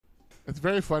It's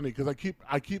very funny because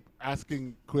I keep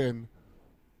asking Quinn.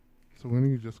 So when are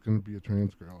you just going to be a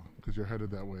trans girl? Because you're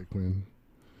headed that way, Quinn.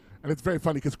 And it's very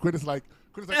funny because Quinn is like,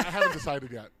 I haven't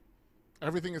decided yet.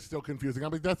 Everything is still confusing.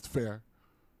 I'm like, that's fair.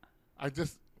 I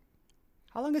just.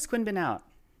 How long has Quinn been out?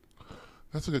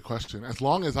 That's a good question. As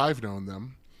long as I've known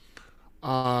them,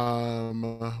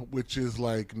 which is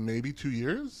like maybe 2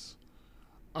 years.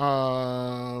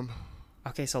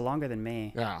 Okay, so longer than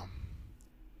me. Yeah.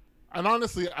 And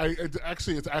honestly, it's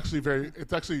actually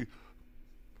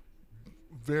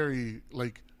very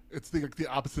like it's the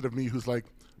opposite of me, who's like,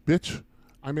 bitch,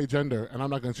 I'm agender, and I'm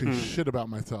not going to say shit about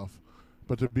myself,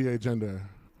 but to be agender.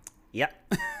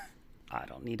 Yep. I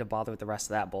don't need to bother with the rest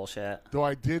of that bullshit. Though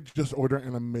I did just order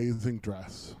an amazing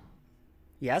dress.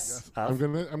 Yes. I'm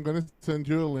gonna send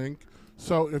you a link.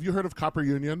 So, have you heard of Copper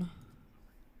Union?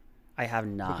 I have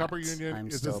not. So Copper Union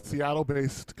is still a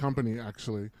Seattle-based company,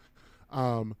 actually.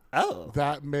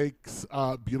 That makes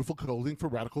beautiful clothing for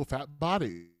radical fat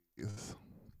bodies.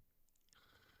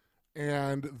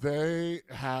 And they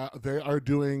are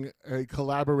doing a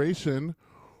collaboration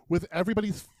with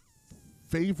everybody's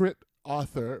favorite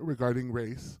author regarding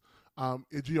race,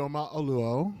 Ijeoma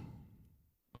Oluo,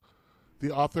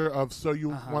 the author of So You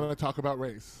Want to Talk About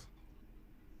Race.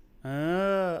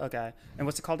 Okay. And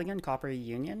what's it called again? Copper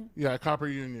Union? Yeah, Copper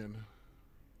Union.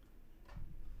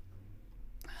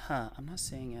 Huh, I'm not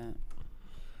seeing it.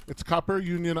 It's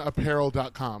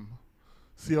copperunionapparel.com.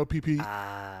 COPP.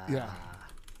 Yeah.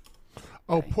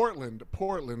 Oh, Okay.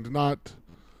 Portland, not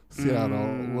Seattle.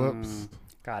 Whoops.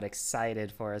 Got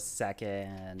excited for a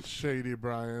second. Shady,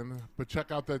 Brian. But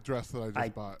check out that dress that I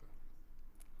just bought.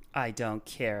 I don't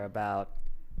care about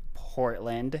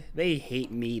Portland. They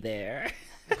hate me there.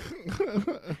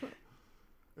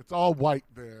 It's all white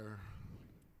there.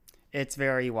 It's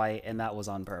very white, and that was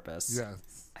on purpose.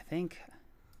 Yes. I think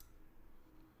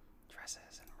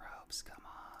dresses and robes. Come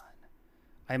on.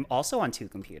 I'm also on 2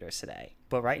 computers today,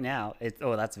 but right now,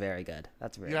 that's very good.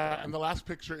 That's very good. Yeah, and the last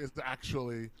picture is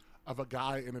actually of a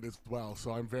guy in it as well,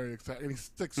 so I'm very excited. And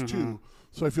he's 6'2",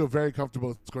 so I feel very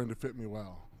comfortable it's going to fit me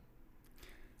well.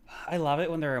 I love it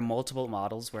when there are multiple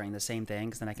models wearing the same thing,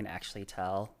 because then I can actually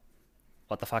tell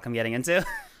what the fuck I'm getting into.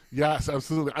 Yes,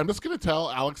 absolutely. I'm just going to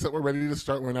tell Alex that we're ready to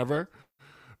start whenever,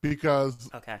 because...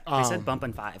 Okay. They said bump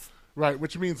in 5. Right,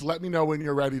 which means let me know when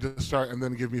you're ready to start and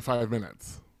then give me 5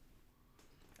 minutes.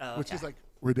 Oh, okay. Which is, like,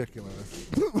 ridiculous.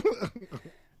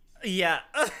 Yeah.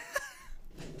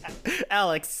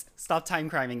 Alex, stop time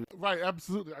criming. Right,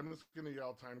 absolutely. I'm just going to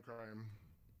yell time crime.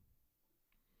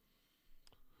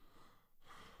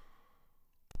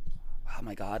 Oh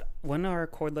my god. When are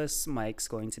cordless mics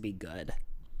going to be good?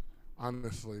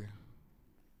 Honestly.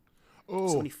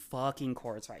 So many fucking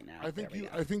cords right now. I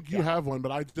think you have one,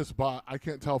 but I just bought, I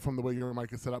can't tell from the way your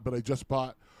mic is set up, but I just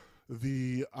bought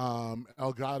the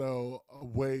Elgato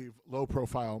Wave low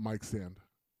profile mic stand.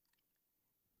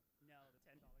 No, the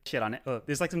 $10 shit on it. Oh,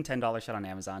 there's like some $10 shit on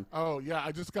Amazon. Oh yeah,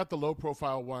 I just got the low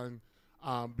profile one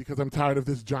because I'm tired of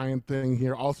this giant thing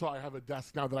here. Also, I have a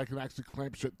desk now that I can actually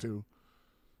clamp shit to.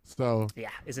 So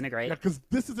yeah, isn't it great? Yeah, because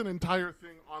this is an entire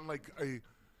thing on like a,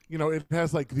 you know, it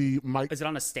has like the mic. Is it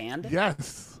on a stand?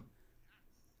 Yes.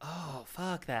 Oh,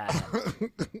 fuck that.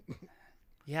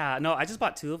 Yeah, no, I just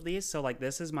bought 2 of these. So like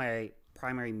this is my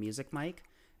primary music mic,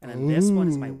 and then this one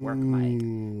is my work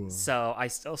mic. So I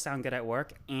still sound good at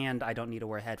work, and I don't need to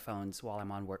wear headphones while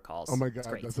I'm on work calls. Oh my god,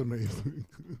 that's amazing.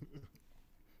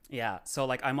 Yeah, so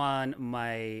like I'm on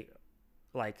my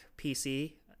like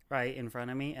PC right in front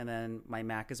of me, and then my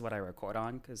Mac is what I record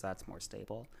on because that's more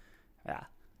stable. Yeah,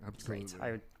 absolutely.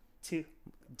 Great. I 2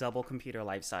 double computer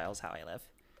lifestyles how I live.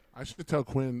 I should tell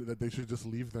Quinn that they should just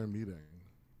leave their meeting.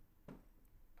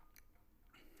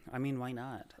 I mean, why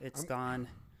not? It's gone.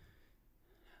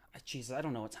 Jesus, I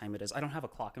don't know what time it is. I don't have a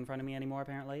clock in front of me anymore,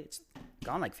 apparently. It's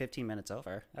gone like 15 minutes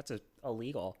over. That's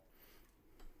illegal.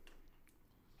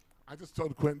 I just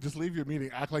told Quinn, just leave your meeting.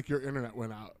 Act like your internet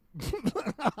went out.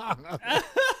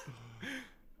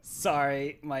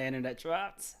 Sorry, my internet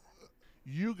dropped.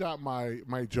 You got my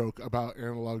joke about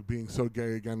analog being so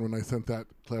gay again when I sent that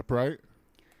clip, right?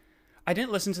 I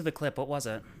didn't listen to the clip. What was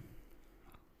it?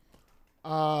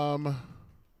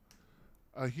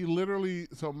 He literally,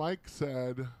 so Mike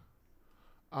said,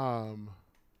 oh,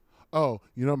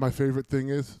 you know what my favorite thing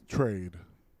is? Trade.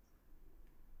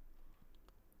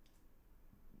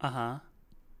 Uh-huh.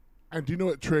 And do you know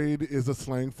what trade is a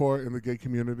slang for in the gay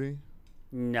community?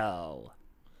 No.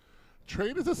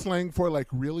 Trade is a slang for like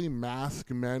really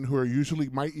masked men who are usually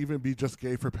might even be just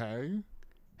gay for pay.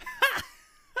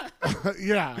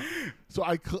 Yeah. So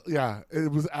yeah,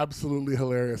 it was absolutely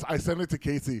hilarious. I sent it to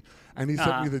Casey, and he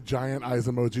sent me the giant eyes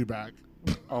emoji back.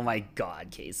 Oh my God,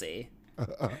 Casey.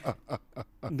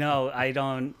 No, I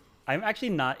don't. I'm actually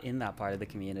not in that part of the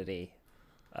community.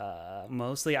 I'm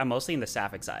mostly in the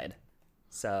sapphic side.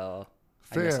 So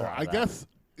Fair. I guess,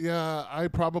 yeah, I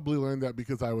probably learned that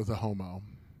because I was a homo.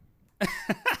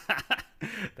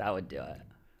 That would do it.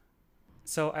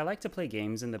 So I like to play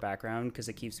games in the background because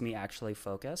it keeps me actually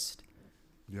focused.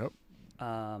 Yep.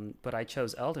 But I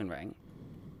chose Elden Ring,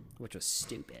 which was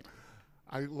stupid.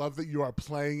 I love that you are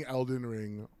playing Elden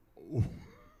Ring.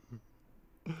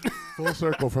 Full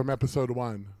circle from episode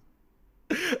 1.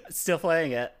 Still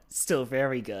playing it. Still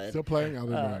very good. Still playing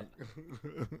Elden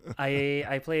Ring.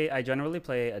 I generally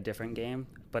play a different game,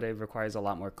 but it requires a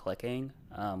lot more clicking,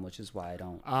 which is why I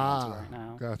don't want to right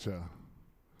now. Gotcha.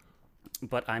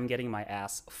 But I'm getting my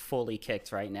ass fully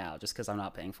kicked right now just because I'm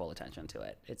not paying full attention to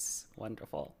it. It's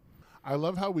wonderful. I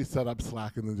love how we set up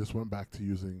Slack and then just went back to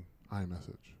using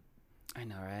iMessage. I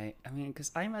know, right? I mean,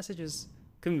 because iMessage is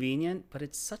convenient, but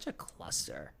it's such a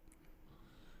cluster.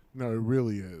 No, it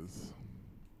really is.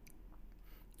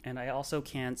 And I also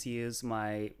can't use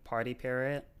my party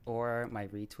parrot or my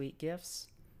retweet gifs,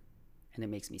 and it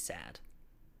makes me sad.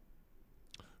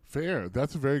 Fair.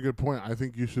 That's a very good point. I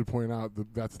think you should point out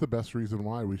that that's the best reason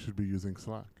why we should be using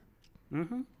Slack.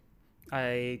 Mm-hmm.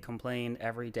 I complain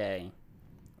every day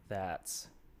that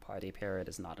party parrot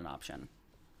is not an option.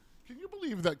 Can you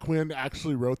believe that Quinn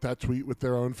actually wrote that tweet with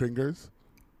their own fingers?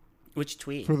 Which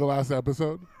tweet? For the last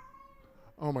episode?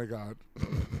 Oh my God.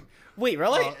 Wait,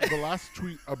 really? The last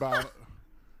tweet about...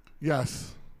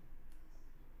 Yes.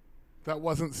 That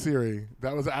wasn't Siri.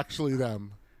 That was actually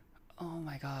them. Oh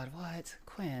my God, what?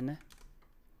 Quinn?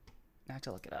 I have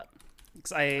to look it up.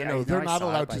 I know they're not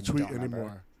allowed to tweet remember.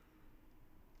 anymore.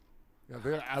 Yeah,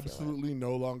 they're absolutely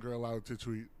no longer allowed to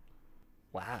tweet.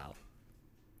 Wow.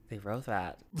 They wrote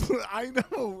that. I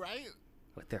know, right?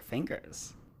 With their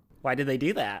fingers. Why did they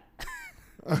do that?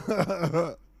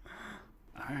 All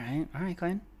right,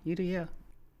 Quinn. You do you.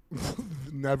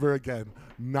 Never again.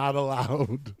 Not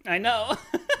allowed. I know.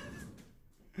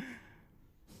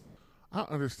 I don't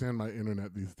understand my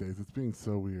internet these days. It's being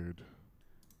so weird.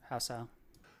 How so?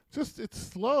 Just, it's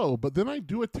slow, but then I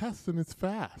do a test and it's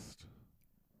fast.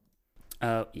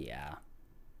 Oh, yeah.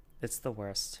 It's the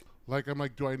worst. Like, I'm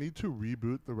like, do I need to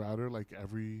reboot the router like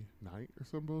every night or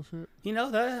some bullshit? You know,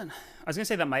 that I was going to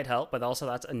say that might help, but also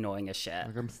that's annoying as shit.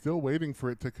 Like, I'm still waiting for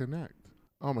it to connect.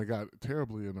 Oh my God,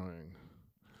 terribly annoying.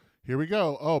 Here we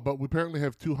go. Oh, but we apparently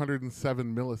have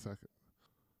 207 milliseconds.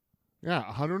 Yeah,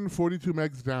 142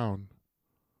 megs down.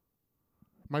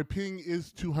 My ping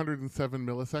is 207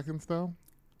 milliseconds, though.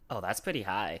 Oh, that's pretty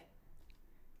high.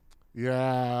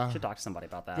 Yeah. Should talk to somebody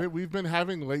about that. We've been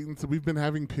having latency. We've been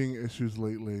having ping issues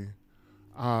lately.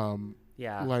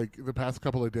 Yeah. Like the past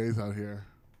couple of days out here.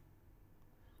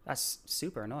 That's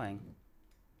super annoying.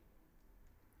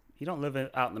 You don't live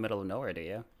out in the middle of nowhere, do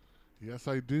you? Yes,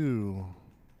 I do.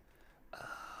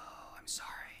 Oh, I'm sorry.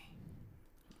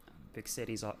 Big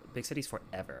cities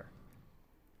forever.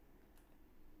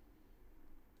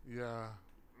 Yeah.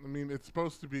 I mean, it's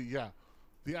supposed to be, yeah.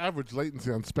 The average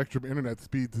latency on Spectrum internet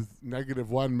speeds is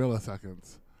 -1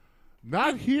 milliseconds.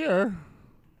 Not here.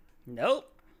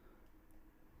 Nope.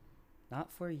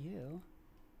 Not for you.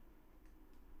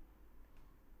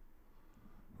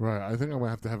 Right. I think I'm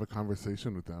going to have a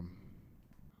conversation with them.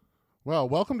 Well,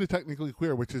 welcome to Technically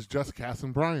Queer, which is just Cass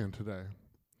and Brian today.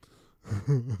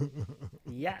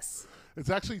 Yes. It's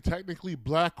actually technically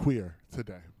Black Queer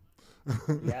today.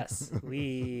 Yes.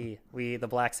 We the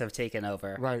blacks have taken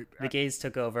over. Right. The gays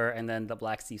took over, and then the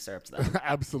blacks usurped them.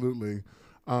 Absolutely.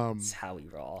 That's how we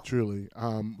roll. Truly.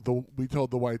 We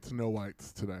told the whites no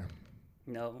whites today.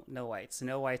 No whites.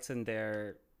 No whites in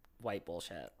their white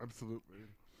bullshit. Absolutely.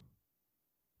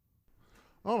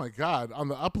 Oh my God. On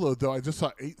the upload, though, I just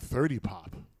saw 830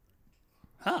 pop.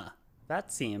 Huh.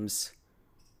 That seems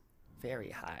very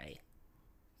high.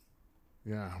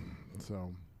 Yeah.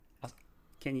 So.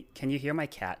 Can you hear my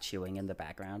cat chewing in the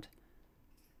background?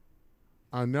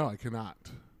 No, I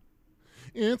cannot.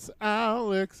 It's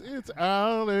Alex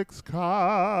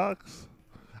Cox.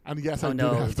 And yes, I no,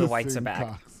 did have the to whites sing are back.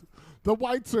 Cox. The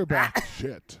whites are back.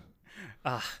 Shit.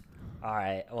 All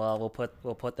right. Well,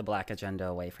 we'll put the black agenda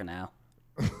away for now.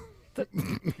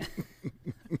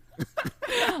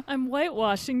 I'm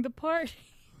whitewashing the party.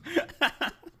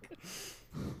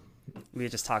 We were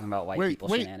just talking about white people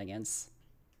shenanigans.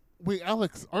 Wait,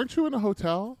 Alex, aren't you in a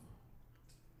hotel?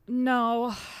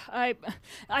 No, I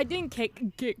didn't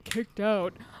get kicked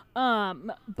out.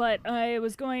 But I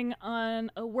was going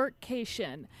on a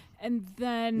workcation, And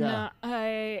then Yeah.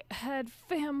 I had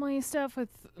family stuff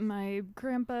with my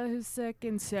grandpa who's sick,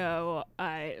 and so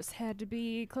I just had to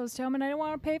be close to home, and I didn't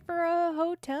want to pay for a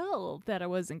hotel that I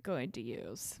wasn't going to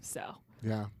use. So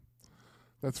Yeah.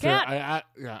 That's Cat.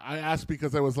 fair. I asked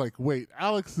because I was like, wait,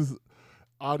 Alex's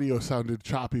audio sounded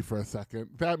choppy for a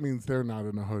second. That means they're not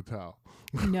in a hotel.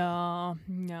 no.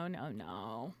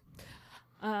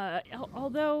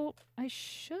 Although I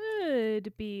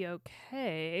should be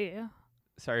okay.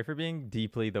 Sorry for being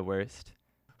deeply the worst.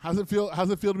 How's it feel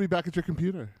to be back at your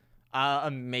computer?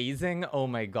 Amazing. Oh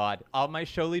my God. My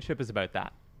Showly trip is about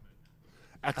that.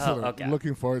 Excellent. okay.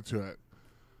 Looking forward to it.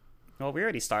 Well, we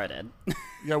already started.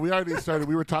 Yeah, we already started.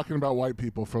 We were talking about white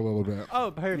people for a little bit.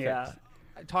 Oh, perfect. Yeah.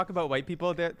 Talk about white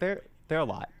people. They're a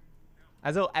lot.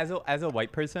 As a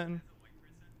white person,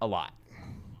 a lot.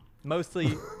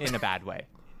 Mostly in a bad way.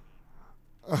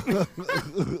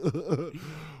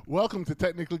 Welcome to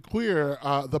Technically Queer,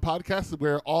 the podcast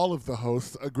where all of the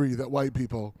hosts agree that white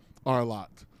people are a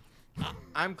lot.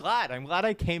 I'm glad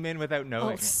I came in without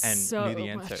knowing and so knew the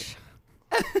answer. much.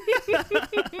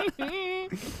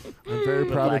 I'm very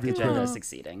The proud Black of you, agenda Claire. is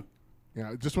succeeding.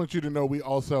 Yeah, just want you to know we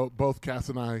also, both Cass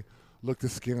and I, looked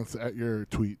askance at your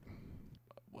tweet,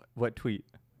 What tweet?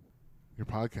 your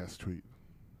podcast tweet.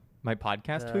 My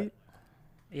podcast tweet?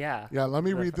 Yeah. Yeah, let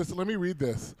me read this.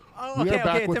 Oh, We okay, are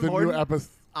back okay, with it's a new important. episode.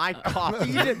 I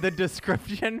copied the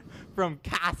description from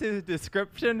Cass's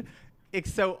description.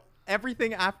 So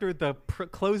everything after the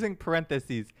closing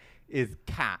parentheses is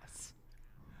Cass.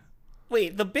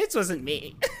 Wait, the bits wasn't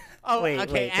me. Oh, Wait,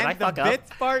 okay. did I And the fuck up?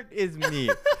 bits part is me.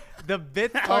 The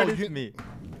bits part is you- me.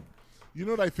 You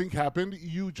know what I think happened?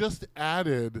 You just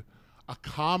added a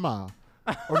comma.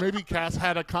 Or maybe Cass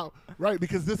had a comma. Right,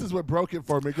 because this is what broke it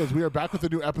for me, because we are back with a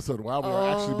new episode. Wow, we are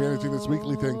actually managing this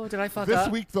weekly thing. Oh, did I fuck this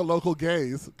up? week, the local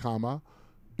gays, comma,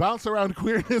 bounce around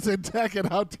queerness and tech and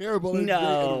how terrible and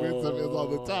No. great and winsome is all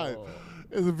the time.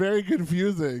 It's very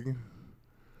confusing.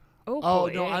 Oh, Oh,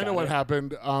 boy. no, I know what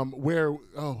happened.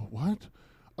 What?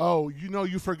 Oh,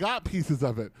 you forgot pieces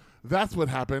of it. That's what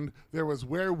happened. There was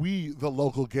where we, the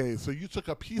local gays. So you took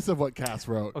a piece of what Cass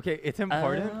wrote. Okay, it's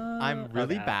important. I'm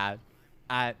really okay. bad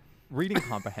at reading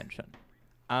comprehension.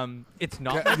 It's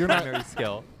not Yeah, my you're not- primary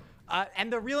skill.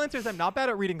 And the real answer is I'm not bad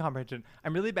at reading comprehension.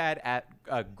 I'm really bad at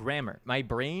grammar. My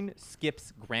brain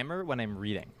skips grammar when I'm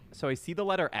reading. So I see the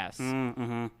letter S,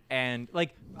 and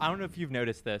like I don't know if you've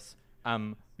noticed this.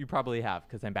 You probably have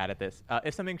because I'm bad at this.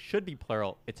 If something should be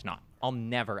plural, it's not. I'll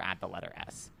never add the letter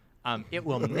S. It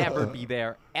will never be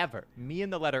there ever. Me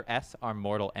and the letter S are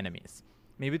mortal enemies.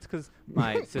 Maybe it's because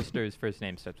my sister's first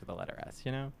name starts with the letter S.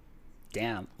 You know,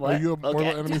 Damn. What? Are you mortal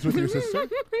Okay. enemies with your sister?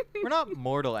 we're not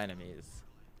mortal enemies.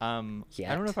 I don't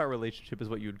Yet. know if our relationship is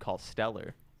what you would call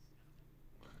stellar.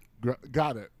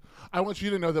 Got it. I want you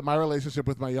to know that my relationship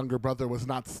with my younger brother was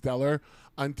not stellar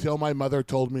until my mother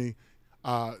told me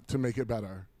to make it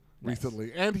better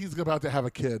recently. And he's about to have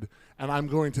a kid, and I'm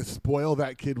going to spoil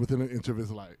that kid within an inch of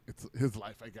his life. It's his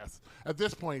life, I guess. At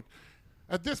this point,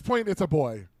 it's a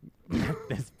boy. At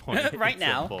this point, Right it's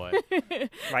now. a boy.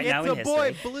 Right now It's in a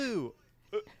boy, history. blue.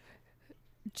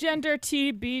 Gender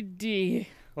TBD.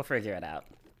 We'll figure it out.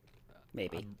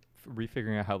 Maybe.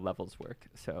 Refiguring out how levels work.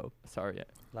 So sorry.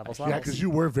 Levels, Yeah, levels. because you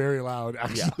were very loud,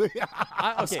 actually.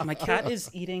 Okay, My cat is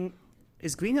eating.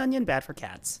 Is green onion bad for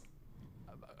cats?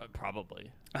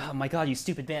 probably. Oh my god, you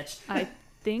stupid bitch. I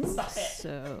think Stop it.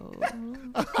 so.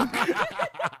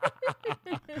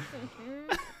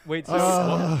 Wait.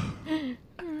 So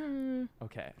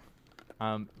okay.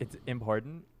 It's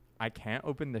important. I can't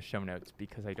open the show notes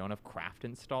because I don't have Craft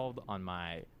installed on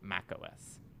my Mac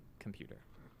OS computer.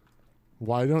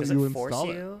 Why don't Does you it force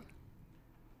install it? you?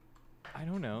 I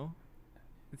don't know.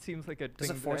 It seems like a Does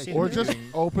thing it force that I you Or should to be just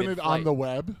doing open it on mid-flight. the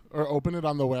web. Or open it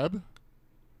on the web.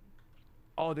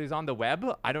 Oh, there's on the web?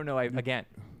 I don't know. Again,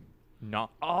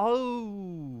 not.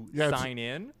 Oh, Yeah, it's- sign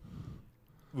in.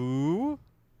 Ooh,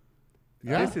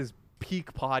 Yeah. this is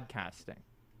peak podcasting.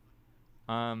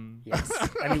 Yes.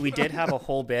 I mean, we did have a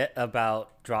whole bit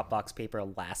about Dropbox paper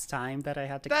last time that I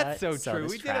had to cut. That's so true.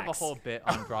 this We did have a tracks. whole bit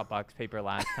on Dropbox paper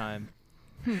last time.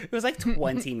 It was like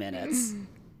 20 minutes.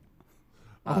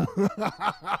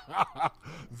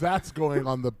 That's going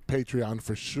on the Patreon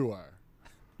for sure.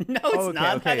 No, it's okay,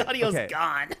 not. okay, That audio's okay.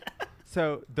 gone.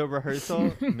 So the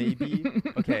rehearsal, maybe.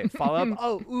 Okay, follow up.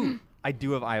 Oh, ooh, I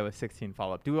do have iOS 16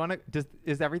 follow up. Do we want to?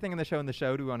 Is everything in the show in the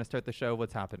show? Do we want to start the show?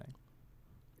 What's happening?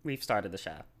 We've started the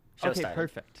show. Okay, started.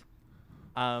 perfect.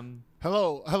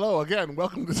 Hello again.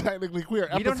 Welcome to Technically Queer,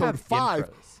 We don't episode have 5.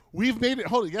 intros. We've made it.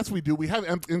 Hold on. Yes, we do. We have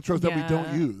intros that we don't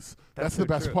Yeah. use. That's That's the so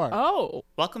best true. part. Oh,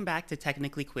 Welcome back to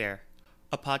Technically Queer.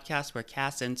 a podcast where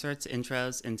Cass inserts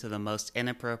intros into the most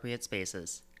inappropriate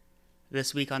spaces.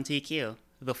 This week on TQ,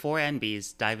 the four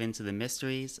NBs dive into the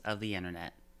mysteries of the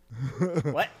internet.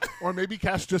 What? Or maybe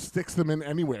Cash just sticks them in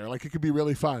anywhere. Like, it could be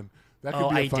really fun. That could Oh,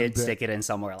 be a I fun did bit. stick it in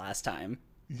somewhere last time.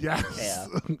 Yes.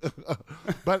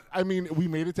 But, I mean, we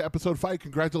made it to episode 5.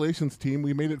 Congratulations, team.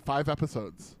 We made it 5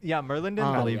 episodes. Yeah, Merlin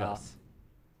didn't believe yeah. us.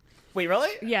 Wait, really?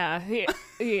 Yeah,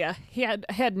 he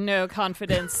had no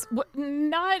confidence.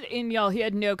 Not in y'all. He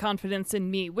had no confidence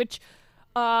in me, which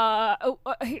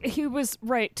he was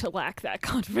right to lack that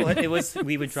confidence. Well, it was.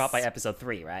 We would drop by episode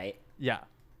 3, right? Yeah.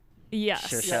 Yes.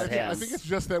 Sure. Yeah, Showed I him. think it's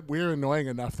just that we're annoying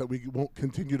enough that we won't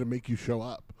continue to make you show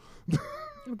up.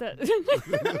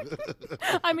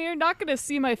 I mean, you're not going to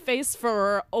see my face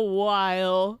for a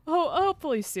while.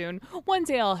 Hopefully soon. One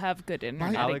day I'll have good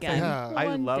internet Alex, again. yeah. I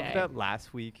One love day. that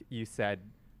last week you said,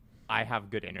 I have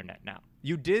good internet now.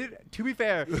 You did, to be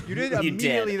fair, you did You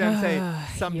immediately did. then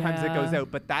say, sometimes it goes Yeah.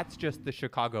 out, but that's just the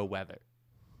Chicago weather.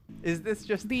 Is this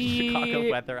just the The- Chicago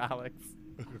weather, Alex?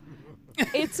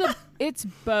 It's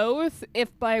both.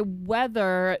 If by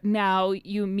weather now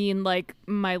you mean like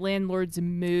my landlord's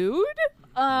mood,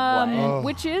 What?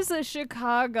 which is a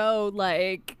Chicago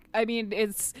like. I mean,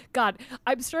 it's God.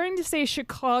 I'm starting to say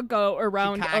Chicago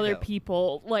around Chicago. other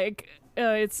people. Like,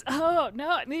 it's oh no.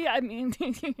 I mean,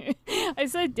 I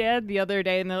said dad the other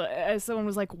day, and someone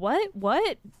was like, "What?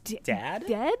 What? Dad?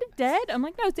 Dead? I'm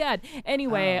like, no, dad.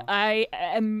 Anyway, Oh. I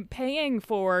am paying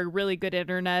for really good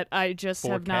internet. I just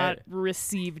have 4K. not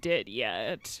received it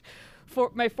yet. For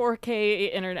my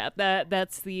 4K internet,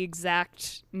 that's the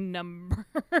exact number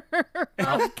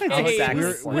of Ks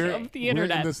Exactly. of the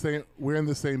internet. We're in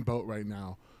the same boat right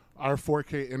now. Our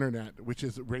 4K internet, which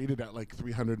is rated at like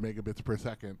 300 megabits per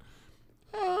second,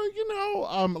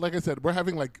 like I said, we're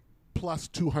having like plus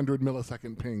 200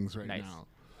 millisecond pings right Nice. now.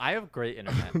 I have great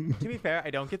internet. To be fair, I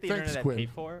don't get the Thanks, internet Quinn. paid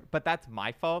for, but that's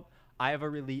my fault. I have a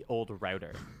really old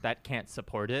router that can't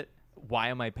support it. Why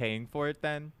am I paying for it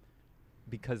then?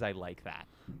 Because I like that.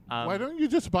 Why don't you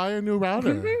just buy a new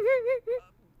router?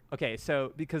 Okay,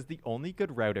 so because the only good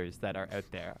routers that are out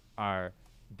there are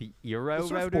the Eero The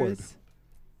surfboard. routers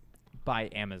by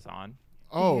Amazon.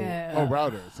 Yeah.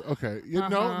 Routers. Okay.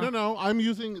 No. I'm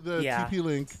using the Yeah.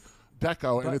 TP-Link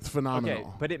Deco, and it's phenomenal. Okay,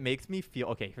 but it makes me feel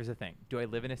okay. Here's the thing: do I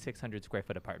live in a 600 square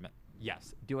foot apartment?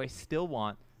 Yes. Do I still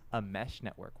want a mesh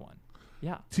network one?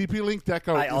 Yeah. TP-Link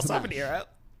Deco. I is also have an mesh. Eero.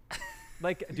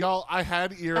 Like, Y'all, I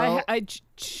had Eero. I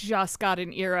just got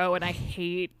an Eero and I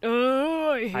hate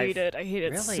it. I hate it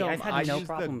Really? so I've much. had I no use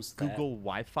problems the with that. Google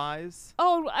Wi-Fi's.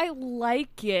 Oh, I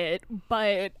like it,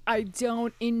 but I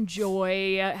don't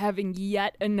enjoy having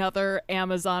yet another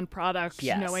Amazon product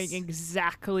Yes. knowing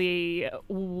exactly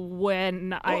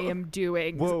when I am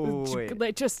doing. Whoa, wait.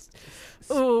 Like just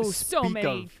so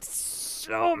many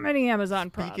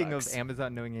Amazon products. Speaking of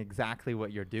Amazon knowing exactly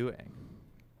what you're doing.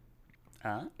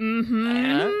 Huh?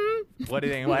 What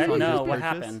did Amazon What? just No, what purchase?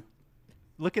 happened?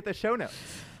 Look at the show notes.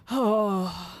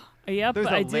 Oh, yep, There's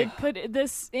a I did link. put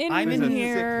this in I'm in the-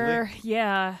 here. Sick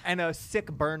Yeah. And a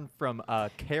sick burn from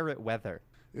Carrot Weather.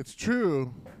 It's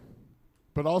true.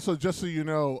 But also, just so you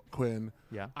know, Quinn,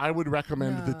 Yeah. I would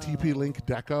recommend the TP-Link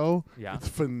Deco. Yeah. It's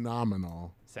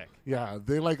phenomenal. Sick. Yeah,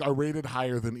 they are rated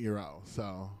higher than Eero.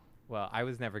 So Well, I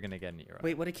was never going to get an Eero.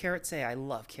 Wait, what did Carrot say? I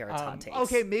love Carrot's hot takes.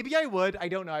 Okay, maybe I would. I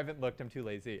don't know. I haven't looked. I'm too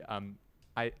lazy. I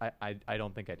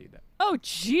don't think I do that. Oh,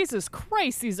 Jesus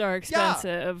Christ, these are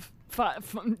expensive.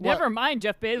 Never mind,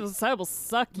 Jeff Bezos. I will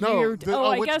suck you.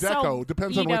 I which guess Deco I'll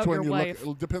depends eat on which out one your you wife.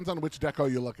 look. It depends on which Deco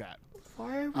you look at.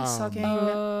 Why are we sucking?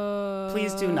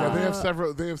 Please do Yeah, not. they have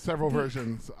several. They have several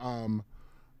versions.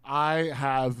 I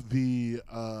have the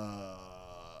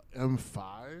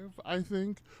M5, I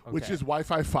think, which Okay. is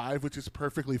Wi-Fi 5, which is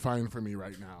perfectly fine for me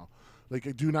right now. Like,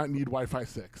 I do not need Wi-Fi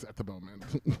 6 at the moment.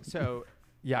 So,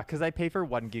 yeah, because I pay for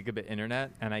 1 gigabit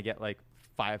internet and I get like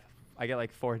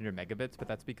 400 megabits, but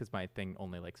that's because my thing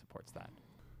only like supports that.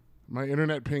 My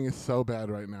internet ping is so bad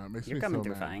right now. It makes You're me coming so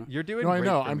through mad. fine. You're doing No, I great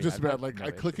know. for I'm me. just I've bad. got Like, no I'm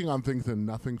issue. clicking on things and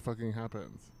nothing fucking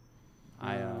happens.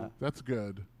 That's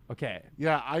good. Okay.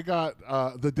 Yeah, I got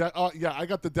I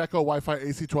got the Deco Wi-Fi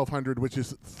AC 1200, which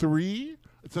is 3.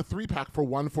 It's a 3-pack for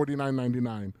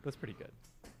 $149.99. That's pretty good.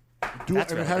 That's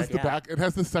And really it has good, the yeah. back. It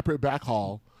has the separate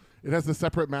backhaul. It has the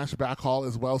separate mesh backhaul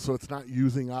as well, so it's not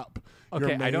using up. your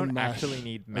Okay, I main don't mesh actually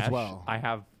need mesh. as well.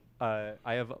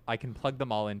 I can plug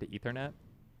them all into Ethernet.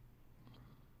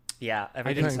 Yeah, I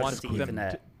everything's just want supposed to them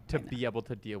Ethernet. to be able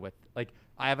to deal with, like,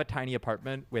 I have a tiny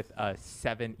apartment with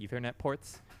 7 Ethernet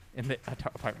ports in the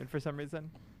apartment for some reason.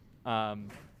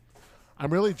 I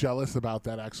I'm really jealous about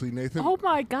that, actually, Nathan. Oh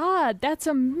my God, that's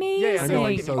amazing! I know,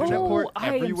 I'm so jealous. Port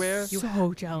I everywhere. am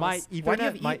so jealous. My Why do you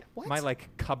Ethernet, have my like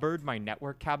cupboard, my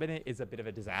network cabinet is a bit of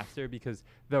a disaster because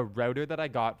the router that I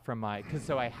got from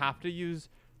so I have to use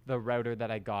the router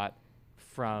that I got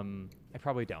from. I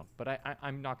probably don't, but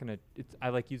I'm not gonna. I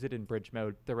like use it in bridge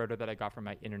mode. The router that I got from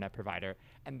my internet provider,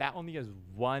 and that only has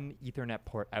one Ethernet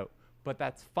port out, but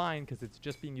that's fine because it's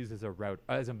just being used as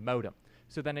a modem.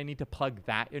 So then I need to plug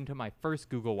that into my first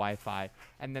Google Wi-Fi,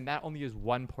 and then that only is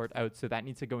one port out, so that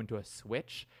needs to go into a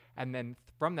switch, and then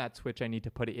from that switch I need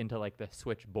to put it into like the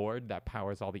switchboard that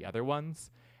powers all the other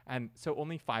ones, and so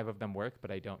only 5 of them work, but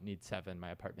I don't need 7. My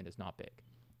apartment is not big.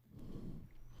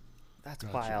 That's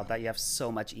wild that you have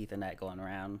so much Ethernet going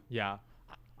around. Yeah.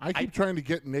 I keep trying to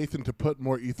get Nathan to put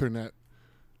more Ethernet,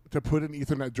 to put an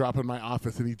Ethernet drop in my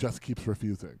office, and he just keeps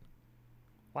refusing.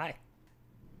 Why?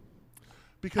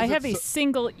 Because I have it's a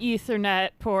single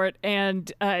Ethernet port,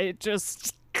 and I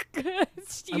just. I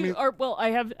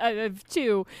have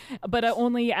 2, but I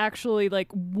only actually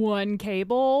like one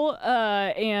cable,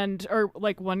 or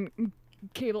like one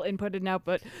cable input and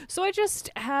output. So I just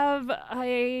have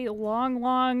a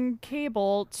long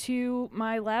cable to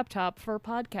my laptop for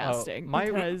podcasting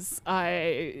because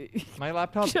my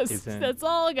laptop isn't. That's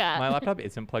all I got. My laptop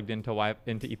isn't plugged into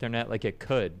Ethernet like it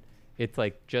could. It's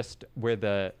like just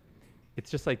where it's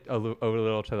just like a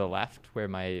little to the left where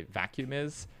my vacuum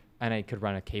is, and I could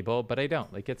run a cable, but I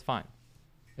don't. Like, it's fine.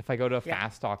 If I go to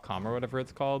fast.com or whatever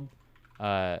it's called,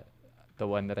 the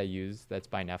one that I use that's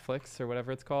by Netflix or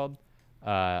whatever it's called,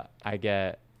 I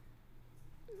get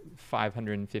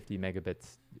 550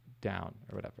 megabits down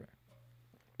or whatever.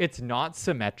 It's not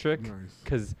symmetric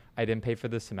because I didn't pay for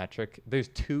the symmetric. There's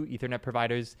 2 Ethernet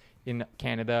providers in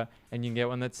Canada, and you can get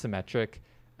one that's symmetric,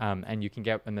 and you can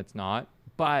get one that's not.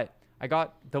 But I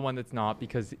got the one that's not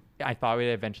because I thought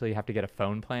we'd eventually have to get a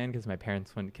phone plan because my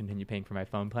parents wouldn't continue paying for my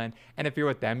phone plan. And if you're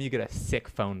with them, you get a sick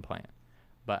phone plan.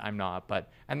 But I'm not.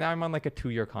 And now I'm on like a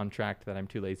 2-year contract that I'm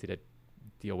too lazy to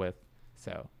deal with.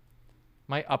 So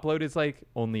my upload is like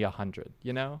only 100,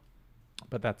 you know?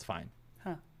 But that's fine.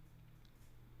 Huh.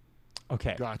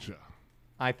 Okay. Gotcha.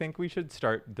 I think we should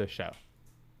start the show.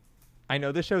 I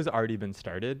know the show's already been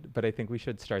started, but I think we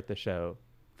should start the show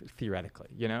theoretically,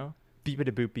 you know?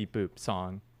 Beep-a-da-boop, beep-boop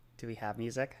song. Do we have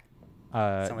music?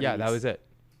 Yeah, that was it.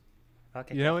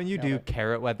 Okay. You know when you do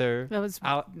carrot weather? That was.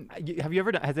 Have you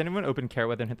ever has anyone opened carrot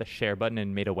weather and hit the share button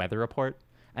and made a weather report?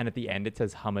 And at the end it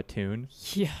says hum a tune?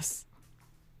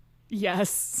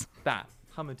 Yes. That.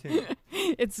 Hum a tune.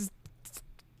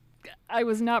 I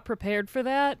was not prepared for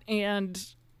that, and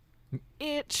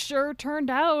it sure turned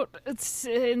out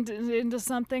into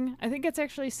something. I think it's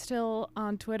actually still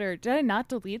on Twitter. Did I not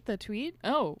delete the tweet?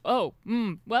 Well,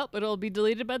 it'll be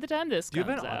deleted by the time this Do you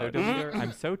comes have an out. auto deleter?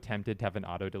 I'm so tempted to have an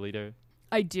auto deleter.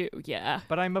 I do, yeah.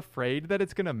 But I'm afraid that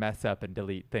it's going to mess up and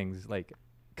delete things like,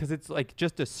 because it's like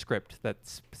just a script that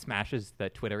smashes the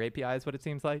Twitter API is what it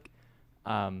seems like.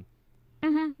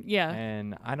 Yeah.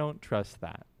 And I don't trust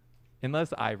that.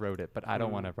 Unless I wrote it, but I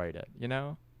don't want to write it, you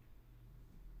know?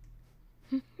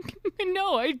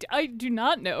 No, I do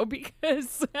not know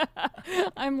because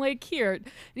I'm like, here,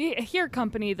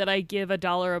 company that I give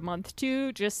 $1 a month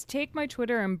to, just take my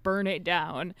Twitter and burn it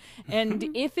down. And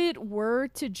if it were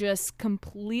to just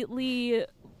completely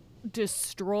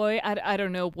destroy, I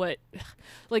don't know what,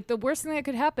 like the worst thing that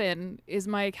could happen is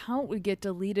my account would get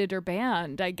deleted or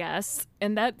banned, I guess.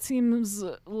 And that seems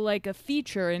like a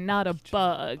feature and not a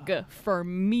bug for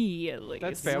me, at least.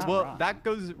 That's fair. Well, that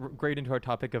goes great into our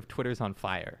topic of Twitter's on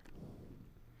fire.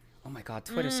 Oh my God,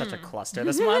 Twitter's such a cluster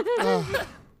this month.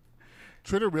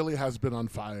 Twitter really has been on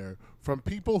fire. From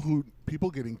people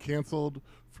getting canceled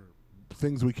for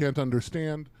things we can't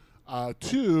understand,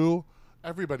 to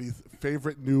everybody's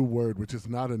favorite new word, which is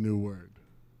not a new word.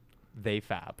 They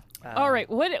fab. All right,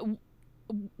 what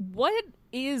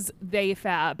is they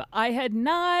fab? I had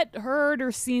not heard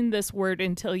or seen this word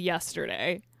until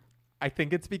yesterday. I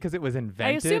think it's because it was I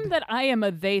invented. assume that I am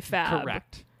a they fab.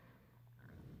 Correct.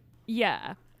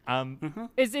 Yeah. Mm-hmm.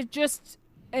 Is it just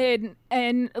an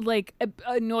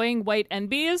annoying white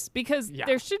NBs? Because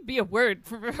there should be a word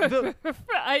for.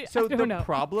 I don't know.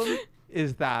 Problem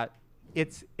is that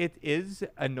it is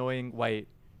annoying white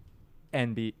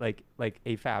NB like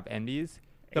AFAB NBs.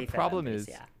 The AFAB problem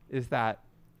NBs, is that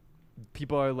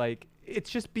people are like, it's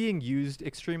just being used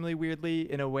extremely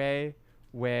weirdly in a way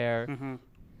where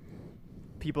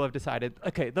people have decided,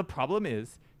 okay, the problem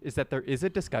is that there is a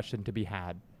discussion to be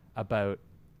had about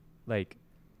like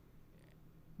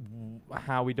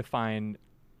how we define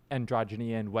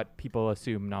androgyny and what people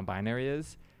assume non-binary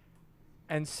is.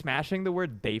 and smashing the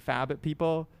word they fab at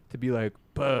people to be like,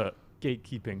 "Buh,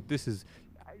 gatekeeping. This is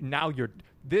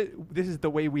this is the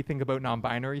way we think about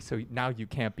non-binary, so now you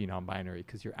can't be non-binary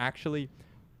because you're actually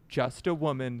just a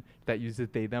woman that uses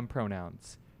they them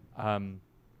pronouns,"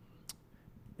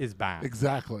 is bad.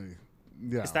 Exactly.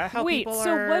 Yeah. Is that how Wait, people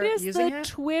so are what is using the it?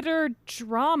 Twitter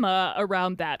drama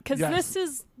around that? Because Yes. this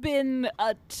has been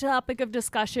a topic of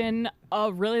discussion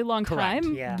a really long Correct.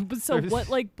 time. Yeah. So There's-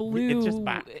 what blew it's just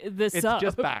back. this It's up?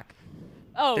 just back.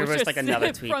 Oh, There it's was just like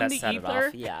another tweet from that the set it ether?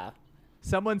 off. Yeah.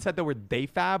 Someone said the word they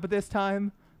fab this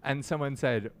time, and someone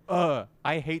said,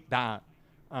 I hate that.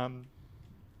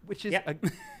 Which is, Yeah.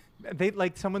 they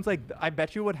like, someone's like, I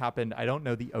bet you what happened. I don't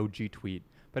know the OG tweet,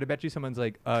 but I bet you someone's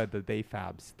like, the they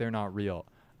fabs, they're not real.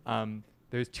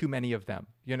 There's too many of them,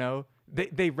 you know?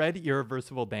 They read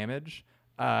Irreversible Damage,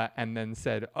 and then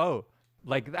said, oh,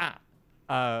 like that.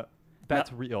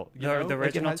 That's real. You know? The Like, it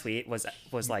original has- tweet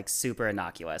was like super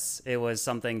innocuous. It was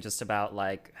something just about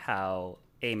like how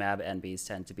AMAB NBs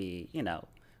tend to be, you know,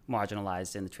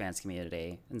 marginalized in the trans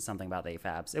community, and something about the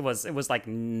AFABs. It was like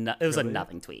it was a Really?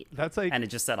 nothing tweet. That's like, And it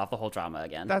just set off the whole drama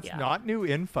again. that's Yeah. not new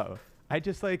info. I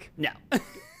just like, No.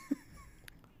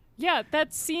 Yeah,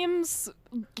 that seems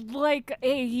like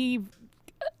I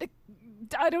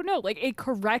don't know, like a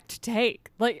correct take.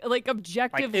 Like Like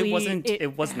objectively,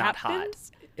 it was not hot.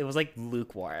 happens. It was like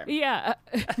lukewarm. Yeah.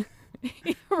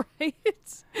 Right.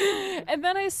 And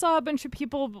then I saw a bunch of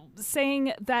people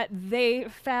saying that they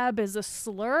fab is a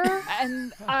slur,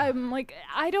 and I'm like,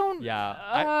 I don't. Yeah,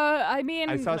 I mean,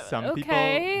 I saw some people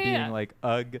okay. being like,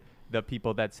 ugh, the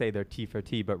people that say they're T for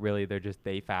T, but really they're just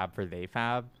they fab for they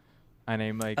fab. And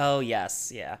I'm like, Oh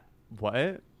yes, yeah.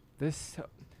 what? It's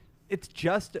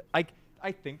just,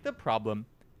 I think the problem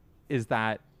is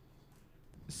that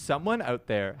someone out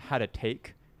there had a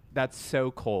take that's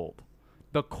so cold,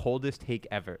 the coldest take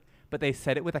ever, but they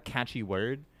said it with a catchy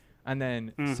word. And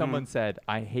then someone said,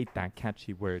 I hate that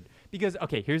catchy word. Because,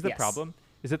 okay, here's the Yes. problem.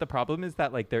 Is that the problem is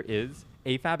that like there is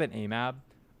AFAB and AMAB,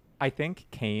 I think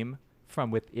came from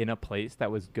within a place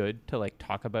that was good to like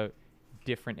talk about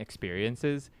different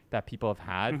experiences that people have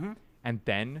had. And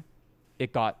then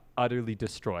it got utterly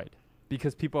destroyed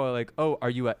because people are like, oh, are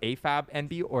you a AFAB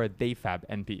NB or a TheyFab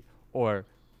NB? Or,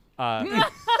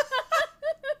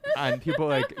 and people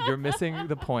are like, you're missing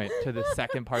the point to the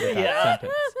second part of that Yeah.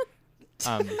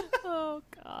 sentence. Oh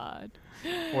God.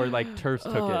 Or like TERFs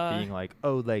took it being like,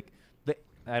 oh, like,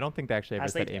 I don't think they actually ever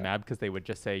As they said do. AMAB because they would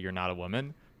just say you're not a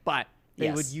woman, but they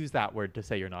would Yes. use that word to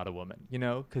say you're not a woman, you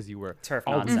know, because you were TERF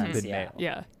always nonsense, been yeah. male.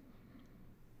 Yeah.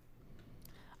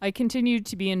 I continued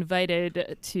to be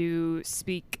invited to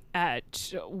speak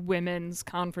at women's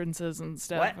conferences and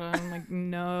stuff. What? I'm like,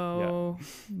 no,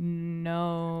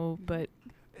 but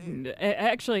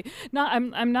actually, not.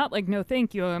 I'm not like, no,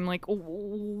 thank you. I'm like,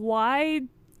 why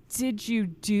did you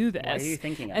do this? Why are you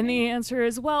thinking of And me? the answer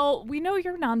is, well, we know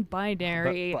you're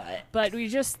non-binary, but we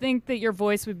just think that your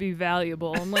voice would be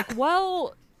valuable. I'm like,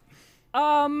 well,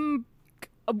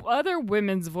 other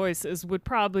women's voices would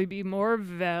probably be more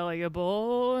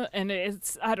valuable, and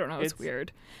I don't know, it's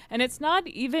weird. And it's not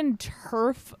even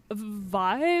TERF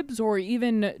vibes or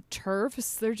even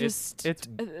TERFs. They're just it's-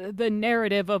 the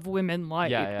narrative of women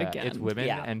life Yeah, again. it's women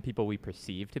Yeah. and people we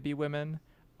perceive to be women.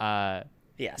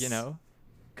 Yes. You know,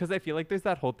 because I feel like there's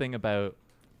that whole thing about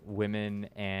women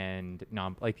and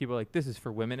people are like, this is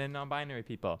for women and non-binary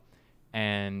people,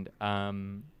 and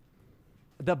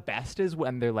the best is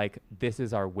when they're like, this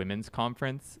is our women's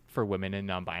conference for women and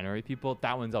non-binary people.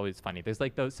 That one's always funny. There's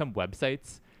like some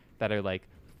websites that are like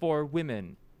for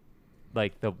women,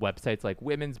 like the website's like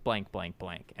women's blank blank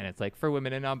blank, and it's like for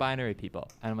women and non-binary people,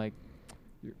 and I'm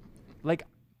like,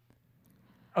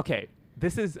 okay,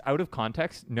 this is out of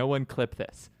context. No one clip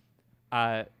this.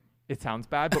 It sounds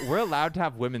bad, but we're allowed to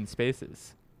have women's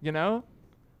spaces, you know?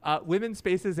 Women's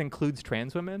spaces includes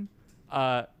trans women,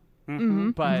 but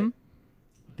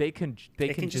they can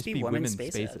just be women's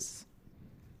spaces.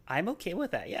 I'm okay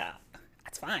with that. Yeah,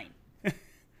 that's fine.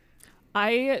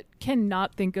 I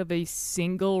cannot think of a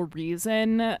single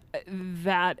reason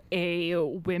that a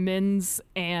women's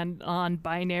and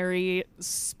non-binary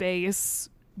space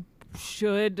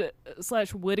would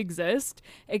exist,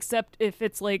 except if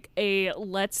it's like a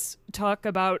let's talk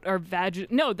about our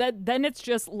then it's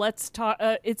just let's talk.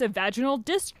 It's a vaginal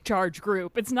discharge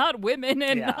group. It's not women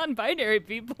and Yeah. non-binary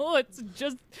people. It's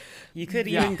just You could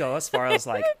even go as far as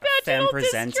like femme vaginal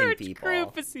presenting discharge people.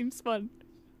 group. It seems fun.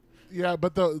 Yeah,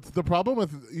 but the problem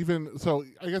with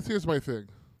I guess here's my thing.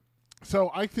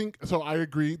 I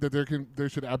agree that there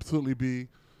should absolutely be,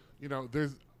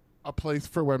 there's a place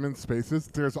for women's spaces.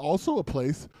 There's also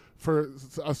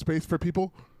a space for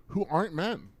people who aren't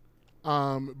men,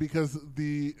 because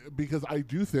I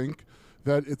do think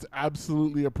that it's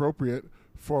absolutely appropriate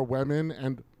for women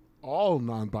and all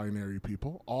non-binary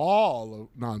people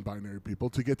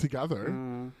to get together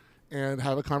and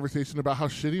have a conversation about how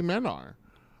shitty men are.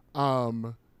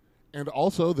 And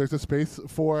also, there's a space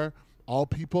for all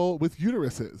people with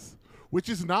uteruses, which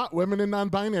is not women and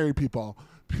non-binary people,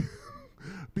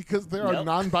 because there are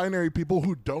non-binary people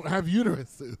who don't have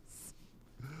uteruses.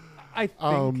 I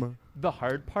think the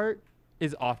hard part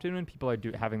is often when people are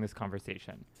having this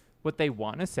conversation, what they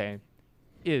want to say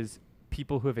is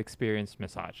people who have experienced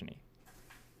misogyny.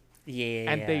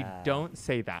 Yeah. And they don't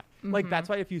say that. Like, that's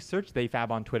why if you search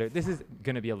TheyFab on Twitter, this is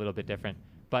going to be a little bit different,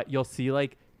 but you'll see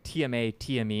like TMA,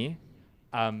 TME.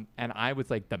 And I was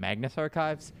like, the Magnus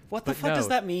Archives. What the fuck does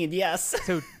that mean? Yes.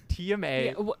 So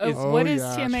TMA is what is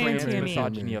TMA and trans TME?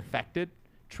 misogyny affected,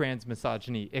 trans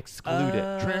misogyny excluded.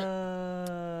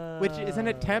 Which is an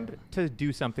attempt to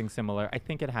do something similar. I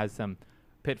think it has some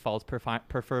pitfalls,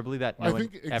 preferably that no one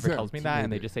ever tells me that,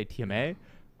 and they just say TMA.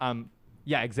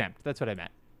 Yeah, exempt. That's what I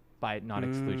meant by not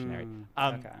exclusionary.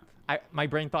 Okay. My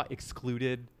brain thought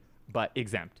excluded, but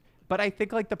exempt. But I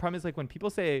think like the problem is like when people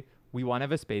say we want to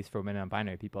have a space for women and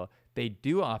non-binary people, they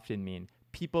do often mean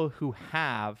people who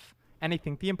have, and I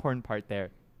think the important part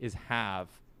there is have,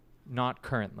 not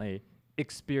currently,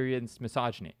 experienced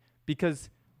misogyny. Because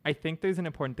I think there's an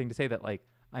important thing to say that like,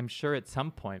 I'm sure at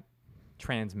some point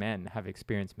trans men have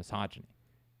experienced misogyny,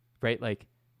 right? Like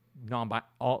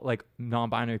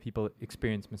non-binary people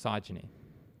experience misogyny.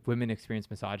 Women experience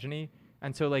misogyny.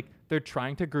 And so like they're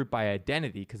trying to group by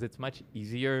identity because it's much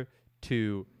easier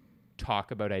to talk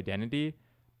about identity,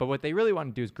 but what they really want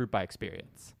to do is group by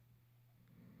experience.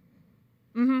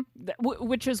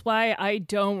 Which is why I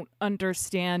don't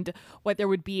understand why there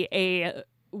would be a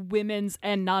women's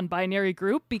and non-binary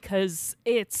group, because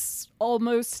it's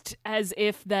almost as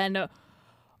if then,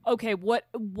 okay, what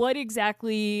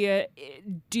exactly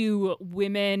do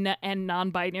women and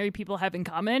non-binary people have in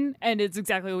common? And it's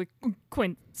exactly what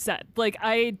Quinn said. Like,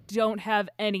 I don't have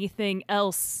anything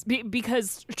else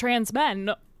because trans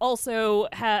men also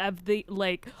have a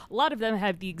lot of them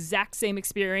have the exact same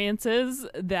experiences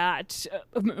that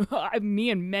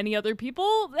me and many other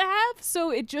people have.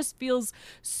 So it just feels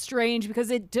strange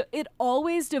because it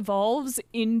always devolves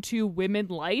into women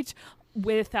light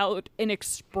without an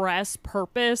express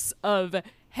purpose of,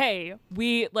 hey,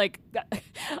 we like,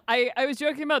 I was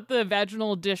joking about the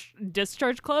vaginal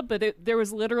discharge club, but there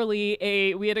was literally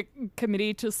we had a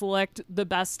committee to select the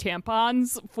best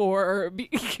tampons for,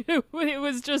 it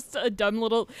was just a dumb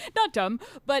little, not dumb,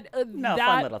 but no, that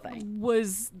fun little thing.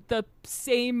 Was the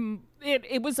same,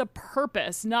 it was a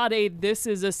purpose, not this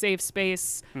is a safe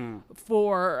space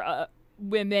for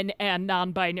women and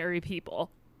non-binary people.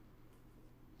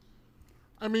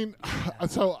 I mean,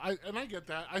 so I get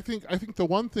that. I think the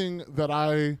one thing that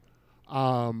I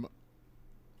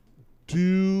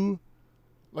do,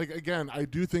 like, again, I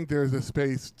do think there's a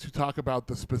space to talk about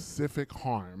the specific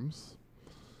harms.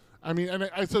 I mean,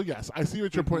 and so yes, I see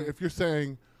what your point. If you're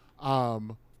saying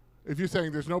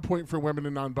there's no point for women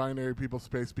and non-binary people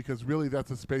space because really that's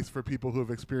a space for people who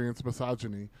have experienced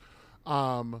misogyny,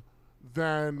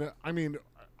 then I mean,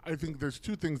 I think there's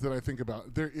two things that I think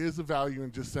about. There is a value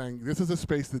in just saying this is a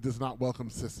space that does not welcome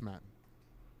cis men.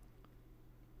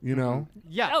 You know?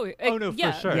 Yeah. Oh no,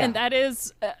 for sure. And that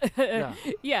is,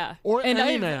 yeah. Or and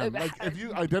any man. Like, if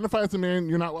you identify as a man,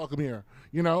 you're not welcome here.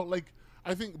 You know? Like,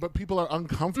 I think, but people are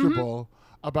uncomfortable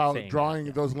about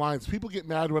drawing those lines. People get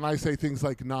mad when I say things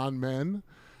like non-men.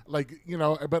 Like, you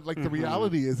know, but like the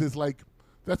reality is like,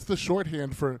 that's the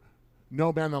shorthand for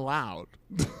no men allowed.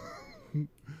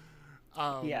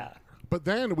 But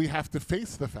then we have to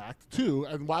face the fact, too,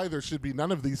 and why there should be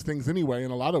none of these things anyway,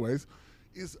 in a lot of ways,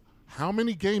 is how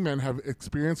many gay men have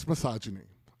experienced misogyny?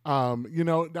 You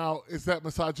know, now, is that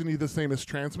misogyny the same as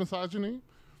trans misogyny?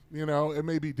 You know, it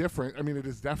may be different. I mean, it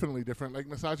is definitely different. Like,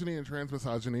 misogyny and trans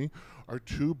misogyny are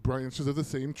two branches of the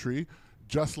same tree,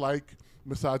 just like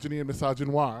misogyny and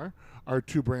misogynoir are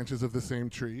two branches of the same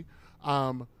tree.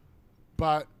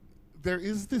 But there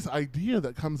is this idea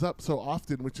that comes up so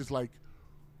often, which is like,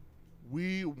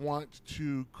 we want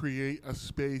to create a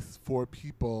space for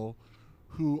people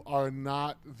who are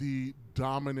not the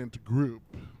dominant group.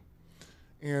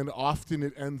 And often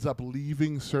it ends up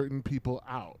leaving certain people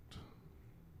out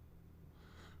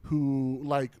who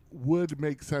like would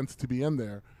make sense to be in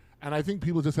there. And I think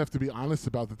people just have to be honest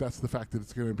about that. That's the fact that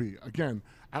it's going to be. Again,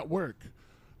 at work,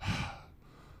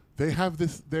 they have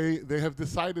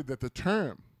decided that the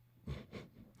term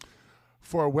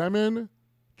for women,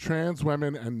 trans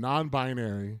women, and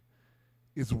non-binary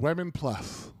is women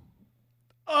plus.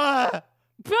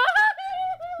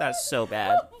 That's so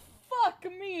bad. Fuck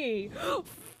me.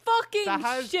 Fucking That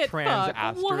has shit. trans fuck.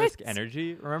 asterisk What?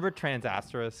 energy. Remember trans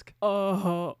asterisk?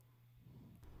 No.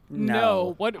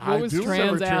 No. What I was do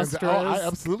remember trans asterisk? Oh, I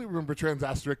absolutely remember trans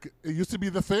asterisk. It used to be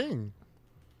the thing.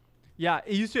 Yeah,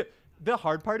 it used to. The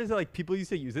hard part is that like people used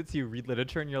to use it, so you read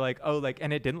literature and you're like, oh, like,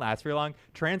 and it didn't last very long.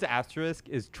 Trans asterisk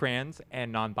is trans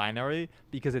and non-binary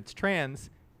because it's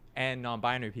trans and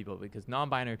non-binary people because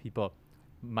non-binary people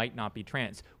might not be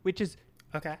trans, which is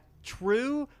Okay.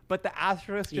 true, but the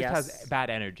asterisk just has Yes. bad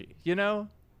energy, you know?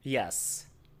 Yes.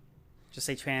 Just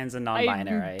say trans and I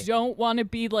non-binary. don't want to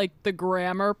be like the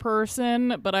grammar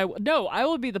person, but I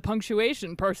will be the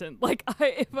punctuation person. Like,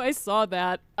 if I saw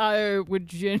that, I would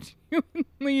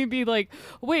genuinely be like,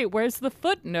 "Wait, where's the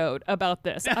footnote about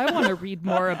this? I want to read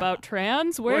more about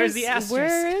trans. Where's the asterisk?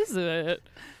 Where is it?"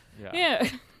 Yeah.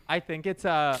 I think it's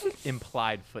a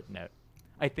implied footnote.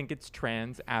 I think it's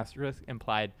trans asterisk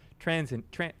implied. Trans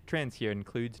here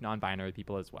includes non-binary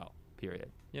people as well.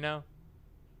 Period. You know,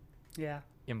 Yeah.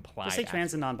 implied. Just say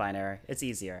trans and non-binary. It's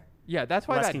easier. Yeah, that's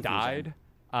why Less that confusion.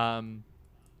 died.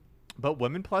 But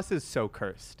Women Plus is so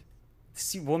cursed.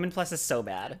 Woman Plus is so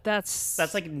bad. That's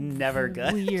That's like never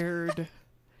good. weird.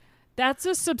 That's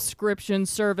a subscription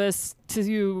service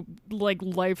to like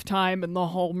Lifetime and the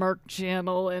Hallmark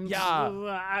Channel, and Yeah.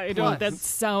 I don't. That Plus.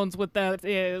 sounds what that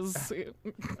is.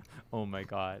 Oh my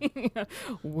god.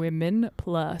 Women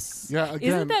Plus. Yeah,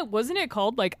 again- Wasn't it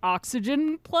called like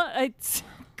Oxygen Plus?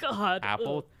 God.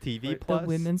 Apple ugh. TV The Plus.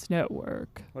 Women's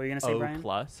Network. What were you gonna say, O Brian?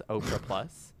 Plus. Oprah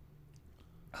Plus.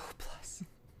 Oh, plus.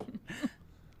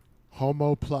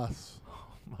 Homo plus.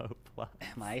 O Plus.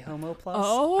 Am I homo plus?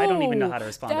 Oh, I don't even know how to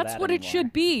respond to that. That's what it anymore.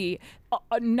 should be.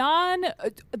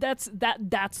 That's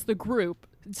the group.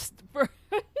 It's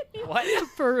What?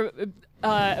 for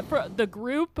the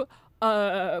group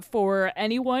for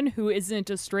anyone who isn't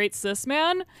a straight cis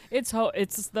man, it's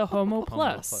the homo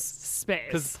plus plus. space.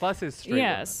 Because plus is straight.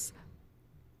 Yes.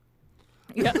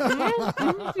 Yeah.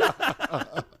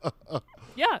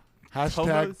 Yeah. Hashtag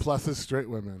Homos. plus is straight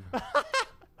women.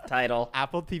 Title. Women.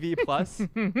 Apple TV Plus.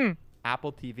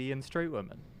 Apple TV and straight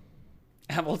women.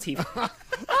 Apple TV.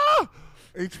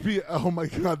 HP. Oh my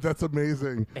God, that's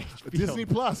amazing. HBO. Disney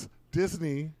Plus,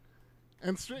 Disney,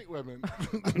 and straight women.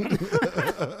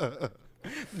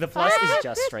 The plus is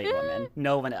just straight women.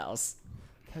 No one else.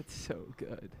 That's so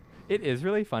good. It is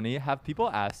really funny. Have people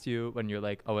asked you when you're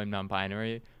like, "Oh, I'm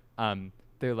non-binary"?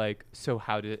 They're like, "So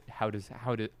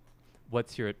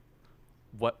what's your,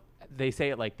 what?" They say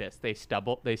it like this. They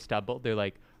stumble. They're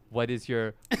like, "What do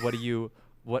you,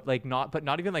 what like not, but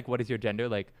not even like what is your gender?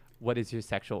 Like, what is your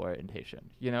sexual orientation?"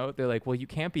 You know? They're like, "Well, you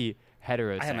can't be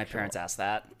heterosexual." I had my parents ask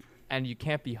that. And you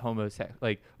can't be homosexual.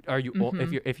 Like, are you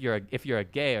if you're a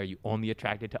gay, are you only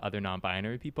attracted to other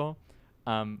non-binary people?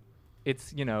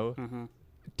 It's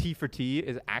T for T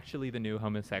is actually the new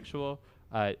homosexual.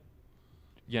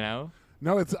 You know,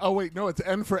 No, it's it's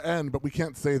N for N, but we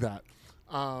can't say that.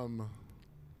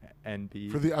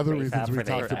 NB For the other They reasons fab we for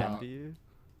they talked fab. about. NB.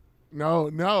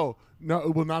 No.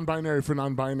 Well, non-binary for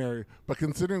non-binary. But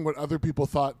considering what other people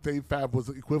thought they fab was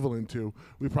equivalent to,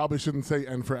 we probably shouldn't say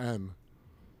N for N.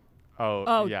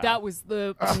 Oh, yeah. that was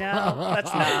the No,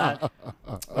 let's not.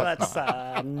 Let's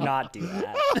not do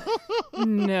that.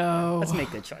 no. Let's make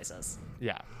good choices.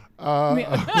 Yeah.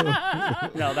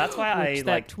 No, that's why I Which like.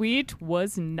 that tweet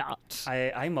was not.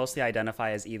 I mostly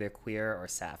identify as either queer or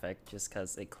sapphic, just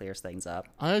because it clears things up,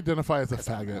 I identify as a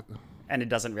faggot. and it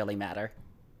doesn't really matter.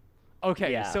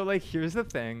 Okay. Yeah. So like, here's the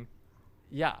thing.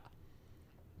 Yeah.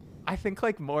 I think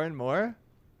like more and more,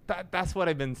 that's what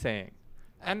I've been saying,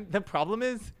 and the problem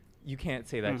is you can't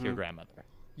say that to your grandmother.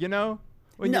 You know,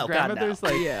 when No, your God, no. grandmother's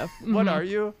like, Yeah. "What are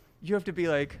you?" You have to be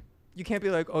like, you can't be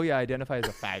like, "Oh yeah, I identify as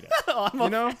a faggot." You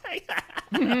know?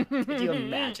 Could you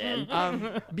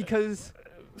imagine? Because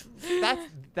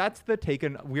that's the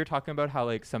taken. We're talking about how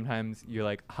like sometimes you're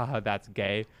like, haha, that's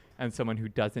gay, and someone who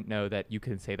doesn't know that you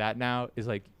can say that now is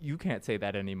like, you can't say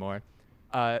that anymore.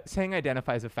 Saying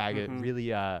identify as a faggot really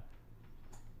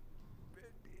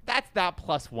that's that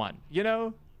 +1, you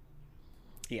know?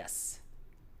 Yes.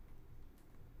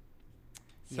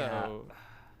 So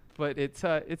but it's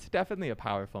definitely a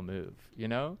powerful move, you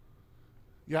know?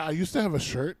 Yeah, I used to have a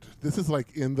shirt. This is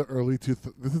like in the early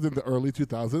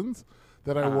 2000s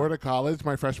that I wore to college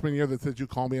my freshman year that said, "You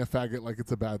call me a faggot like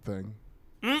it's a bad thing."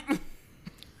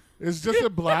 It's just a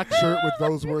black shirt with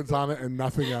those words on it and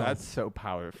nothing else. That's so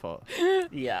powerful.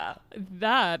 Yeah.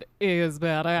 That is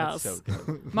badass. That's so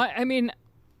good.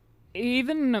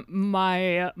 Even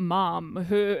my mom,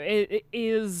 who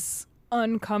is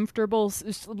uncomfortable,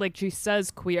 like she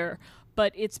says queer,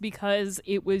 but it's because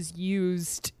it was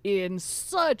used in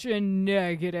such a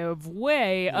negative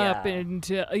way up Yeah.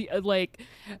 into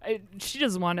she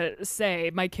doesn't want to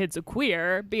say my kid's a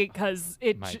queer because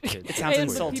My kid's It sounds and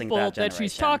the insulting to people that that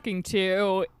she's generation. talking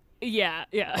to. Yeah.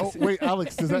 Oh wait,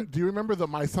 Alex, do you remember the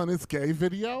 "My Son Is Gay"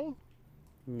 video?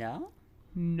 No?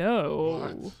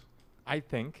 No. I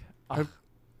think I've-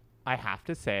 I have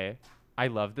to say I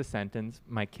love the sentence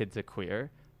 "my kid's a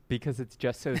queer" because it's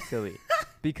just so silly.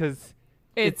 Because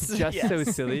it's just so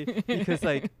Yes. silly because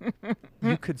like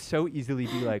you could so easily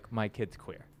be like my kid's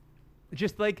queer.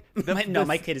 Just like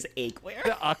My kid is a queer.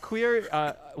 a queer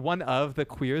one of the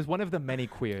queers, one of the many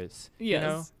queers, you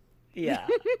know, Yes.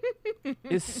 Yeah.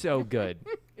 is so good.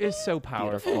 Is so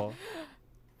powerful.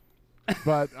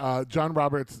 But John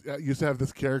Roberts used to have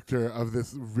this character of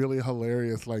this really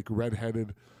hilarious, like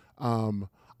redheaded.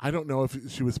 I don't know if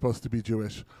she was supposed to be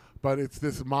Jewish, but it's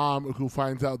this mom who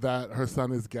finds out that her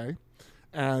son is gay,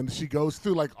 and she goes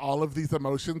through like all of these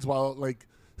emotions while like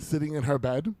sitting in her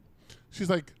bed. She's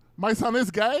like, "My son is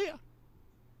gay.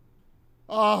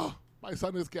 Oh, my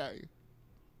son is gay.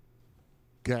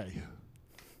 Gay.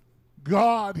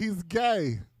 God, he's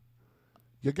gay.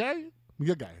 You're gay.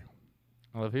 You're gay.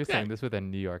 I love you're saying this with a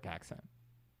New York accent.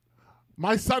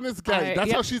 My son is gay. That's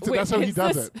yeah, how she. wait, That's how he is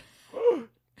does this- it.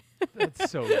 That's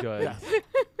so good. Yes.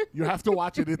 You have to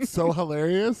watch it. It's so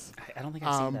hilarious. I don't think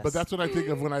I've seen this. But that's what I think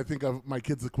of when I think of my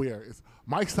kid's a queer. Is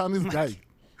my son is gay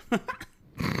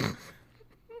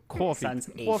Coffee, Son's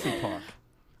eight. coffee talk.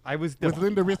 I was with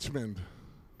Linda Richmond.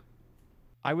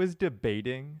 I was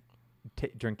debating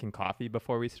drinking coffee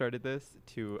before we started this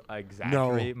to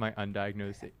exaggerate my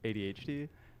undiagnosed ADHD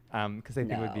because I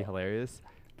think it would be No. hilarious,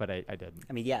 but I didn't.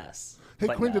 I mean, yes. Hey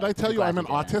but Quinn, no. did I tell you glad I'm an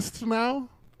didn't. autist now?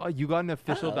 Oh, you got an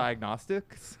official Oh.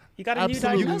 diagnostics? You got a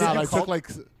Absolutely new not. I diagnosis? took like.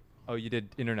 Oh, you did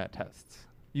internet tests.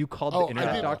 You called Oh, the I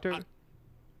internet did. doctor?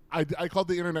 I called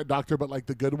the internet doctor, but like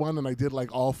the good one, and I did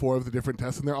like all 4 of the different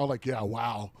tests, and they're all like, "Yeah,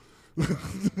 wow."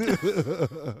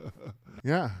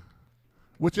 Yeah,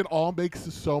 which it all makes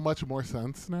so much more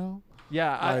sense now.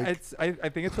 Yeah, Like- I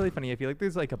think it's really funny. I feel like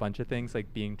there's like a bunch of things,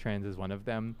 like being trans is one of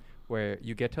them, where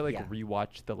you get to like Yeah.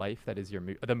 rewatch the life that is your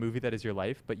the movie that is your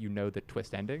life, but you know the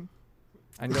twist ending,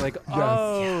 and you're like,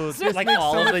 oh, this Like makes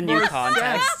all so of much the new more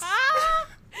context. sense.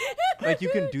 Like you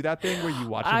can do that thing where you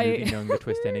watch a I- movie knowing the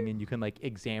twist ending, and you can like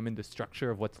examine the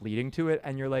structure of what's leading to it,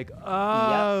 and you're like,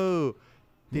 oh.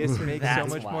 This makes so That's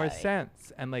much more why.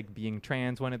 sense. And like being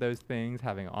trans, one of those things,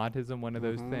 having autism, one of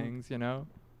those things, you know?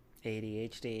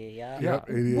 ADHD, yeah. Yep,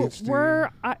 W- ADHD.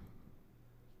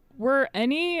 were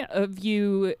any of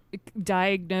you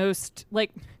diagnosed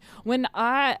like when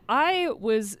I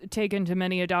was taken to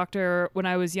many a doctor when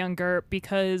I was younger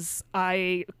because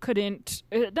I but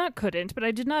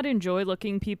I did not enjoy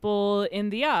looking people in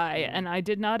the eye and I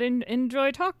did not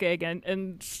enjoy talking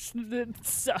and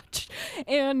such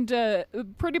and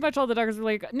pretty much all the doctors were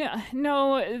like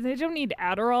no they don't need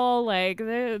Adderall, like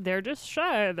they're just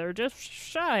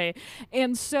shy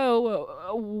and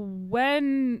so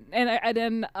when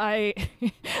I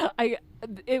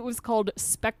it was called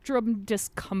spectrum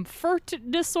discomfort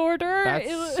disorder.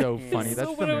 That's so funny. That's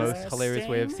so the most hilarious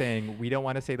way of interesting. saying we don't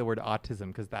want to say the word autism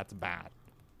because that's bad.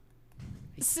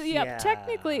 So, yeah,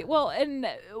 technically, well, and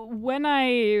when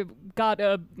I got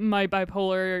my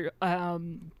bipolar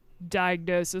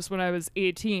diagnosis when I was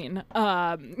 18,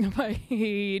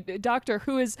 my doctor,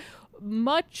 who is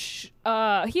much,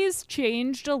 he's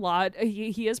changed a lot.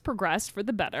 He has progressed for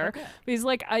the better. But he's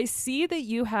like, I see that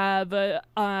you have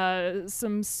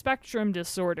some spectrum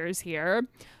disorders here,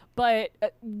 but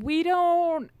we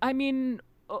don't. I mean,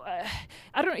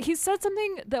 I don't. He said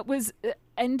something that was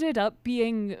ended up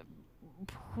being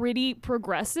pretty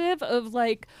progressive of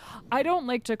like, I don't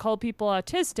like to call people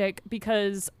autistic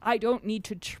because I don't need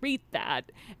to treat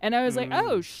that. And I was like,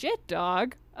 oh shit,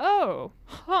 dog. Oh,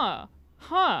 huh.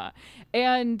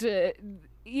 And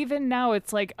even now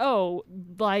it's like, oh,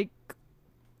 like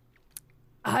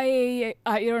I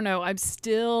don't know. I'm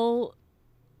still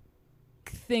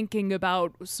thinking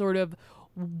about sort of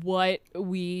what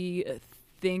we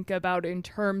think about in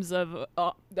terms of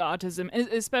autism,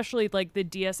 especially like the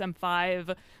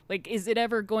DSM-5. Like, is it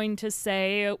ever going to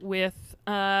say with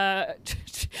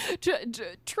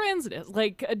transness,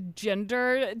 like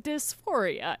gender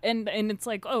dysphoria? And it's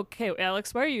like, okay,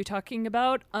 Alex, why are you talking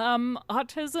about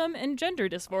autism and gender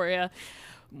dysphoria?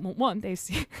 One, they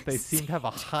seem to have a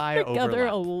high together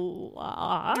a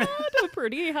overlap. lot, a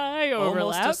pretty high Almost a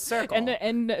overlap. circle.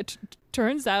 And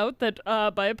turns out that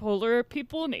bipolar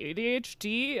people and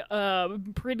ADHD,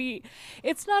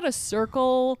 it's not a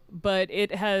circle, but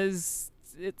it has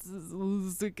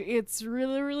it's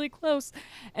really really close,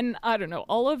 and I don't know,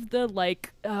 all of the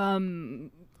like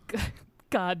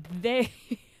God, they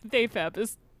fab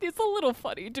is it's a little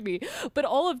funny to me, but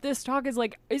all of this talk is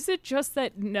like, is it just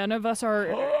that none of us are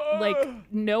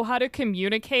like know how to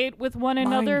communicate with one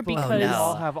another Mind blown. because We no.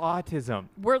 all have autism.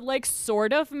 we're like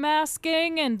sort of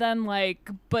masking and then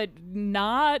like but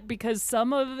not, because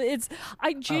some of it's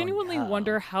I genuinely no.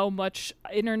 wonder how much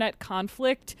internet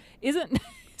conflict isn't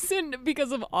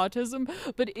because of autism,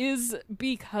 but is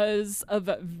because of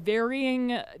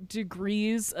varying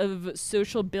degrees of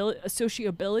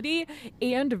sociability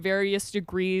and various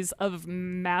degrees of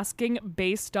masking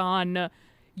based on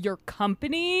your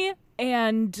company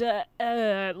and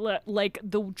like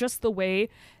the way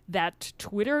that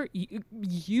Twitter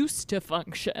used to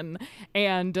function,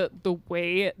 and the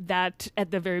way that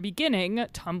at the very beginning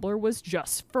Tumblr was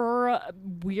just for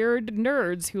weird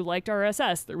nerds who liked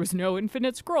RSS. There was no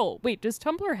infinite scroll. Wait, does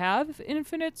Tumblr have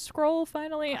infinite scroll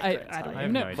finally? I don't I even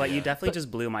have know. no idea. But you definitely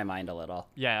just blew my mind a little.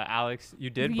 Yeah, Alex, you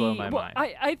did blow my Well,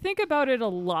 mind. I think about it a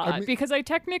lot mean- because I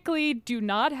technically do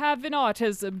not have an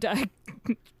autism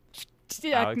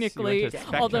technically, went to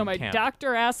Spectrum although my camp.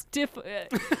 doctor asked if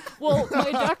well, my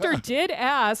doctor did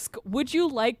ask, would you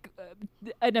like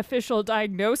an official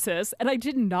diagnosis, and I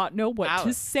did not know what to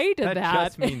Alex, say to that.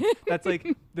 just means that's like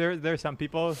there are some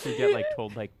people who get like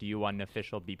told like, do you want an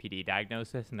official BPD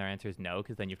diagnosis, and their answer is no,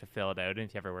 because then you have to fill it out, and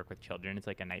if you ever work with children it's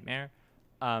like a nightmare.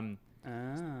 Oh.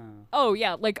 Oh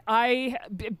yeah, like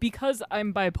because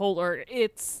I'm bipolar,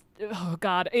 it's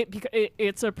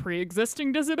it's a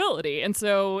pre-existing disability, and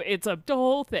so it's a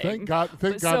whole thing. Thank God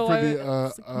So for the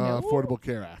no. Affordable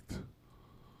Care Act.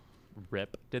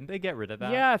 Rip. Didn't they get rid of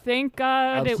that? Yeah, thank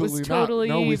God Absolutely it was totally.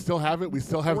 not. No, we still have it. We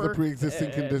still have the worth pre-existing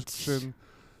it. condition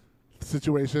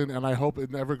situation, and I hope it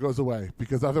never goes away,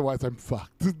 because otherwise I'm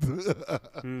fucked.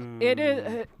 It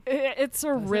is. It's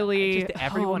a really. Just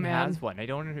everyone oh, man. has one. I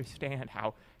don't understand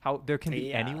how there can be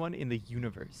Yeah. anyone in the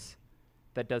universe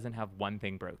that doesn't have one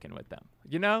thing broken with them.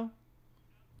 You know?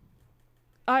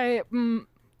 I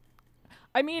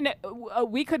mean,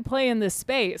 we could play in this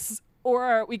space,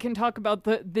 or we can talk about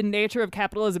the nature of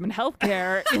capitalism and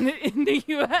healthcare in the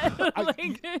U.S.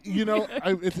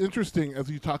 It's interesting as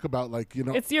you talk about, like,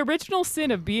 It's the original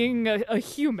sin of being a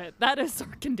human. That is our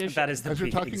condition. That is the As you're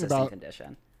talking pre-existing about-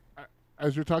 condition.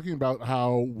 as you're talking about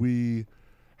how we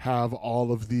have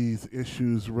all of these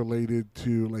issues related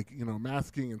to, like,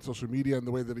 masking and social media and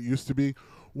the way that it used to be.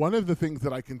 One of the things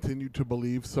that I continue to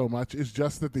believe so much is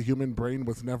just that the human brain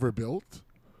was never built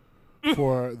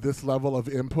for this level of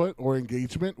input or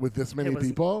engagement with this many was-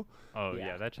 people. Oh Yeah.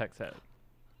 yeah, that checks out.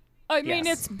 I mean,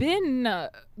 Yes. it's been.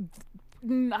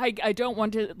 I don't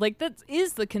want to like that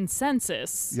is the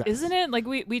consensus, Yes. isn't it? Like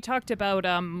we talked about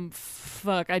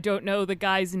I don't know the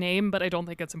guy's name, but I don't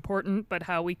think it's important. But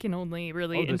how we can only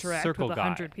really Oh, the interact circle with guy.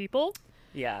 100 people.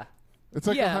 Yeah. It's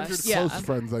like Yeah, 100 yeah. close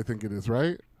friends, I think it is,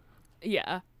 right?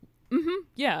 Yeah.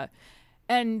 Yeah.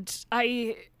 And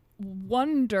I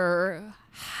wonder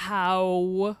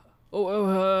how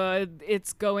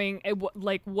it's going,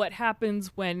 like what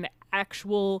happens when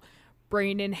actual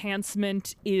brain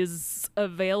enhancement is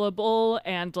available,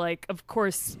 and like, of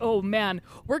course, oh man,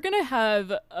 we're gonna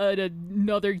have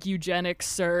another eugenics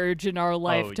surge in our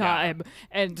lifetime,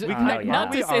 and can-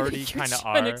 not we to say already that kinda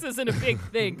eugenics are. isn't a big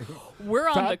thing. We're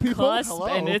on Fat the people? cusp, Hello.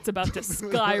 and it's about to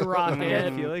skyrocket.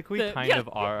 I feel like we The- kind yeah. of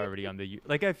are already on the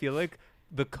like. I feel like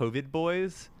the COVID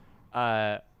boys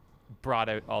brought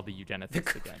out all the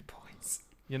eugenicists again. Points.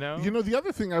 You know? The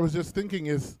other thing I was just thinking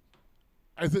is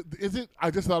it I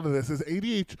just thought of this, is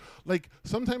ADHD, like,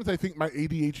 sometimes I think my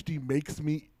ADHD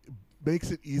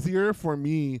makes it easier for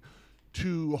me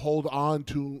to hold on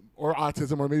to, or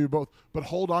autism, or maybe both, but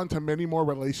hold on to many more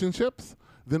relationships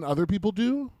than other people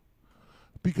do,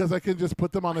 because I can just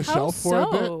put them on a How shelf for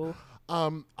a bit. so?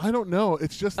 I don't know.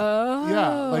 It's just,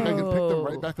 yeah, like I can pick them Oh.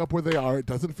 right back up where they are. It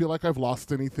doesn't feel like I've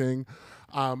lost anything.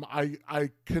 I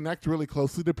connect really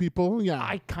closely to people. Yeah.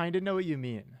 I kind of know what you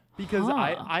mean, because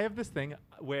Huh. I have this thing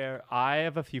where I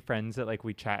have a few friends that like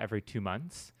we chat every 2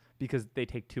 months because they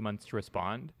take 2 months to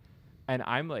respond, and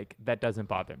I'm like, that doesn't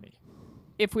bother me.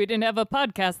 If we didn't have a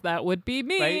podcast, that would be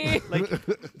me. Right? Like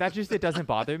that just, it doesn't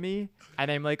bother me, and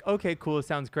I'm like, okay, cool,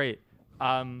 sounds great.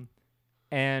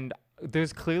 And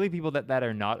there's clearly people that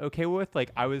are not okay with.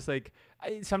 Like I was like,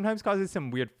 it sometimes causes some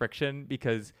weird friction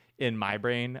because in my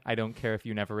brain I don't care if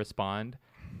you never respond,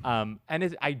 and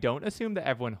I don't assume that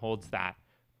everyone holds that,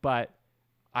 but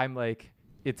I'm like,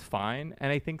 it's fine.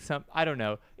 And I think I don't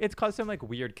know, it's caused some like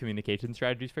weird communication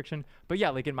strategies friction. But yeah,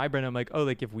 like in my brain I'm like, oh,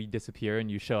 like if we disappear and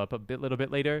you show up little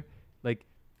bit later, like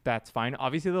that's fine.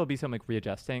 Obviously, there'll be some like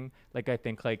readjusting. Like I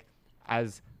think like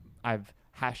as I've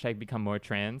hashtag become more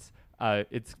trans,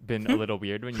 it's been a little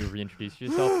weird when you reintroduce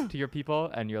yourself to your people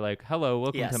and you're like, hello,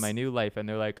 welcome to my new life. And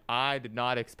they're like, I did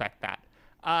not expect that.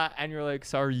 And you're like,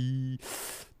 sorry.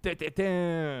 But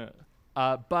overall,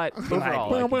 I can just,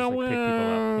 like, pick people up,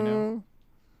 you know?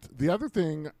 The other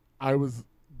thing I was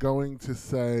going to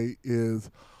say is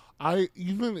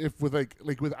even if with like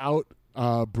without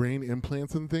brain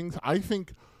implants and things, I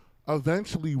think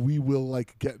eventually we will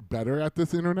like get better at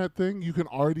this internet thing. You can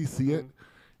already see it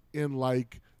in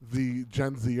like the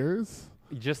Gen Zers.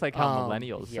 Just like how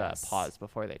millennials pause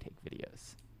before they take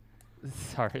videos.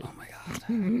 Sorry. Oh my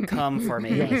God. Come for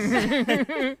me.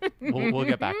 Yes. We'll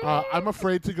get back. I'm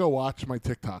afraid to go watch my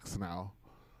TikToks now.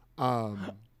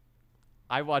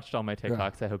 I watched all my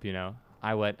TikToks. I hope you know.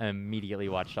 I went and immediately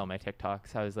watched all my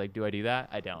TikToks. I was like, do I do that?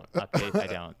 I don't. Update. I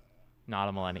don't. Not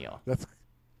a millennial. That's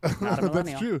Not a millennial.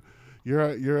 that's true. You're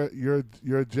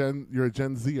a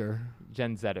Gen Zer.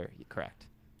 Gen Zer, correct.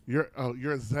 You're a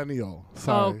Zennial.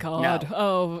 Sorry. Oh God. No.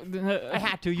 Oh. I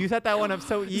had to. You set that one up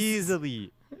so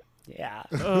easily. Yeah.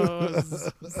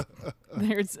 There's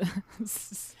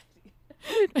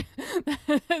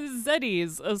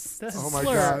Zeddy's a Oh my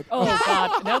slur. God. Oh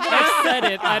God. Now that I said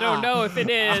it, I don't know if it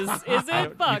is. Is I it? don't-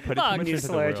 you Fuck. put it too Fuck. much New into the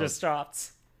slur world. just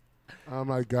dropped. Oh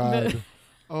my God.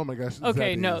 Oh my gosh.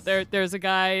 Okay, no, Zeddies. there's a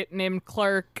guy named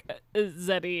Clark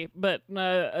Zeddy, but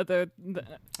That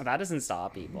doesn't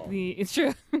stop people. it's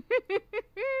true.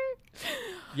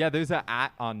 Yeah, there's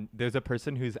a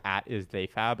person whose at is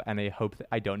theyfab, and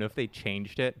I don't know if they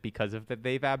changed it because of the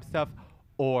theyfab stuff,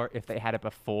 or if they had it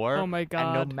before. Oh my And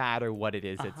God. no matter what it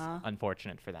is, it's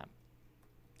unfortunate for them.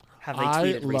 Have they I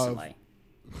tweeted love-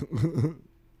 recently?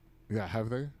 Yeah, have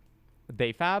they?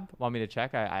 Theyfab? Want me to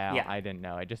check? Yeah. I didn't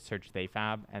know. I just searched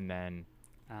theyfab and then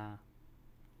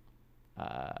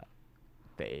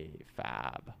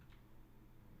theyfab.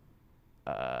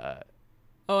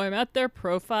 Oh, I'm at their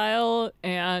profile,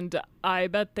 and I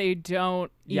bet they don't.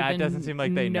 Yeah, it even doesn't seem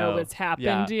like they know. it's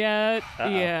happened yet.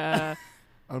 Yeah.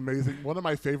 Amazing. One of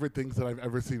my favorite things that I've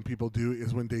ever seen people do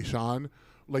is when Deshaun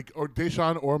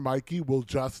or Mikey will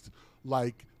just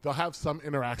like they'll have some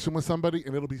interaction with somebody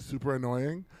and it'll be super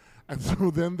annoying, and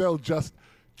so then they'll just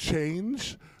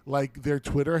change like their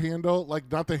Twitter handle,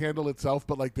 like not the handle itself,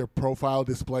 but like their profile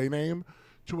display name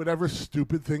to whatever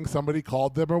stupid thing somebody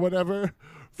called them or whatever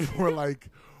for like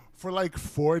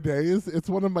 4 days. It's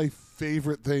one of my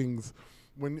favorite things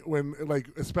when like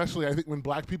especially I think when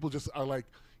black people just are like,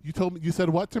 you said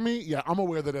what to me? Yeah, I'm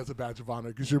aware that as a badge of honor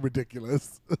because you're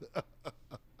ridiculous.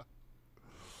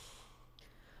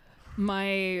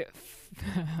 When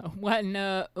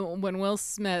Will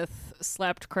Smith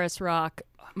slapped Chris Rock,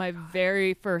 my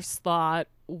very first thought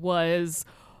was,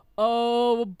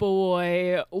 oh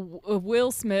boy,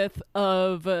 Will Smith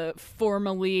of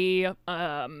formerly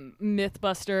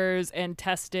Mythbusters and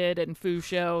Tested and Foo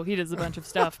Show. He does a bunch of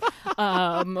stuff.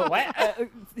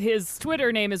 His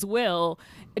Twitter name is Will.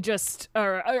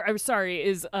 I'm sorry,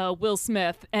 is Will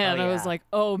Smith. And I was like,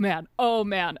 oh man.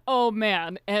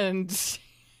 And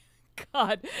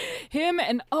God, him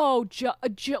and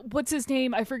what's his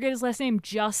name? I forget his last name.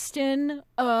 Justin.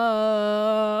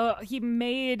 He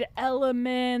made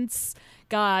Elements.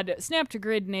 God, Snap to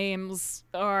Grid names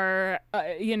are,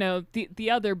 the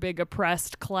other big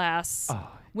oppressed class. Oh.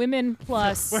 Women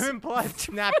plus. Women plus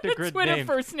snap to grid Twitter names.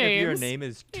 first If your names. name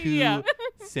is too Yeah.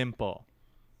 simple.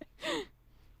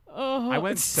 Oh, I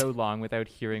went so long without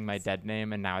hearing my dead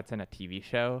name, and now it's in a TV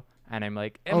show. And I'm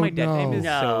like, Oh, my dead name is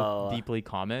no. so deeply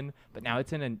common, but now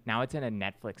it's in a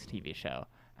Netflix TV show,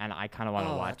 and I kind of want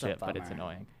to watch that's a it, but it's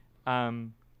bummer.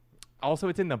 annoying. Also,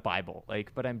 it's in the Bible,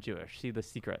 but I'm Jewish. See, the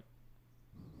secret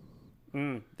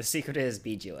The secret is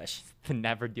be Jewish. to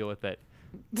never deal with it.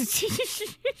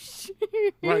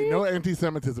 Right, no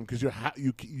anti-Semitism because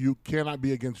you cannot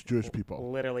be against Jewish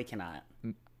people. Literally cannot.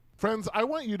 Friends, I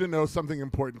want you to know something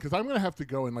important because I'm going to have to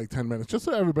go in like 10 minutes. Just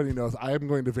so everybody knows, I am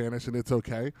going to vanish and it's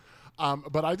okay.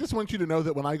 But I just want you to know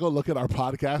that when I go look at our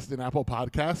podcast in Apple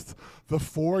Podcasts, the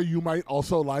 4 you might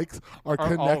also likes are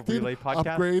Are all Connected, Relay podcasts?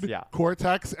 Upgrade, Yeah.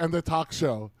 Cortex, and the Talk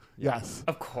Show. Yes.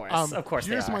 Of course.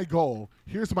 Here's they are.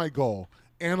 my goal.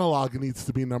 Analog needs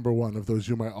to be number 1 of those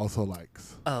you might also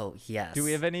likes. Oh, yes. Do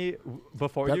we have any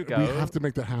before That- you go? we have to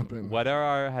make that happen. What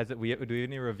are do we have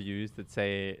any reviews that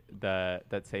say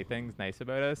things nice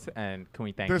about us, and can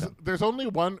we thank them? There's only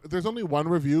one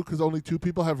review because only 2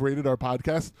 people have rated our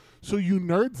podcast. So you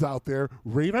nerds out there,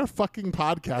 rate our fucking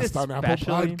podcast on Apple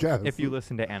Especially Podcasts. if you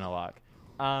listen to Analog.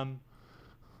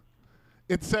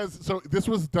 It says so. This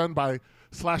was done by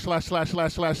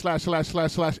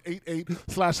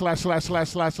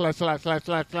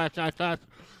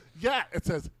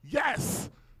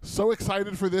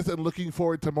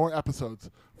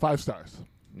episodes. 5 stars.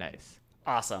 Nice.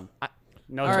 Awesome.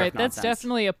 No All joke right, that's nonsense.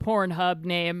 definitely a Pornhub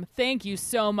name. Thank you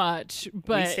so much.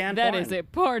 But stand that porn. is a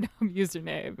Pornhub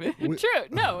username. True.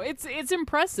 No, it's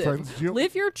impressive. Friends,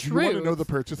 Live your do you want to truth. know the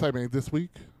purchase I made this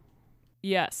week?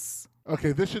 Yes.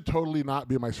 Okay, this should totally not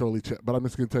be my Shirley chip, but I'm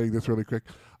just going to tell you this really quick.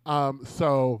 We all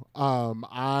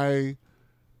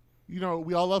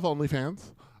love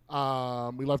OnlyFans.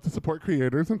 We love to support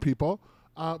creators and people.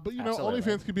 But, Absolutely.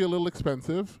 OnlyFans can be a little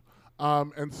expensive.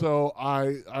 And so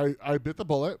I bit the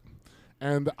bullet,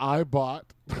 and I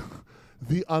bought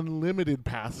the unlimited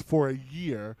pass for a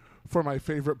year for my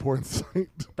favorite porn site.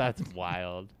 That's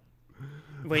wild.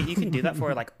 Wait, you can do that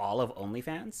for like all of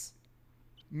OnlyFans?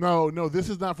 No, this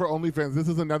is not for OnlyFans. This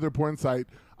is another porn site.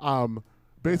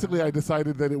 Basically, I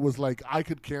decided that it was like I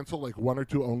could cancel like 1 or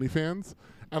 2 OnlyFans,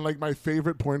 and like my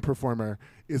favorite porn performer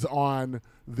is on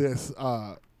this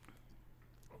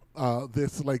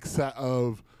this like set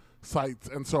of sites,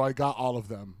 and so I got all of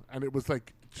them, and it was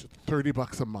like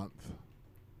 $30 a month.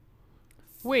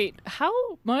 Wait, how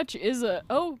much is a?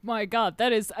 Oh my God,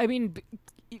 that is. I mean,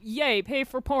 yay, pay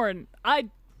for porn. I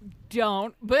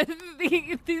don't, but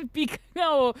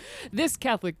this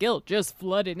Catholic guilt just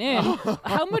flooded in.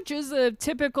 How much is a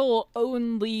typical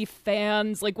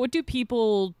OnlyFans? Like, what do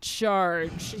people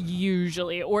charge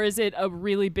usually, or is it a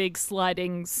really big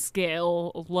sliding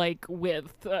scale, like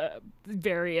with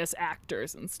various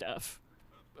actors and stuff?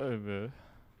 I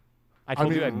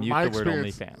told you I'd mean, mute my the word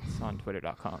experience- OnlyFans on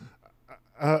Twitter.com.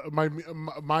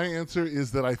 My answer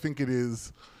is that I think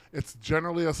it's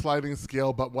generally a sliding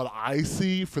scale, but what I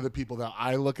see for the people that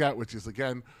I look at, which is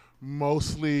again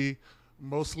mostly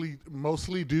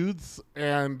dudes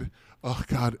and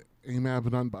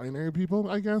AMAB non-binary people,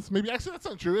 I guess. Maybe actually that's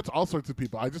not true. It's all sorts of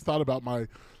people. I just thought about my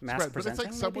Mass spread, but it's like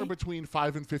presenting, somewhere maybe? between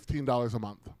 $5 and $15 a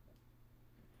month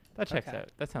That checks Okay. out.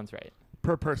 That sounds right.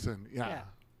 per person. Yeah. Yeah.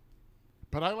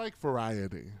 But I like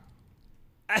variety.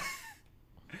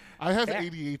 I have Fair.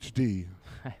 ADHD.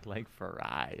 I like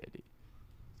variety.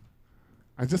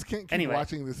 I just can't keep Anyway.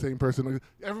 watching the same person.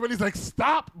 Everybody's like,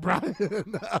 "Stop, Brian." Do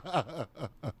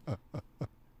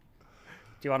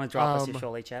you want to drop us your Um,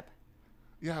 Shirley chip?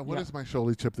 Yeah, what Yeah. is my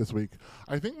Sholi chip this week?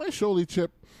 I think my Sholi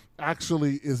chip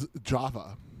actually is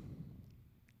Java.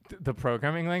 The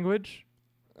programming language?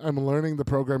 I'm learning the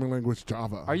programming language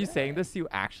Java. Are you saying this so you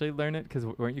actually learn it? Because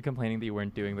weren't you complaining that you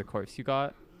weren't doing the course you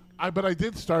got? But I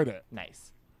did start it.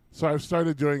 Nice. So I've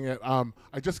started doing it.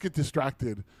 I just get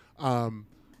distracted. And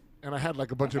I had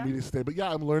like a bunch of meetings today. But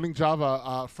yeah, I'm learning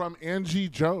Java from Angie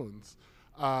Jones.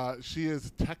 She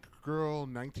is Tech Girl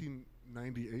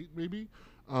 1998, maybe.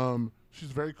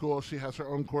 She's very cool. She has her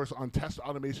own course on Test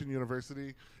Automation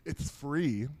University. It's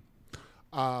free.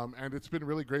 And it's been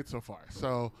really great so far.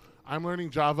 So I'm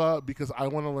learning Java because I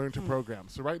want to learn to program.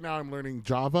 So right now I'm learning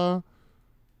Java,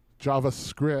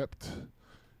 JavaScript,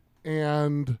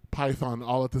 and Python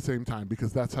all at the same time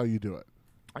because that's how you do it.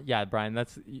 Yeah, Brian,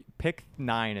 pick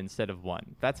 9 instead of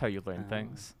 1. That's how you learn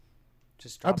things.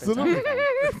 Just drop Absolutely. It to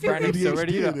everything. Brian, I'm so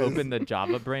ready ADHD to it is. open the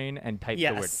Java brain and type the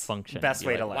word Yes, function. best Be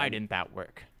way like, to Why learn. didn't that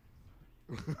work?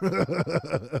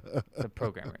 The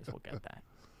programmers will get that.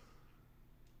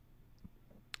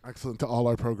 Excellent to all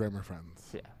our programmer friends.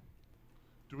 Yeah.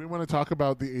 Do we want to talk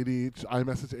about the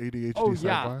iMessage ADHD Oh, sidebar?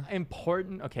 yeah.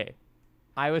 Important. Okay.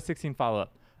 iOS 16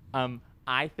 follow-up.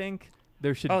 I think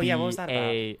there should Oh, be yeah, what was that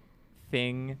a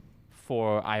thing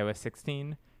for iOS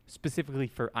 16, specifically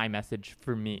for iMessage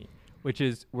for me, which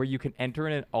is where you can enter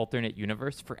in an alternate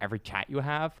universe for every chat you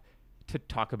have to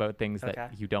talk about things Okay.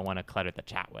 that you don't want to clutter the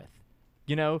chat with.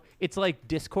 You know, it's like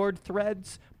Discord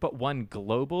threads, but one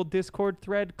global Discord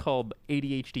thread called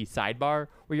ADHD Sidebar,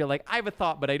 where you're like, I have a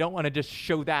thought, but I don't want to just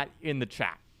show that in the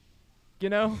chat. You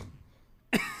know?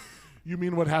 You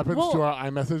mean what happens Well- to our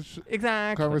iMessage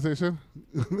Exactly. conversation?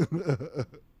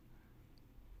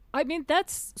 I mean,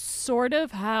 that's sort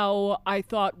of how I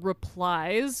thought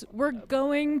replies were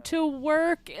going to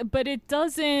work, but it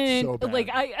doesn't. So bad. Like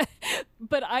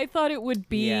but I thought it would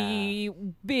be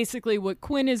basically what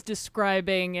Quinn is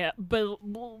describing, but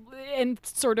and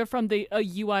sort of from a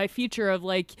UI feature of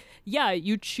like, yeah,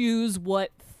 you choose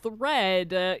what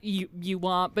thread you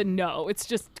want, but no, it's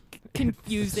just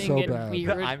confusing so and bad. The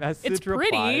weird. iMessage It's pretty.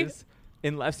 replies,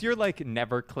 unless you're like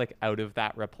never click out of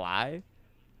that reply,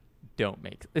 don't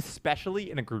make, especially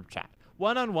in a group chat.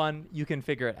 One-on-one, you can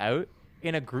figure it out.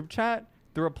 In a group chat,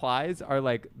 the replies are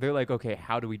like, they're like, okay,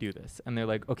 how do we do this? And they're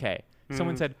like, okay,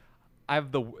 someone said,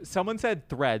 someone said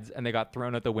threads and they got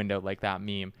thrown out the window like that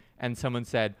meme. and someone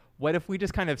said, what if we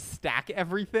just kind of stack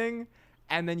everything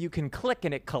and then you can click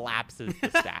and it collapses the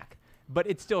stack, but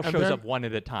it still shows up one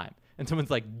at a time. And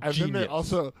someone's like,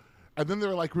 genius. And then they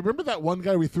were like, remember that one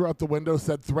guy we threw out the window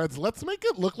said threads? Let's make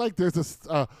it look like there's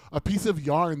a piece of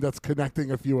yarn that's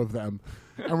connecting a few of them.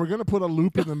 And we're going to put a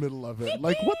loop in the middle of it.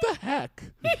 Like, what the heck?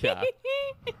 Yeah.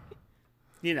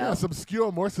 You know, Yeah, some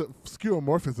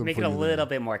skeuomorphism. make for it a you little there.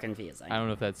 bit more confusing. I don't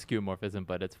know if that's skeuomorphism,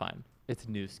 but it's fine. It's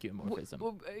new skeuomorphism.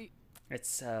 It's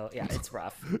so it's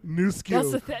rough. New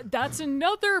skew. That's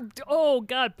another. Oh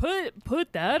God,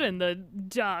 put that in the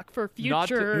doc for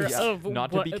future.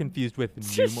 Not to be confused with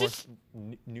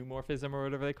pneumorphism or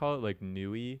whatever they call it, like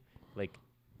Nui, like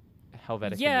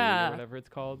Helvetica Nui or whatever it's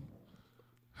called.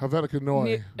 Helvetica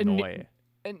Noi. Noi.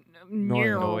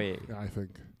 Noi, I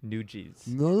think. Nuges.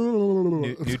 No.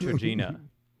 Neutrogena.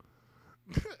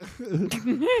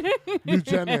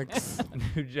 Eugenics.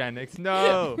 Eugenics.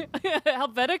 No.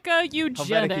 Helvetica eugenics.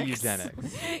 Helvetica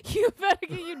eugenics.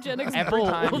 Helvetica eugenics. Every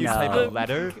time you type a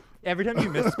letter, every time you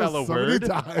misspell a So many word,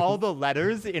 times. all the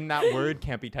letters in that word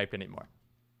can't be typed anymore.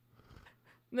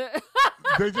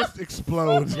 They just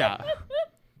explode. Yeah.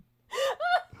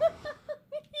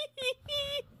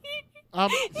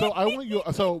 So I want you.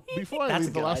 So before I That's a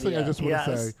leave, the good last thing I idea. just want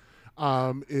to Yes.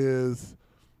 say is,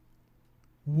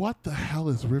 what the hell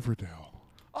is Riverdale?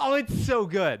 Oh, it's so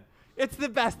good. It's the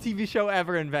best TV show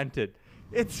ever invented.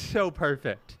 It's so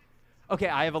perfect. Okay,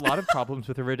 I have a lot of problems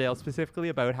with Riverdale, specifically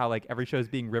about how like every show is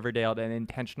being Riverdale an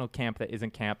intentional camp that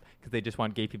isn't camp because they just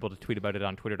want gay people to tweet about it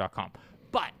on twitter.com.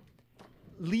 But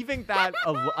leaving that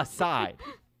aside,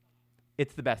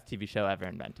 it's the best TV show ever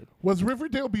invented. Was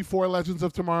Riverdale before Legends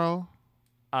of Tomorrow?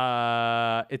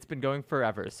 It's been going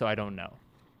forever, so I don't know.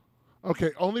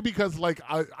 Okay, only because like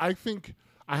I think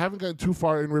I haven't gotten too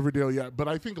far in Riverdale yet, but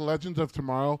I think Legends of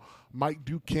Tomorrow might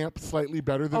do camp slightly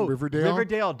better than Riverdale.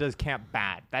 Riverdale does camp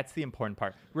bad. That's the important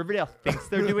part. Riverdale thinks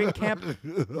they're doing camp.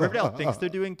 Riverdale thinks they're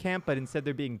doing camp, but instead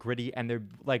they're being gritty and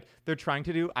they're trying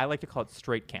to do, I like to call it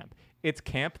straight camp. It's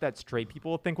camp that straight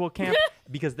people think will camp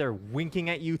because they're winking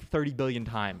at you 30 billion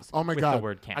times Oh my with god! the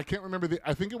word camp. I can't remember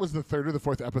I think it was the third or the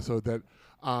fourth episode that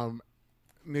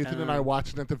Nathan and I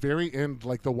watched, and at the very end,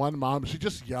 like the one mom, she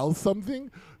just yells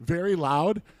something very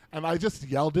loud, and I just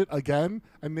yelled it again,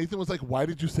 and Nathan was like, "Why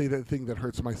did you say that thing that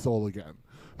hurts my soul again?"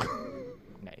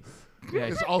 Nice.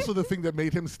 It's also the thing that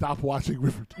made him stop watching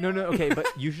Riverdale. No, okay, but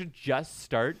you should just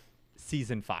start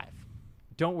season 5.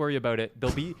 Don't worry about it.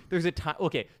 There's a time.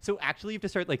 Okay, so actually you have to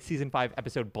start like season 5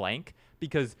 episode blank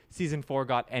because season 4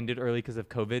 got ended early because of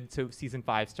COVID. So season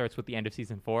 5 starts with the end of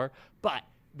season 4. But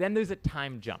then there's a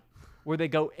time jump where they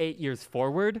go 8 years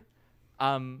forward.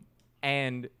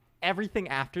 And everything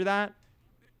after that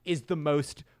is the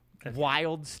most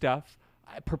wild stuff,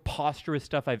 preposterous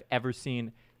stuff I've ever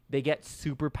seen. They get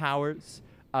superpowers.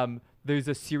 There's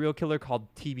a serial killer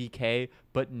called TBK,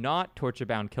 but not Torture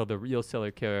Bound Kill, the real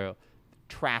serial killer,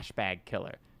 Trash Bag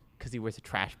Killer, because he wears a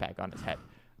trash bag on his head.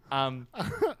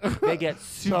 They get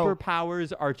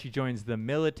superpowers. Archie joins the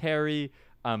military.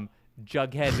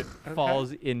 Jughead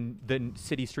falls in the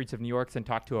city streets of New York and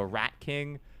talks to a Rat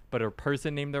King, but a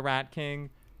person named the Rat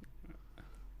King.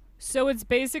 So it's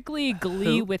basically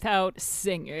Glee without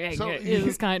singing. So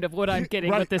is kind of what I'm getting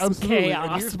Right, with this absolutely. chaos.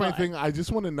 And here's my but- thing: I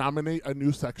just want to nominate a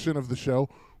new section of the show,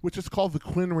 which is called the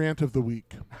Quinn Rant of the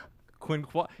Week. That's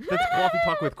Coffee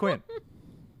Talk with Quinn.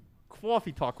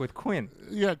 Coffee Talk with Quinn.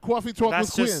 Yeah, Coffee Talk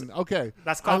That's with just- Quinn. Okay,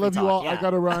 that's I Coffee love you Talk, all. yeah. I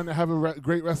gotta run. Have a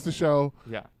great rest of the show.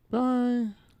 Yeah. Bye.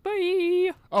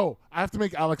 Bye. Oh, I have to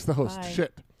make Alex the host. Bye.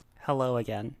 Shit. Hello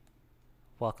again.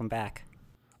 Welcome back.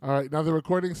 All right, now the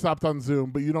recording stopped on Zoom,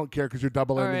 but you don't care because you're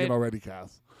double All ending it right. already,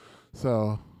 Cass.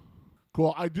 So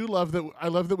cool. I do love that. I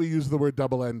love that we use the word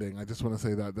double ending. I just want to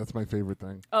say that that's my favorite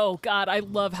thing. Oh God, I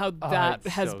love how that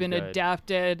it's has so been good.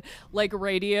 adapted. Like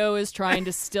radio is trying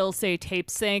to still say tape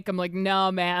sync. I'm like,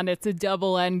 no, man, it's a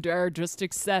double ender. Just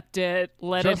accept it.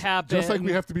 Let it happen. Just like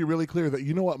we have to be really clear that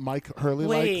you know what Mike Hurley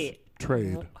likes? Wait.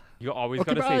 Trade. You always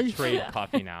Okay, got to say bye. trade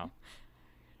coffee now.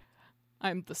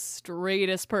 I'm the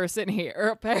straightest person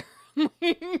here, apparently.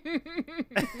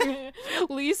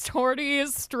 Least horny,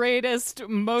 straightest,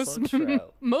 most So true.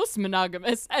 most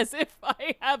monogamous, as if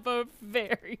I have a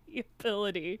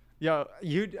variability. Yo,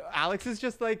 Alex is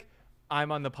just like,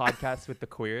 I'm on the podcast with the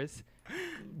queers,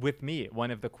 with me,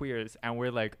 one of the queers, and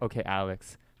we're like, okay,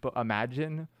 Alex, but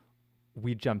imagine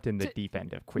we jumped in the deep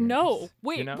end of queerness. No,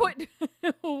 wait, you know? what?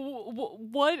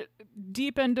 What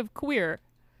deep end of queer?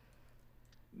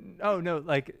 Oh no,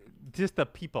 like just the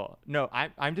people. No,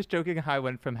 I'm just joking how I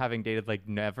went from having dated like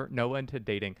no one to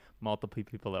dating multiple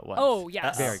people at once. Oh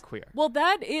yes, Very queer. Well,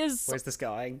 that is. Where's this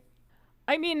going?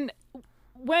 I mean,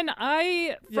 when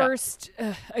I Yeah. first,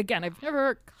 again, I've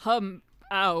never come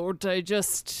out. I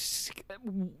just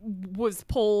was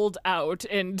pulled out,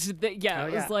 and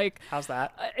it was like. How's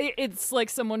that? It's like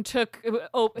someone took.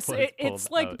 So Was it's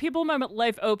pulled like out. people in my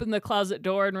life opened the closet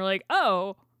door and were like,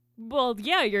 "Oh, well,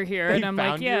 yeah, you're here," They and I'm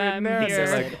found like, you "Yeah, in I'm there, and here."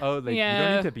 they're like, oh, like you Yeah.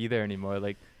 don't need to be there anymore.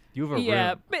 Like you have a Yeah,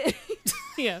 room. but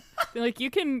yeah, like you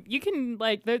can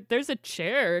like there's a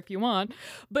chair if you want,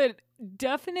 but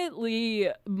definitely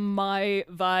my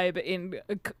vibe in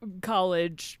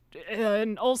college,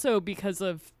 and also because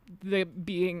of the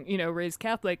being raised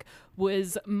Catholic,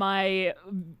 was my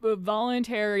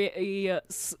voluntary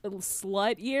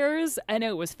slut years, and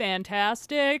it was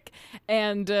fantastic.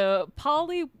 And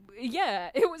Polly. Yeah,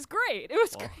 it was great. It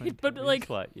was great, but Voluntary like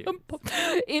slut years.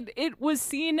 it was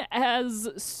seen as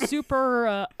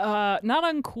super not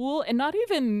uncool and not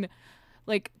even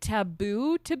like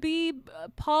taboo to be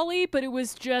poly, but it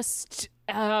was just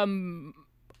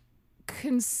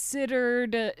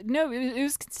considered no, it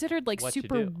was considered like What you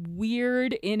super do.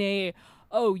 weird in a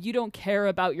oh, you don't care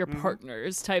about your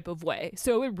partners type of way.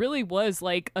 So it really was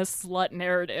like a slut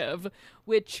narrative,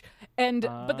 which, and,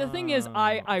 but the thing is,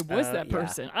 I was that yeah.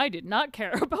 person. I did not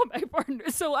care about my partner.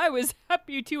 So I was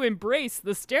happy to embrace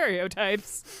the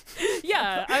stereotypes.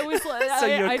 Yeah, I was like, So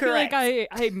you're I feel like correct.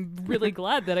 I'm really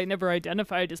glad that I never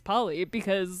identified as poly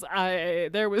because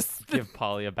there was, Give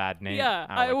Polly a bad name.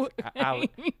 Yeah,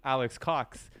 Alex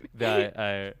Cox,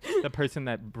 the person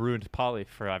that ruined Polly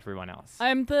for everyone else.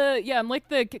 I'm like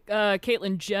the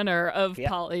Caitlyn Jenner of Yeah.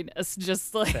 polyness,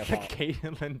 just like, Fair fault.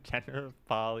 Caitlyn Jenner of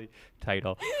Polly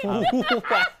title. oh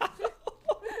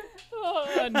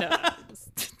no,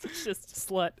 it's just a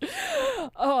slut.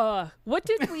 What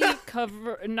did we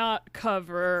cover? Not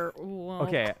cover. Well,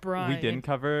 Okay, Brian. we didn't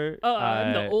cover.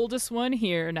 I'm the oldest one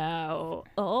here now.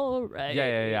 All right.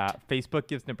 Yeah. Facebook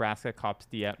gives Nebraska cops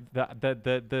the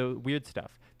weird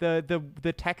stuff.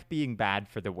 The tech being bad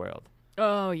for the world.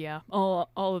 Oh yeah, all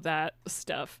of that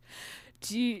stuff.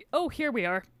 Oh, here we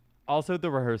are. Also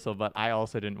the rehearsal, but I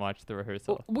also didn't watch the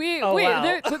rehearsal. Wait,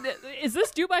 wow. Is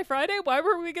this due by Friday? Why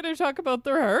were we going to talk about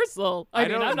the rehersal? I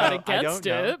mean, don't I'm not know. I against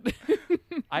don't know.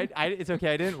 it. It's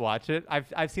okay. I didn't watch it.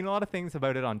 I've seen a lot of things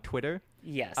about it on Twitter.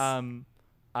 Yes.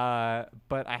 But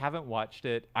I haven't watched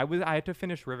it. I had to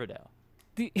finish Riverdale.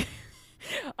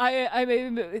 I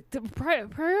mean, the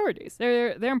priorities.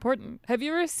 They're important. Have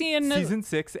you ever seen Season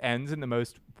 6 ends in the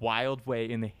most wild way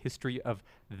in the history of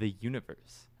the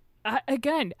universe.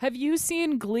 again? Have you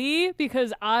seen Glee?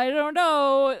 Because I don't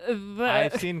know.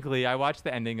 I've seen Glee. I watched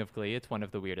the ending of Glee. It's one of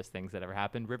the weirdest things that ever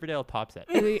happened. Riverdale tops it.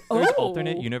 There's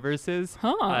alternate universes.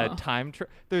 Huh.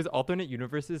 There's alternate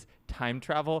universes. Time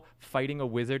travel. Fighting a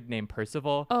wizard named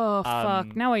Percival. Oh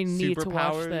fuck! Now I need to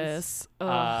watch superpowers, this.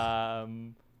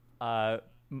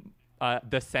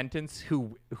 The sentence: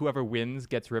 whoever wins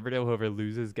gets Riverdale. Whoever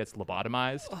loses gets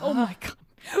lobotomized. Oh my god.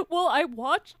 Well, I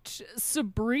watched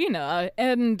Sabrina,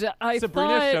 and I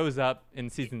Sabrina thought, shows up in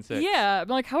season 6. Yeah, I'm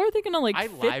like, how are they gonna like I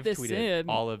fit live this tweeted in?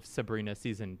 all of Sabrina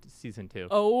season 2.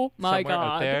 Oh my Somewhere out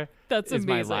god, there that's is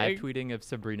amazing. my live tweeting of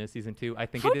Sabrina season 2. I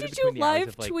think How I did it did you between the hours live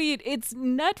of like. tweet? It's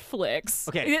Netflix.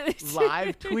 Okay,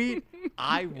 live tweet.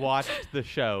 I watched the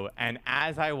show, and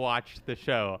as I watched the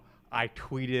show, I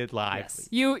tweeted live. Yes.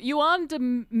 You on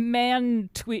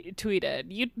demand tweeted.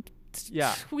 You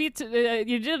Yeah. you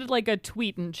did like a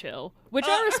tweet and chill, which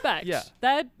I respect. yeah.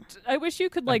 That I wish you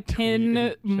could like tweet pin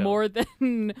and chill. more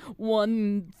than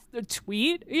one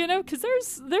tweet, because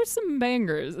there's some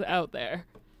bangers out there.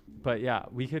 But yeah,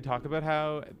 we could talk about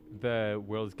how the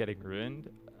world's getting ruined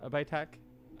by tech.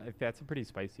 That's a pretty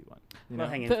spicy one. You We'll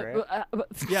know? hang in for it.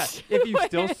 Yeah, if you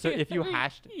still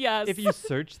Yes. if you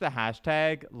search the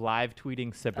hashtag live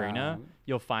tweeting Sabrina,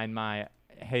 you'll find my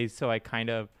So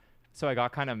I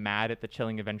got kind of mad at the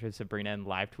Chilling Adventures of Sabrina and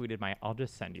live tweeted I'll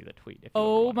just send you the tweet. If you ever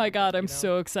Oh want my it, god, I'm you know?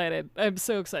 so excited. I'm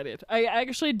so excited. I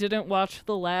actually didn't watch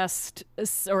the last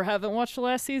or haven't watched the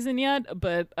last season yet,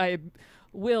 but I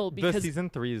will The because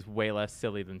season 3 is way less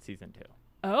silly than season 2.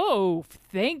 oh,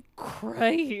 thank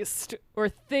Christ. Or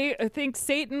thank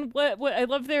Satan. What I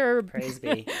love their Praise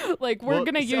be. like we're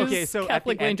going to use so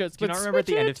Catholic at the end, angels, do you but not remember at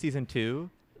the switch end it? of season 2,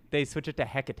 they switch it to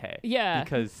Hecate? Yeah.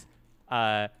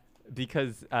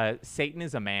 Because Satan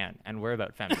is a man and we're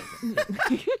about feminism.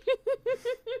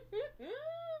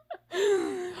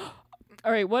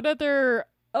 All right, what other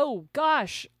oh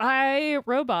gosh,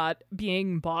 Robot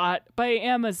being bought by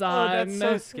Amazon. Oh, that's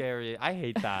so scary. I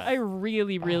hate that. I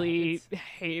really, really it's-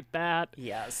 hate that.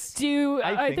 Yes. Do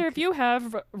I either think- of you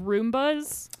have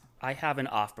Roombas? I have an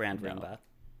off-brand Roomba.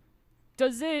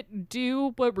 Does it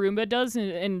do what Roomba does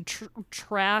and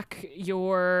track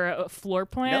your floor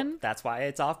plan? Nope, that's why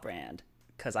it's off-brand.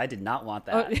 because I did not want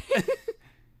Oh, that.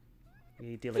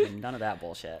 We dealing with none of that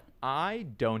bullshit. I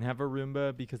don't have a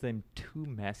Roomba because I'm too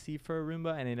messy for a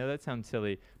Roomba, and I know that sounds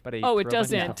silly, but I oh, throw it a bunch of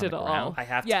doesn't stuff on at the all. ground. I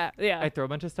have to- Yeah, yeah. I throw a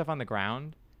bunch of stuff on the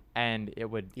ground, and it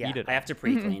would Yeah, eat it. I have to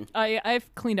pre-clean.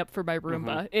 I've cleaned up for my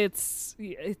Roomba. It's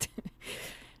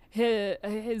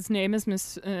his name is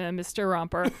Mr.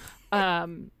 Romper,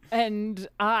 and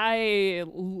I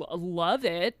love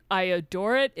it. I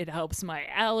adore it. It helps my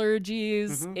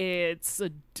allergies. It's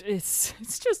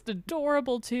just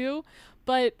adorable too,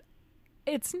 but.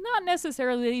 It's not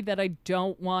necessarily that I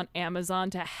don't want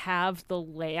Amazon to have the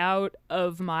layout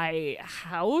of my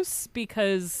house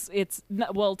because it's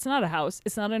not a house.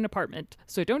 It's not an apartment,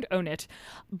 so I don't own it.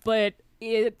 But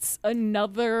it's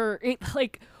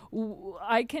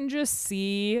I can just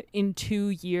see in 2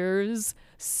 years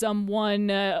someone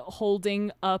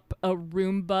holding up a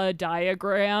Roomba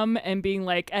diagram and being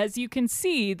like, as you can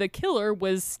see, the killer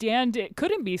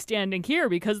couldn't be standing here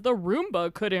because the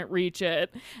Roomba couldn't reach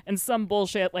it, and some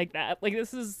bullshit like that. Like,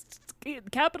 this is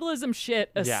capitalism shit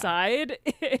aside,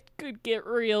 it could get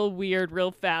real weird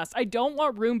real fast. I don't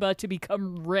want Roomba to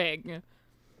become Ring.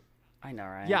 I know,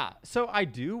 right? Yeah, so I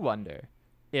do wonder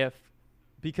if,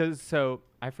 so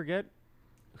I forget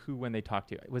who when they talked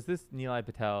to you. Was this Nilay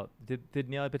Patel? Did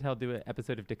Nilay Patel do an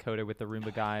episode of Dakota with the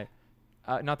Roomba guy?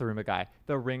 Not the Roomba guy,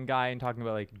 the Ring guy, and talking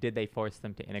about like, did they force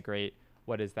them to integrate?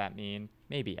 What does that mean?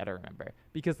 Maybe, I don't remember.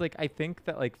 Because like, I think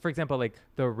that like, for example, like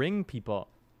the Ring people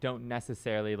don't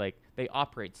necessarily like, they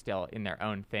operate still in their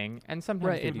own thing. And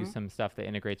sometimes they do some stuff that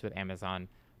integrates with Amazon,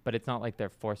 but it's not like they're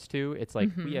forced to. It's like,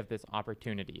 we have this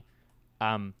opportunity.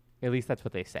 At least that's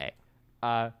what they say.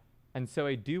 And so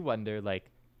I do wonder,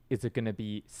 like, is it going to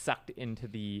be sucked into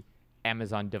the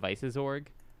Amazon devices org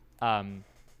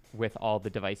with all the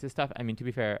devices stuff? I mean, to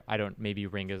be fair, maybe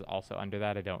Ring is also under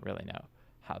that. I don't really know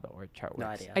how the org chart works. No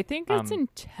idea. I think it's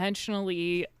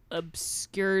intentionally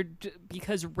obscured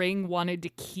because Ring wanted to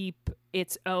keep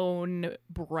its own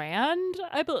brand,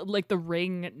 I believe, like the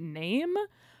Ring name,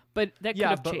 but that could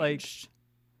have but changed. like,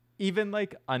 even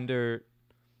like under...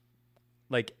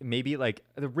 Like maybe like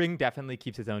the Ring definitely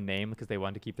keeps its own name because they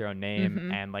want to keep their own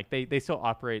name, and like they still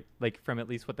operate like from at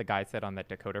least what the guy said on that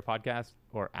Dakota podcast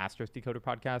or Asterisk Dakota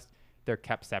podcast, they're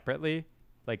kept separately.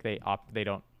 Like they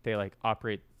like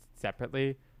operate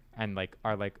separately and like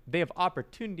are like they have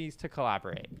opportunities to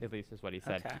collaborate, at least is what he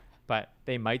said. Okay. But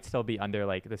they might still be under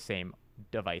like the same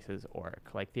devices org,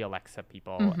 like the Alexa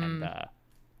people and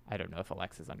I don't know if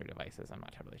Alexa's under devices. I'm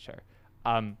not totally sure.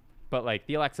 But like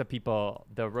the Alexa people,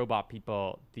 the robot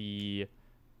people, the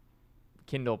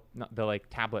Kindle, the like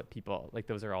tablet people, like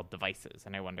those are all devices.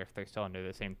 And I wonder if they're still under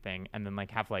the same thing. And then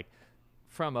like have like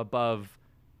from above,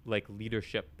 like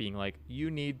leadership being like, you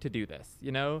need to do this,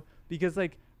 you know? Because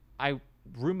like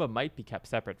Roomba might be kept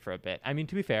separate for a bit. I mean,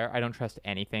 to be fair, I don't trust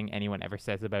anything anyone ever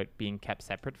says about being kept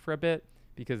separate for a bit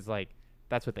because like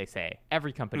that's what they say.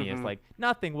 Every company is like,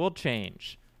 nothing will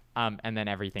change. And then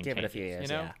everything Give changes, it a few years, you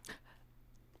know? yeah.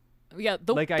 Yeah,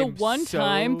 the I'm one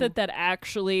time so- that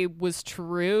actually was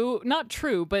true, not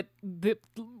true, but the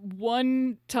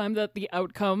one time that the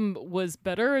outcome was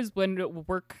better is when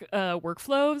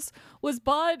Workflows was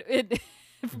bought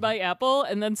by Apple,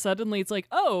 and then suddenly it's like,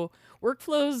 oh,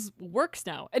 Workflows works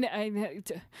now. And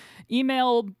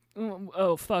email,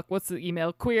 oh fuck, what's the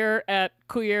email?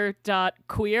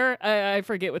 queer@queer.queer. I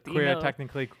forget what the Queer, email.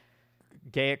 technically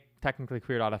gay, technically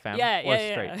queer.fm. Yeah, or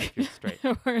yeah, straight, yeah. if you're straight.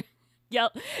 Or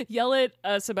yell at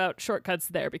us about shortcuts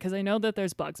there because I know that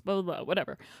there's bugs, blah, blah, blah,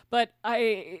 whatever. But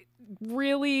I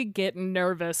really get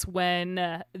nervous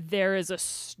when there is a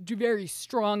very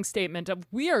strong statement of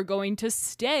we are going to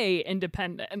stay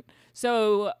independent.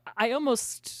 So I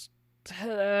almost...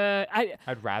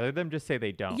 I'd rather them just say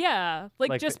they don't. yeah,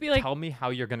 like just be like, tell me how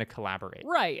you're going to collaborate.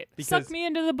 right, Because- suck me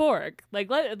into the Borg.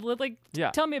 Like,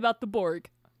 Yeah. tell me about the Borg.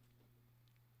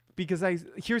 Because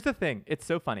here's the thing. It's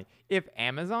so funny. If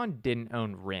Amazon didn't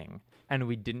own Ring and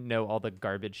we didn't know all the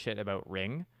garbage shit about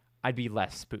Ring, I'd be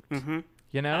less spooked.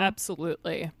 You know?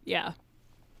 Absolutely, yeah.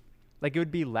 Like, it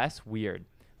would be less weird.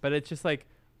 But it's just like,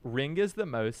 Ring is the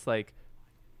most, like,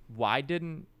 why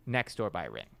didn't Nextdoor buy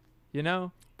Ring? You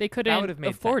know? They That couldn't would've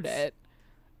made afford sense. it.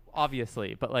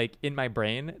 Obviously. But, like, in my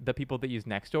brain, the people that use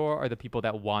Nextdoor are the people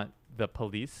that want the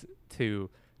police to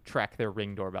track their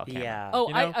Ring doorbell camera. Yeah. Oh,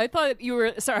 You know? I thought you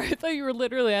were sorry. I thought you were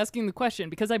literally asking the question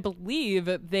because I believe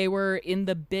they were in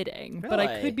the bidding, but I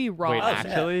Really? could be wrong. Wait,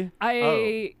 actually?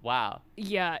 Oh, wow.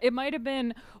 Yeah, it might have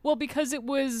been because it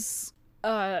was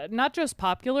not just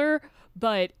popular,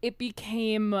 but it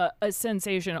became a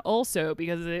sensation also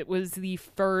because it was the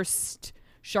first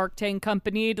Shark Tank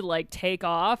company to like take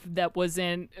off that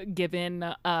wasn't given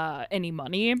any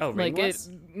money. Oh, Ring was?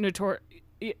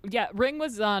 Yeah, Ring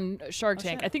was on Shark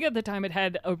Tank. shit. I think at the time it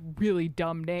had a really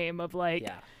dumb name of like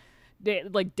Yeah.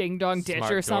 like Ding Dong Dish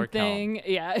Smart or Door something.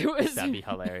 Yeah, it was. That'd be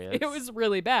hilarious. It was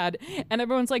really bad, and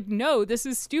everyone's like, "No, this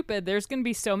is stupid. There's going to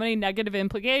be so many negative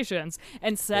implications."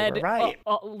 And said, were right.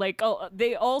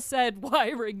 they all said why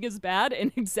Ring is bad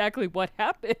and exactly what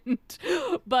happened.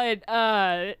 But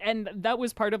and that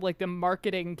was part of like the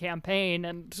marketing campaign,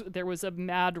 and there was a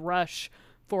mad rush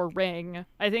for Ring.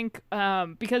 I think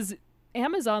because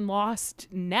Amazon lost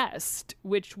Nest,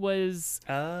 which was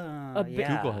Oh, bit-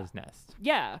 yeah. Google has Nest.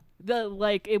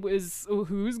 it was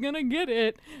who's gonna get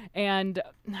it, and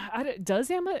does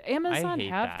Amazon hate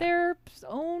have that. their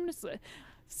own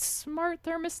smart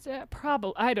thermostat?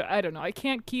 Probably. I don't know. I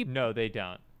can't keep. No, they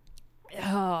don't.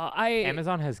 I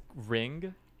Amazon has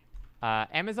Ring.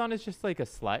 Amazon is just like a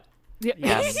slut.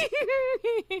 Yes.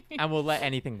 And will let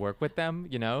anything work with them.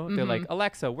 You know, they're like,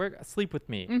 Alexa, sleep with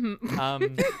me.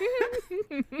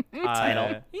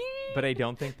 Title. But I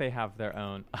don't think they have their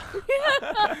own.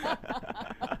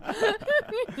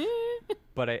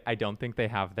 But I don't think they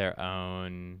have their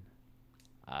own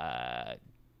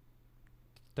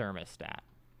thermostat.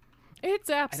 It's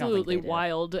absolutely they do.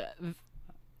 wild.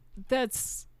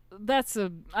 That's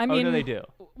a. I Oh mean, no, they do.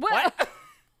 What?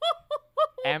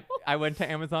 I went to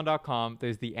Amazon.com.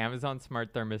 There's the Amazon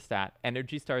Smart Thermostat,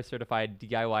 Energy Star certified,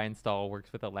 DIY install,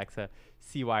 works with Alexa,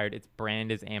 C-wired. Its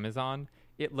brand is Amazon.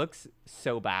 It looks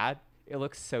so bad. It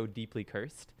looks so deeply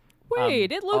cursed.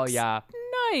 Wait, it looks Oh yeah.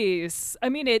 nice. I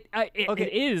mean, it Okay.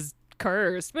 is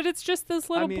cursed, but it's just this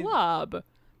little mean, blob.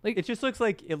 Like It just looks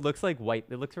like white.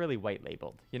 It looks really white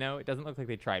labeled. You know, it doesn't look like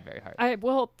they tried very hard.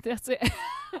 That's it.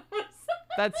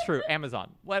 That's true. Amazon.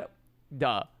 What?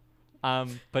 Duh.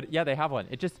 But yeah, they have one.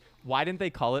 It just, why didn't they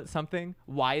call it something?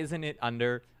 Why isn't it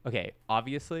under? Okay,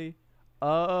 obviously.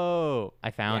 Oh, I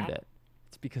found Yeah. it.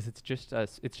 It's because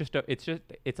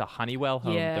it's a Honeywell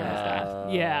home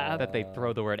thermostat Yeah. that they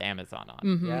throw the word Amazon on.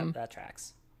 Mm-hmm. Yeah, that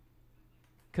tracks.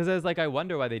 Because I was like, I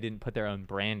wonder why they didn't put their own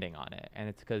branding on it, and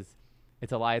it's because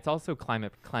it's a lie. It's also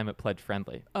climate pledge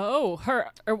friendly. Oh,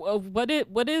 what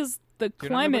is the Do you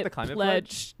not know about climate the climate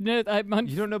pledge? No,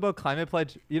 You don't know about climate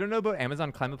pledge? You don't know about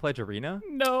Amazon Climate Pledge Arena?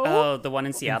 no. Oh, the one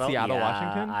in Seattle? Seattle, Yeah,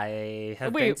 Washington? I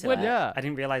have Wait, been to what- that. Yeah. I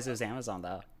didn't realize it was Amazon,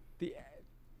 though. The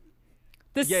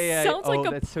This yeah. sounds Oh, like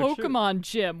a that's so true. Pokemon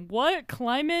gym. What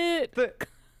climate?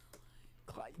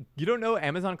 You don't know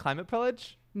Amazon Climate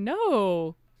Pledge?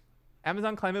 No.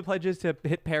 Amazon Climate Pledge is to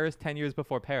hit Paris 10 years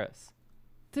before Paris.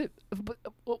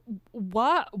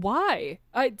 Why? Why?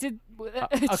 I did.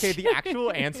 Okay, the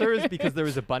actual answer is because there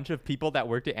was a bunch of people that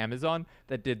worked at Amazon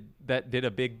that did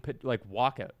a big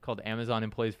walkout called Amazon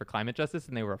Employees for Climate Justice,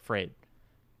 and they were afraid.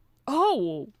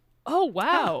 Oh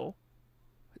wow.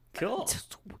 Cool.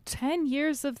 10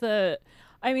 years of the.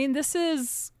 I mean, this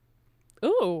is.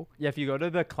 Ooh. Yeah, if you go to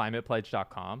the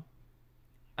climatepledge.com,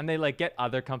 and they get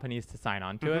other companies to sign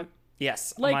on to it.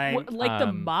 Yes. Like mine-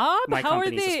 the mob? my How are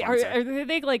company's a they? sponsor. Are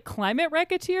they like climate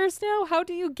racketeers now? How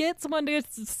do you get someone to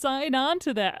sign on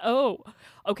to that? Oh,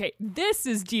 okay. This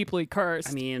is deeply cursed.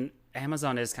 I mean,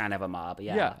 Amazon is kind of a mob.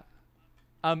 Yeah.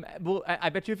 Yeah. Well, I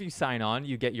bet you if you sign on,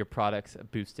 you get your products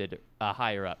boosted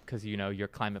higher up because you're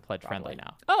climate pledge friendly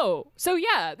now. oh, so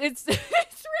yeah, it's it's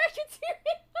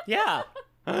racketeering. Yeah.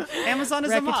 Amazon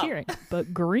is a mob. Racketeering,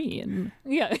 but green.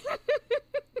 Yeah.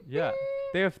 Yeah.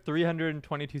 They have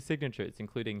 322 signatures,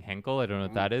 including Henkel, I don't know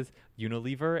what that is,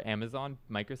 Unilever, Amazon,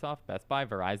 Microsoft, Best Buy,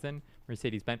 Verizon,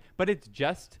 Mercedes-Benz. But it's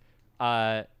just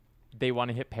they want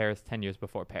to hit Paris 10 years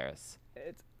before Paris.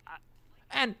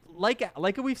 And like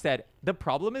we've said, the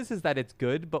problem is that it's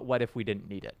good, but what if we didn't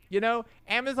need it?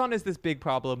 Amazon is this big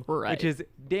problem, Right. which is,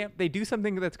 damn, they do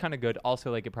something that's kind of good.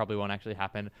 Also, it probably won't actually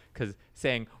happen because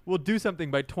saying, we'll do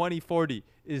something by 2040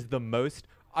 is the most,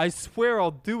 I swear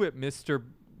I'll do it, Mr.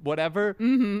 Whatever.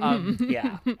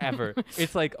 Yeah. Ever.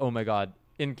 It's like, oh my God.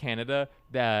 In Canada,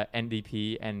 the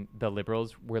NDP and the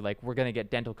Liberals were like, we're going to get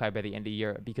dental care by the end of the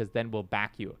year because then we'll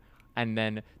back you. And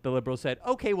then the Liberals said,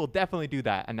 okay, we'll definitely do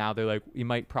that. And now they're like, we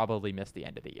might probably miss the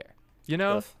end of the year.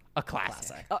 Oof. A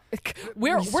classic.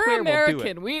 We're We swear we'll do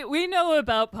American. We know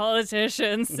about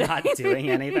politicians. Not doing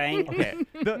anything.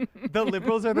 Okay. The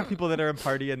Liberals are the people that are in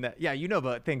party and yeah,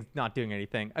 about things not doing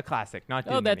anything. A classic, not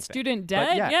doing Oh, that anything. student But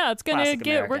debt? yeah. Yeah, it's gonna Classic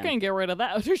we're American. gonna get rid of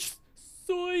that.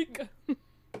 Psych. But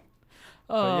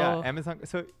Oh. yeah, Amazon.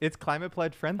 So it's climate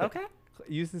pledge friendly. Okay.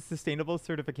 Uses sustainable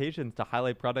certifications to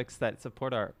highlight products that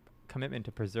support our commitment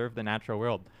to preserve the natural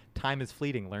world. Time is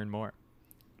fleeting. Learn more.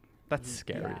 That's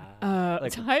scary. Yeah.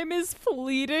 Like- Time is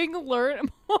fleeting. Learn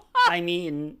more. I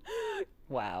mean,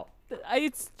 Wow.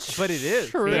 It's But it is.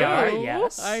 true. They are,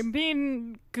 yes. I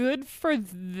mean, good for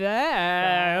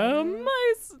them,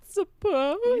 I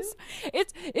suppose.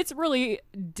 It's really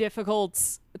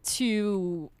difficult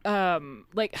to Amazon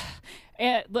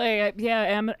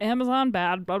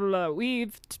bad, blah blah blah.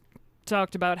 We've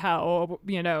talked about how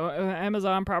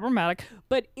Amazon problematic,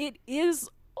 but it is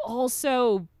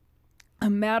also a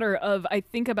matter of, I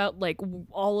think about like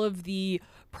all of the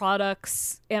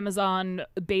products Amazon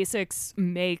Basics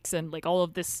makes and like all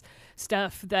of this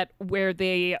stuff that where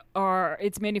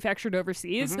it's manufactured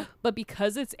overseas, but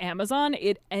because it's Amazon,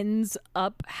 it ends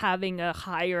up having a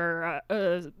higher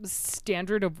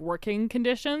standard of working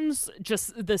conditions,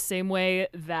 just the same way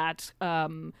that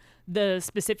the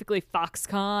specifically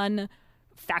Foxconn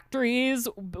factories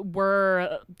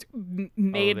were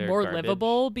made they're more garbage.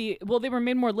 livable. They were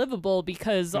made more livable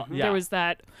because there was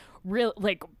that real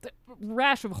like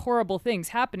rash of horrible things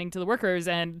happening to the workers,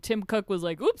 and Tim Cook was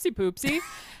like, oopsie poopsie.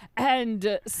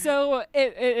 And so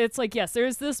it's like, yes,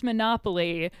 there's this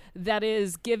monopoly that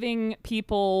is giving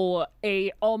people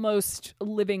a almost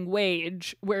living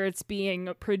wage where it's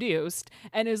being produced,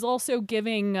 and is also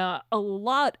giving a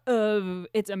lot of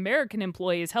its American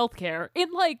employees healthcare.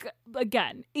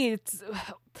 Again, it's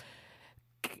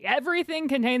everything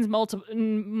contains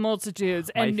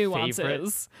multitudes and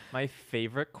nuances. My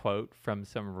favorite quote from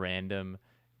some random,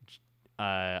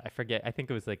 I forget, I think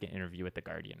it was like an interview with The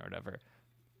Guardian or whatever.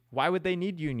 Why would they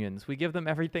need unions? We give them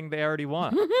everything they already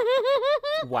want.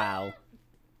 Wow.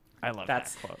 I love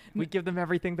That's- that quote. We give them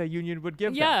everything the union would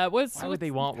give Yeah, them. Why would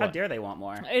they want How one? dare they want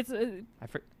more? It's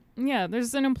I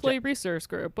there's an employee resource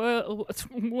group.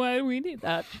 Why do we need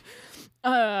that?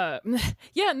 And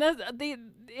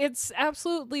it's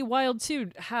absolutely wild too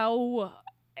how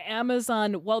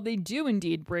Amazon, while they do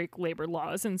indeed break labor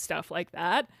laws and stuff like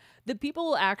that, the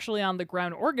people actually on the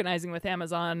ground organizing with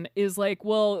Amazon is like,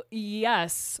 well,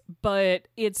 yes, but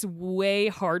it's way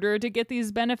harder to get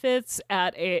these benefits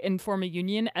and form a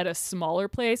union at a smaller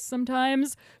place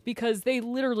sometimes because they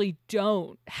literally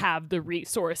don't have the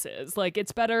resources. Like,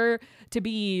 it's better to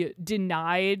be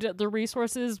denied the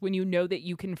resources when you know that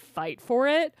you can fight for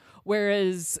it.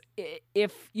 Whereas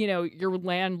if, your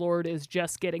landlord is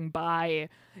just getting by,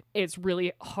 it's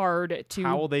really hard to...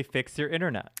 How will they fix your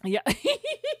internet? Yeah.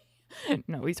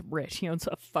 No, he's rich. He owns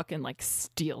a fucking like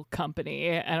steel company,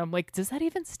 and I'm like, does that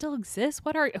even still exist?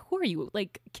 Who are you?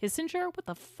 Like Kissinger? What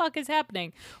the fuck is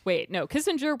happening? Wait, no,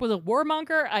 Kissinger was a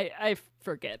warmonger. I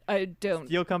forget. I don't.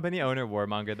 Steel company owner,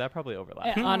 warmonger. That probably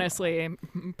overlaps. Honestly,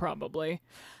 probably.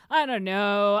 I don't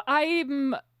know.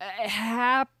 I'm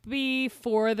happy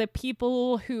for the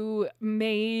people who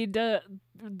made the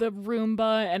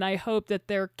Roomba, and I hope that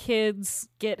their kids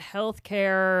get health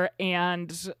care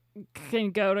and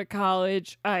can go to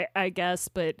college, I guess.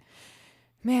 But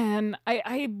man,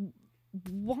 I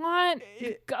want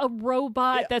a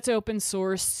robot that's open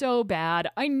source so bad.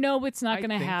 I know it's not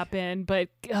going to happen, but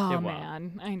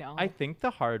man, I know. I think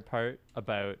the hard part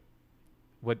about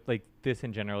what like this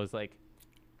in general is like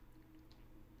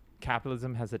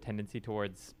capitalism has a tendency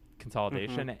towards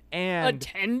consolidation a and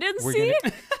tendency?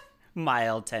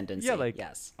 Mild tendency. yeah, like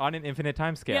yes. on an infinite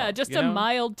time scale. Yeah, just a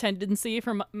mild tendency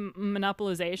for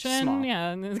monopolization. Small.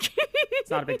 Yeah. It's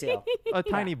not a big deal. a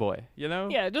tiny boy,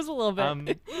 Yeah, just a little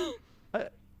bit.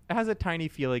 It has a tiny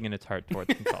feeling in its heart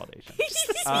towards consolidation.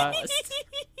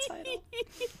 Title.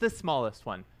 The smallest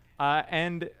one.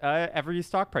 And every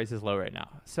stock price is low right now.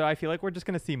 So I feel like we're just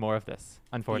going to see more of this,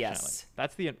 unfortunately. Yes.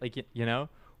 That's the,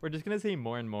 we're just going to see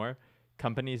more and more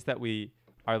companies that we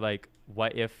are like,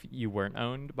 what if you weren't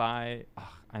owned by,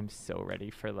 I'm so ready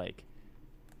for like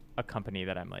a company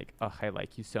that I'm like, I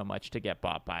like you so much to get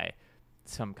bought by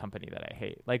some company that I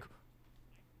hate. Like,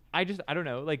 I don't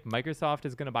know, like Microsoft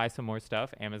is going to buy some more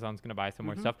stuff. Amazon's going to buy some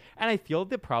more stuff. And I feel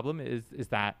the problem is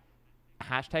that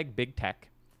hashtag big tech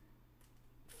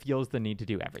feels the need to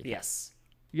do everything. Yes.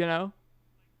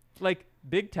 Like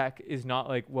big tech is not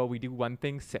like, well, we do one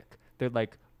thing sick. They're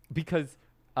like, because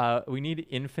we need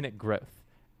infinite growth.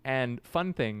 And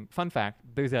fun fact,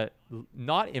 there's a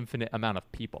not infinite amount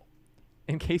of people.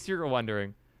 In case you're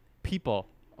wondering, people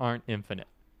aren't infinite.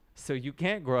 So you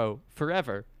can't grow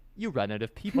forever. You run out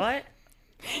of people. What?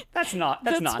 That's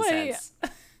That's nonsense.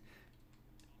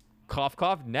 Cough,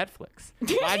 cough, Netflix.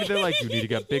 Why do they like, you need to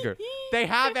get bigger? They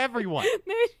have everyone.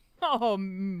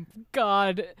 Oh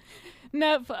God,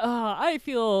 I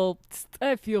feel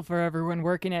for everyone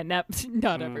working at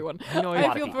not everyone.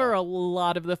 I feel for a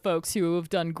lot of the folks who have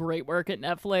done great work at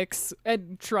Netflix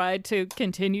and tried to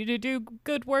continue to do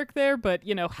good work there, but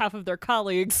half of their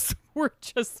colleagues were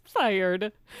just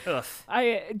fired. Ugh.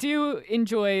 I do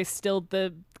enjoy still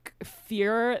the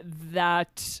fear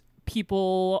that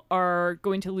people are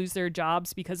going to lose their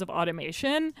jobs because of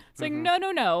automation. It's like,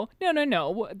 no.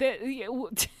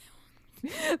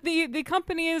 The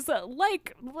company is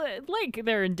like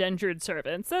they're indentured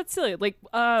servants. That's silly. Like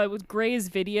with Gray's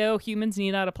video, humans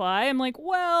need not apply. I'm like,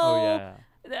 well,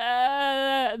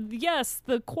 yes,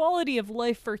 the quality of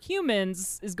life for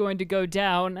humans is going to go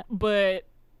down, but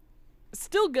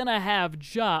still gonna have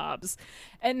jobs.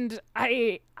 And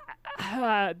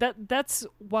that's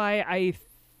why I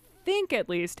think at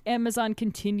least Amazon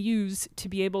continues to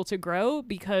be able to grow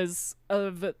because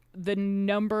of the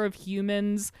number of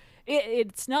humans.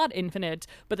 It's not infinite,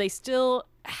 but they still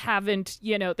haven't,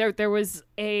 there was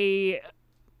a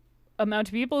amount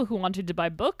of people who wanted to buy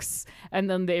books, and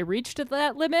then they reached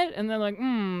that limit, and they're like,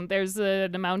 there's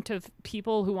an amount of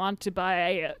people who want to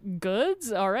buy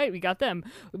goods. All right, we got them.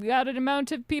 We got an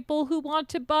amount of people who want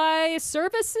to buy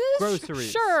services. Groceries.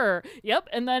 Sure. Yep.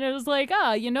 And then it was like,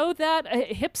 that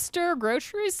hipster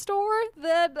grocery store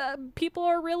that people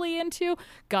are really into.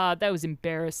 God, that was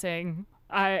embarrassing.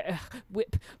 I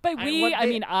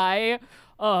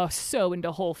so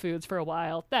into Whole Foods for a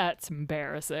while. That's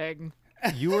embarrassing.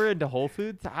 You were into Whole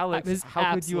Foods, Alex.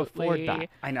 How could you afford that?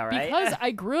 I know, right? Because I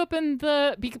grew up in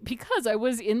because I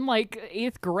was in like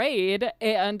 8th grade,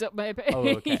 and my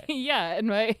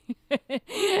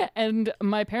and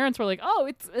my parents were like, "Oh,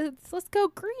 it's let's go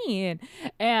green,"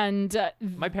 and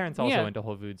my parents also went to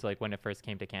Whole Foods like when it first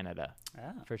came to Canada.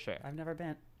 Oh, for sure. I've never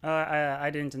been.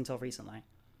 I didn't until recently.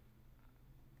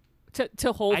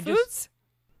 To Whole Foods.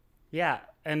 Yeah,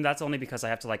 and that's only because I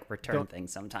have to like return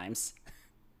things sometimes.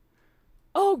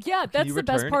 Oh yeah, that's the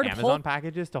best part of Amazon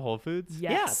packages to Whole Foods.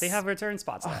 Yes. Yeah, they have return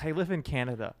spots. I live in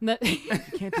Canada. You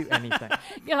can't do anything.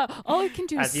 Yeah, all I can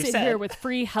do is sit here with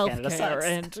free healthcare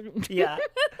and yeah,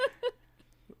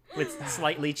 it's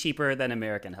slightly cheaper than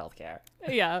American healthcare.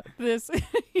 Yeah, this.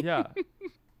 Yeah,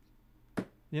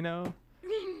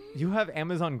 you have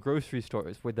Amazon grocery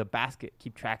stores where the basket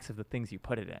keep tracks of the things you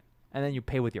put it in, and then you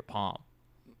pay with your palm.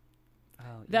 Oh,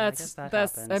 yeah, that's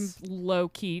happens. I'm low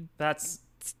key. That's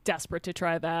desperate to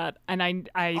try that, and I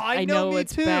know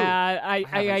it's too. bad.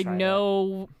 I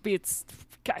know it.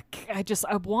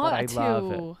 I want to.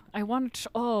 Love it. I want to.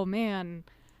 Oh man.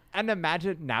 And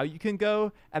imagine now you can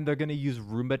go and they're going to use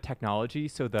Roomba technology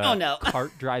so the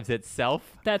cart drives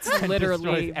itself. That's and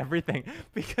literally destroys everything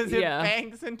because it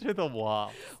bangs into the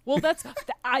wall. Well,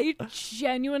 I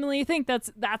genuinely think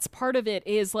that's part of it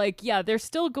is like, yeah, they're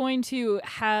still going to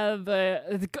have they're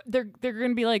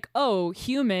going to be like, oh,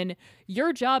 human,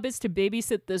 your job is to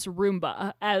babysit this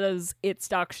Roomba as it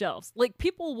stocks shelves. Like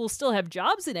people will still have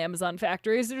jobs in Amazon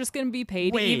factories. They're just going to be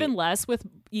paid even less with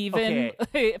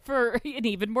for an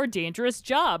even more dangerous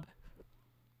job.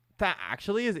 That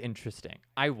actually is interesting.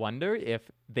 I wonder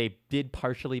if they did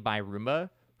partially buy Roomba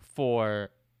for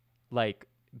like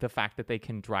the fact that they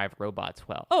can drive robots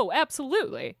well. Oh,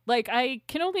 absolutely. Like I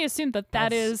can only assume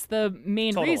that is the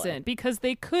main reason, because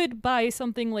they could buy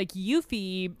something like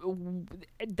Eufy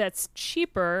that's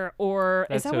cheaper, or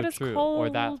that's is that so what it's true. called? Or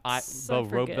that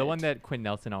the one that Quinn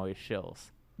Nelson always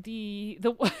shills. The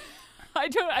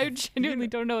I genuinely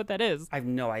don't know what that is. I have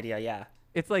no idea. Yeah,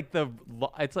 it's like the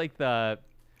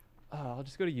I'll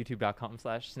just go to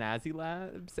youtube.com/snazzy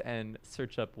labs and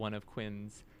search up one of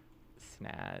Quinn's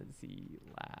Snazzy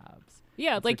Labs.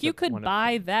 Yeah, like you could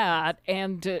buy that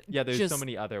and there's so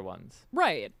many other ones.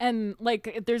 Right. And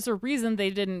like there's a reason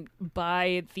they didn't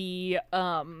buy the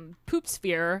Poop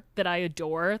Sphere that I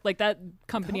adore. Like that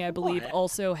company I believe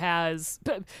also has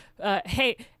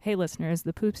hey listeners,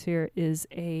 the Poop Sphere is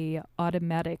a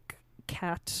automatic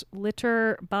cat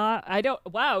litter bot. I don't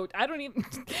even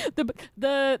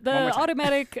the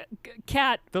automatic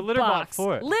cat the litter box. Bot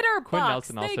for it. Litter Quinn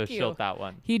box. Nelson also shilled that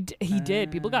one. He did.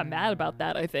 People got mad about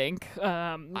that, I think.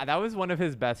 That was one of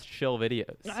his best shill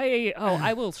videos.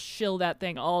 I will shill that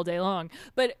thing all day long.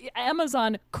 But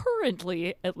Amazon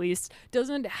currently, at least,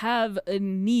 doesn't have a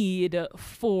need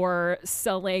for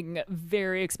selling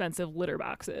very expensive litter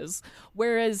boxes.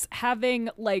 Whereas having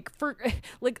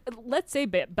let's say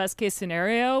best case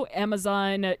scenario,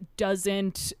 Amazon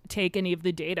doesn't take any of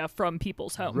the data from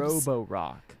people's homes.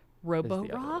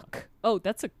 Roborock? Oh,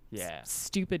 that's a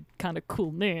stupid kind of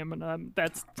cool name, and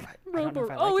that's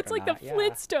it's like the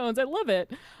Flintstones. I love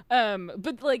it.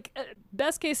 But like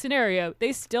best case scenario,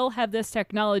 they still have this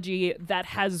technology that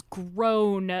has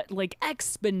grown like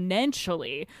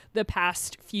exponentially the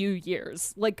past few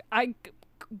years. Like I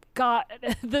got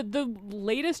the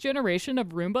latest generation of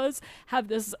Roombas have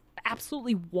this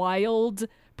absolutely wild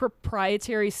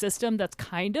proprietary system that's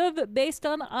kind of based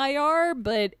on IR,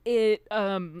 but it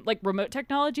like remote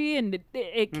technology, and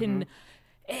it can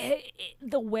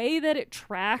the way that it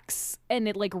tracks and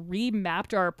it like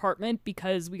remapped our apartment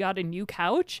because we got a new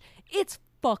couch, it's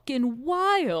fucking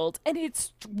wild, and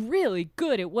it's really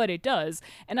good at what it does.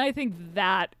 And I think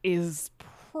that is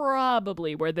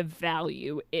probably where the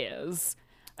value is.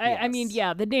 I mean, Yes.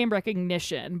 yeah, the name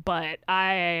recognition, but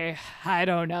I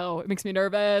don't know. It makes me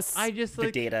nervous. I just The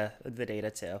like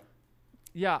data too.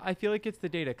 yeah, I feel like it's the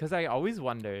data because I always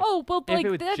wonder oh, well, if like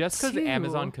it was that just because too.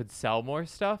 Amazon could sell more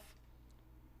stuff.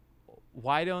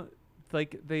 Why don't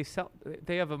like they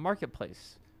have a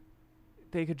marketplace?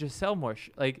 They could just sell more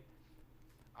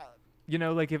you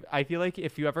know, like if I feel like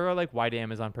if you ever are like, why did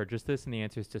Amazon purchase this, and the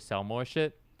answer is to sell more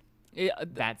shit, Yeah,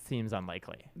 that seems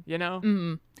unlikely. You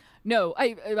know? No,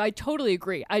 I totally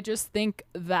agree. I just think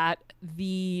that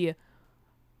the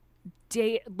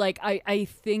I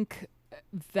think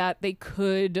that they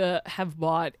could have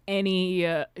bought any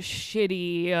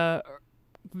shitty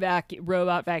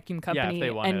robot vacuum company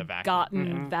they wanted a and vacuum.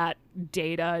 gotten that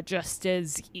data just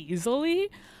as easily,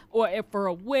 or if for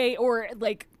a way, or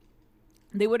like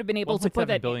they would have been able to put $1.7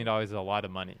 that. billion is a lot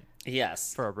of money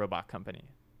Yes. for a robot company.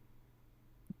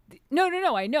 No,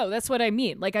 I know. That's what I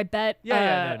mean. Like, I bet.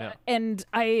 No. And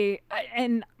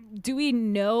and do we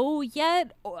know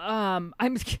yet? I'm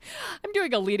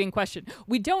doing a leading question.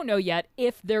 We don't know yet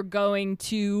if they're going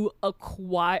to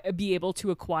be able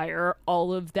to acquire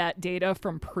all of that data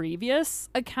from previous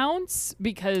accounts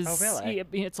because Oh, really?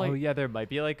 it's like Oh yeah, there might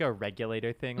be like a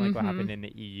regulator thing, like what happened in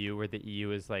the EU, where the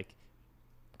EU is like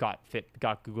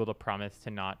got Google to promise to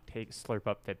not slurp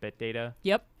up Fitbit data.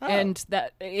 Yep. Oh. And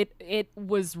that it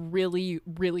was really,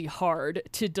 really hard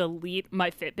to delete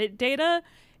my Fitbit data.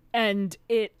 And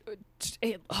it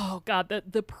oh God,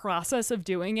 the process of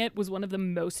doing it was one of the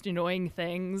most annoying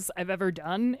things I've ever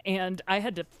done. And I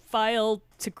had to file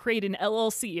to create an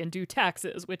LLC and do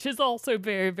taxes, which is also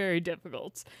very, very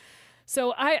difficult.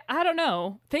 So I don't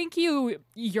know. Thank you,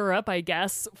 Europe, I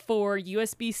guess, for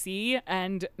USB-C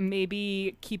and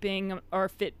maybe keeping our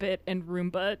Fitbit and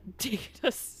Roomba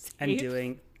data safe. And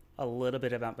doing a little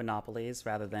bit about monopolies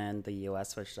rather than the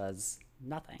US, which does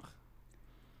nothing.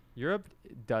 Europe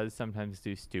does sometimes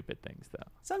do stupid things, though.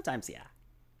 Sometimes, yeah.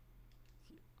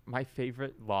 My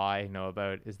favorite law I know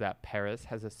about is that Paris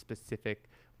has a specific,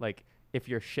 like, if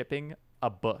you're shipping a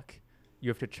book, you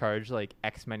have to charge like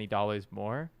X many dollars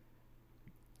more.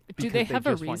 Do they because have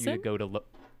they a just want you reason? to go to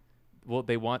well,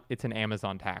 they want it's an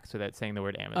Amazon tax, so that's saying the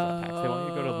word Amazon tax. They want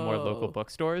you to go to more local Oh.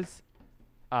 bookstores.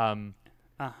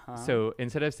 Uh-huh. So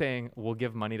instead of saying we'll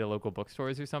give money to local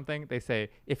bookstores or something, they say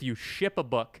if you ship a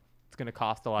book, it's going to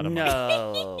cost a lot of money.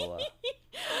 No.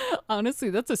 Honestly,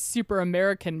 that's a super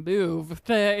American move.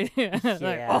 Like,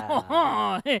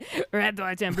 Yeah. red,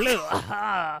 white, and blue.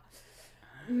 Ah.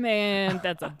 Man,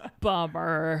 that's a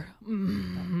bummer.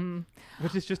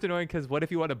 Which is just annoying because what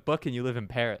if you want a book and you live in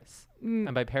Paris?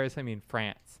 And by Paris, I mean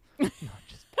France. Not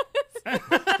just Paris.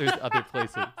 There's other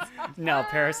places. No,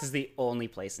 Paris is the only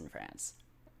place in France.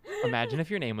 Imagine if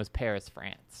your name was Paris,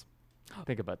 France.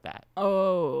 Think about that.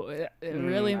 Oh, it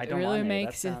really, I it don't really want it. That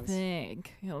makes you sounds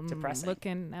think. depressing.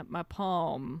 Looking at my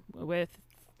palm with,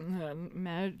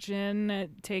 imagine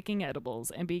taking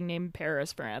edibles and being named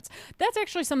Paris, France. That's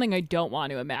actually something I don't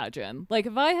want to imagine. Like,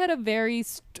 if I had a very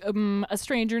a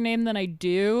stranger name than I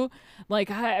do,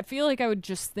 like, I feel like I would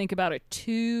just think about it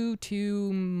too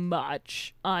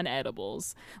much on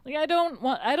edibles. Like, I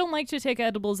don't like to take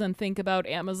edibles and think about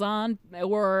Amazon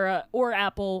or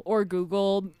Apple or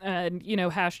Google and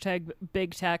hashtag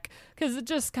big tech, because it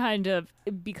just kind of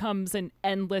becomes an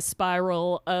endless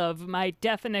spiral of my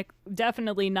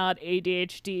definitely not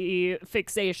ADHD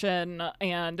fixation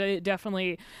and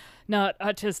definitely not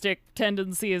autistic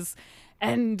tendencies.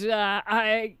 And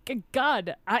I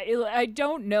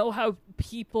don't know how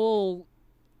people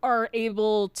are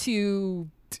able to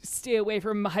stay away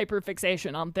from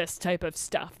hyperfixation on this type of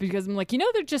stuff, because I'm like,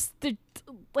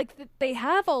 they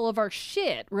have all of our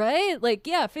shit, right? Like,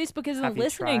 yeah, Facebook isn't Have you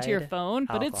listening to your tried phone,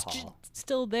 but it's alcohol?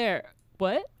 still there.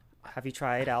 What? Have you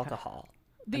tried alcohol?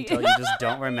 The- Until you just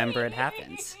don't remember it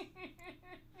happens.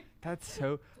 That's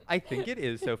so. I think it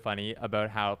is so funny about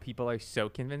how people are so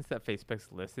convinced that Facebook's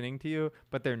listening to you,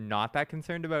 but they're not that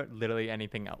concerned about literally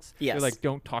anything else. Yes. They're like,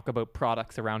 don't talk about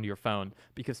products around your phone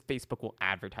because Facebook will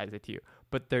advertise it to you.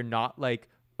 But they're not like,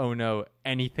 oh no,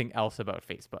 anything else about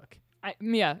Facebook.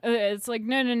 It's like,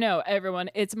 no, everyone,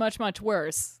 it's much, much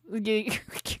worse.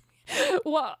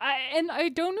 Well, I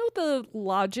don't know the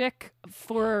logic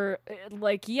for,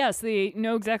 like, yes, they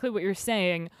know exactly what you're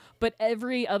saying, but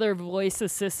every other voice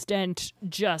assistant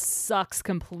just sucks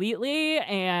completely,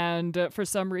 and for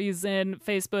some reason,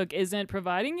 Facebook isn't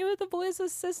providing you with a voice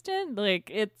assistant.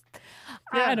 Like,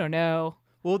 I don't know.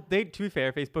 Well, to be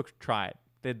fair, Facebook tried.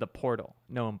 They did the portal.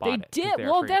 No one bought They it. 'cause did. they're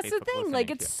Well, afraid of that's the Facebook thing. Like,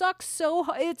 listening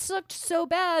it to sucked so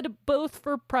bad, both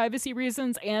for privacy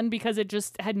reasons and because it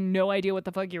just had no idea what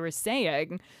the fuck you were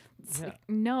saying. It's Yeah. like,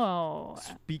 no.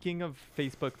 Speaking of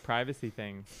Facebook privacy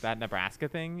things, that Nebraska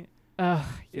thing Ugh,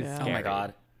 is yeah. Oh scary. my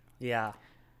god. Yeah.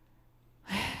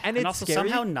 And it's also scary,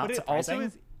 somehow not but it also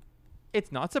surprising.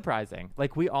 it's not surprising.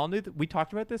 Like, we all knew we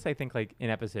talked about this, I think, like in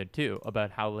episode 2,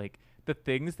 about how like the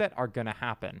things that are gonna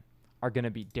happen are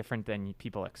gonna be different than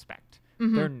people expect.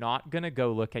 They're not gonna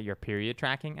go look at your period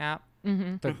tracking app.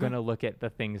 They're gonna look at the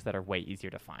things that are way easier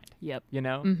to find. Yep. You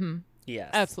know? Yes.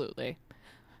 Absolutely.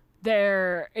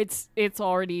 It's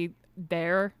already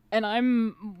there,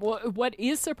 and what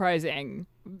is surprising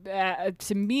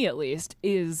to me, at least,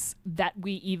 is that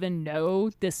we even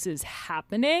know this is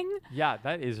happening. Yeah,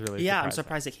 that is really Yeah, I'm surprising.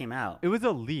 surprised it came out. It was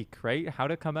a leak, right? How'd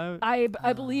it come out? I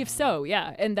believe so,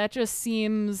 yeah, and that just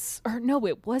seems, or no,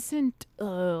 it wasn't a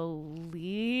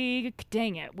leak.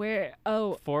 Dang it, where?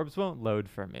 Oh, Forbes won't load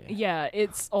for me. yeah,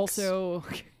 it's also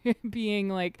being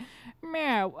like,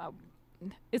 meh.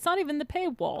 It's not even the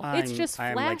paywall. It's just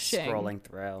I'm flashing. like scrolling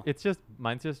through. It's just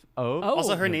mine's just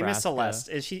Also, her name is Nebraska. Celeste.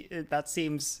 Is she? That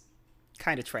seems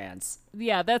kind of trans.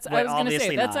 Yeah, that's. But I was gonna say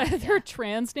obviously that's not. either a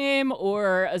trans name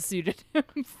or a pseudonym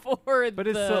for But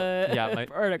the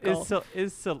article.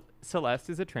 Celeste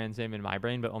is a trans name in my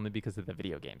brain, but only because of the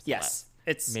video game Yes, Celeste,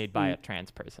 it's made by a trans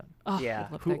person Oh, yeah.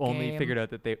 I love who that only game.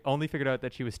 figured out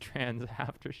that she was trans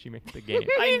after she made the game.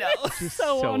 I know. so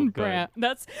so on good. brand.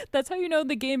 That's how you know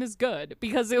the game is good,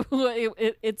 because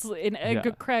it's an egg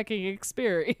Yeah. cracking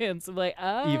experience. I'm like,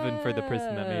 oh. Even for the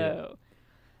person that made it.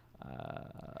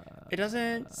 It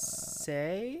doesn't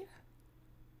say.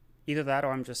 Either that,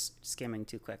 or I'm just skimming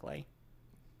too quickly.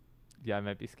 Yeah, I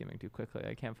might be skimming too quickly.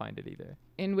 I can't find it either.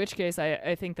 In which case,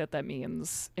 I think that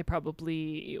means it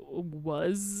probably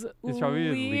was. It's probably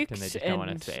leaked, leaked and they just don't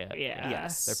want and- to say it. Yeah.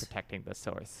 Yes. They're protecting the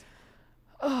source.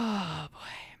 Oh boy.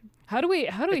 How do we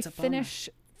It's a bummer. finish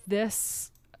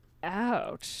this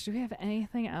out? Do we have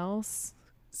anything else?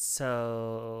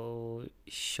 So,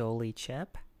 Sholy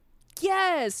Chip.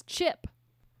 Yes, Chip.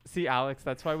 See, Alex,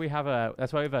 that's why we have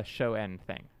a show end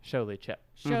thing. Showly Chip.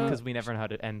 Show- Because we never know how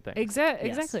to end things.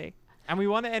 Exactly. And we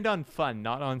want to end on fun,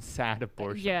 not on sad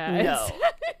abortion. Yeah. No. it's-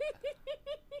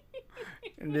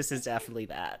 This is definitely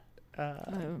that.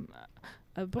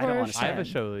 abortion. I have a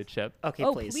Showly Chip. Okay,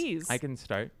 Oh, please. please. I can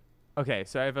start. Okay,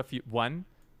 so I have a few. One,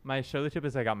 my Showly Chip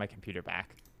is I got my computer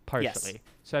back, partially.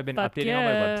 So I've been Fuck updating all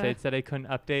my yeah. websites that I couldn't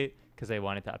update because I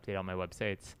wanted to update all my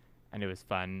websites, and it was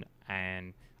fun.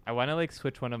 And I want to like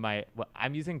switch one of my. Well,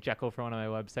 I'm using Jekyll for one of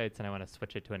my websites, and I want to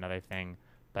switch it to another thing,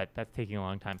 but that's taking a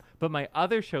long time. But my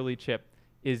other Showly Chip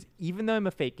is, even though I'm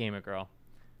a fake gamer girl,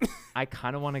 I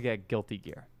kind of want to get Guilty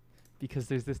Gear because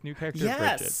there's this new character, Bridget.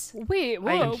 Yes. Wait,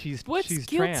 whoa. she's- What's she's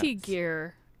Guilty trans.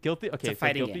 Gear? Guilty. Okay, so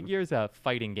fighting Guilty game. Gear is a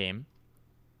fighting game.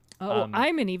 Oh, Um,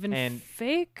 I'm an even and-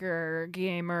 faker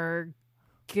gamer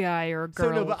guy or girl.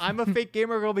 So no, but I'm a fake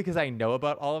gamer girl because I know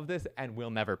about all of this and will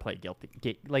never play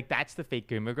like that's the fake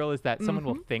gamer girl, is that someone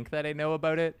will think that I know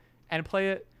about it and play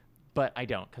it, but I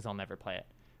don't because I'll never play it.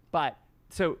 But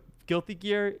so Guilty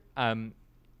Gear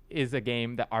is a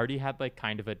game that already had like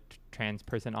kind of a trans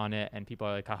person on it, and people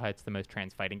are like, haha, it's the most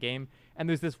trans fighting game. And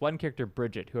there's this one character,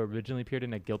 Bridget, who originally appeared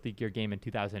in a Guilty Gear game in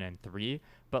 2003,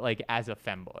 but like as a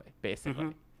femboy,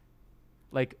 basically.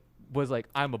 Like was like,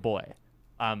 I'm a boy.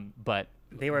 But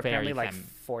They were very apparently like fem-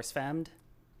 force femmed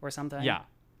or something. yeah.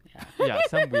 Yeah. Yeah,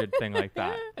 some weird thing like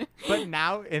that. But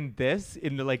now in this,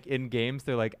 in games,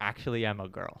 they're like, actually, I'm a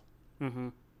girl. Mm-hmm.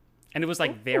 And it was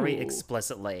like very Ooh.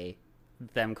 explicitly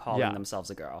them calling Yeah. themselves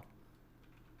a girl.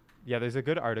 Yeah, there's a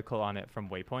good article on it from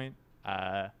Waypoint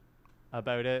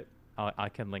about it. I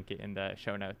can link it in the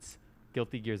show notes.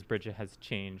 Guilty Gear's Bridget has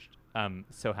changed.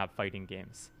 So have fighting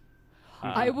games.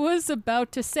 I was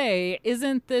about to say,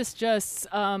 isn't this just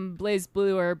Blaze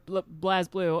Blue or Blaz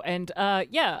Blue? And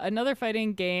yeah, another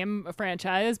fighting game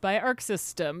franchise by Arc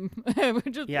System.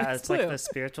 Which is Yeah, Blaze it's like Blue. the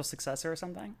spiritual successor or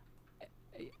something.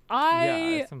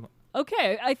 I some-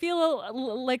 okay. I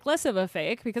feel like less of a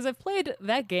fake because I've played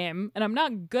that game and I'm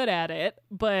not good at it,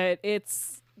 but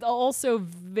it's also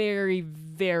very,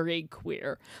 very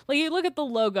queer. Like you look at the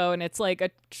logo and it's like a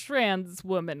trans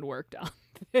woman worked on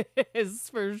this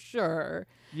for sure.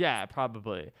 Yeah,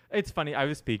 probably. It's funny. I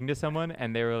was speaking to someone,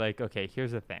 and they were like, okay,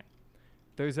 here's the thing.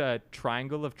 There's a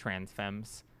triangle of trans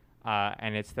femmes,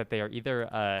 and it's that they are either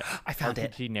a I found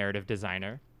it. RPG narrative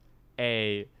designer,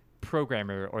 a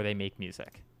programmer, or they make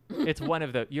music. It's one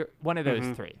of you're one of those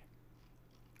three.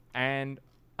 And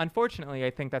unfortunately, I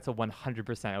think that's a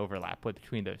 100% overlap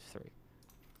between those three.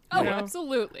 Oh, know?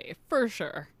 absolutely, for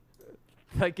sure.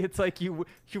 Like it's like you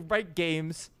write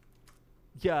games,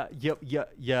 you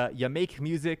make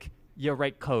music, you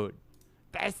write code.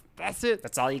 That's it.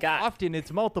 That's all you got. Often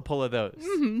it's multiple of those.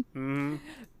 Mm-hmm.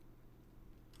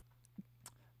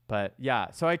 But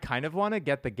yeah, so I kind of want to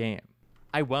get the game.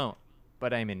 I won't,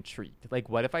 but I'm intrigued. Like,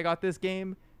 what if I got this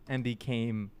game and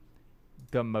became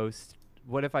the most?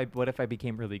 What if I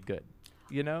became really good?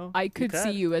 You know? I could see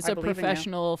could. you as I a believe in you.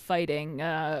 professional fighting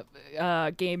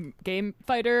game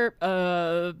fighter.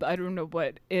 I don't know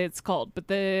what it's called, but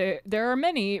there are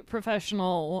many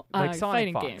professional Like Sonic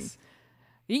fighting Fox. games.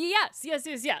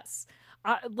 Yes.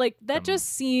 Like that just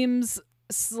seems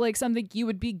like something you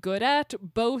would be good at,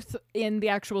 both in the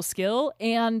actual skill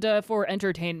and for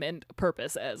entertainment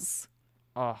purposes.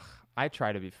 Oh, I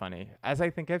try to be funny. As I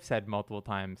think I've said multiple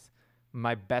times,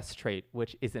 my best trait,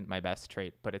 which isn't my best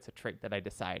trait, but it's a trait that I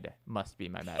decide must be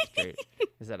my best trait,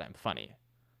 is that I'm funny.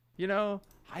 You know,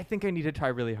 I think I need to try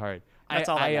really hard. That's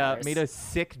all that I matters. made a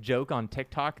sick joke on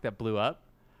TikTok that blew up.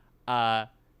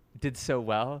 Did so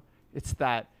well. It's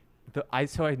that I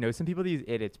know some people that use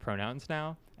its pronouns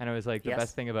now, and I was like, the Yes.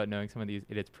 best thing about knowing some of these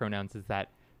its pronouns is that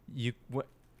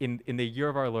in the year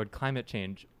of our Lord climate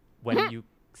change, when you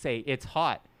say it's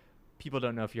hot, people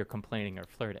don't know if you're complaining or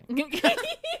flirting.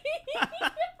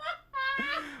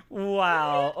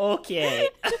 Wow. Okay.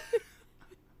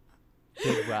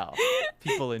 Did well.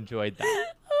 People enjoyed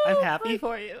that. I'm happy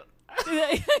for you.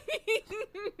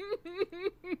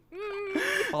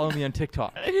 Follow me on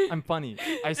TikTok. I'm funny.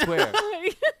 I swear.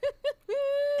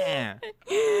 Eh.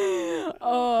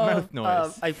 Oh, Mouth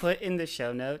noise. I put in the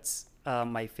show notes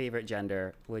my favorite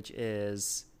gender, which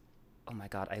is, oh my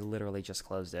god, I literally just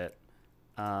closed it.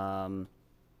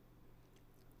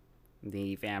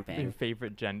 The vamping. Your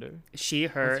favorite gender? She,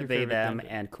 her, your they, favorite them,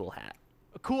 gender? and cool hat.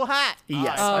 A cool hat.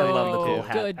 Yes, Ah, I love the Oh, cool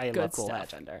hat. good- I good love cool hat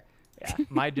stuff. gender. Yeah,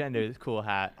 My gender is cool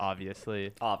hat,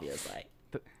 obviously. obviously.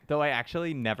 Though I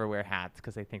actually never wear hats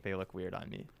because I think they look weird on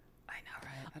me. I know,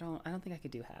 right? I don't think I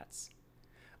could do hats.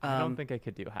 I don't think I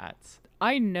could do hats.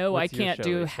 I know What's I your can't show,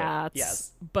 do Lisa? hats,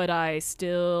 Yes. but I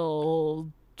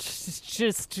still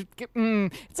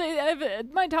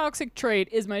my toxic trait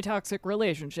is my toxic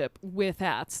relationship with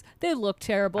hats. They look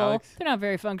terrible. Alex? They're not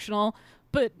very functional,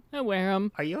 but I wear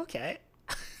them. Are you okay?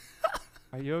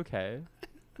 Are you okay?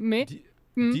 Me?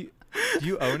 Do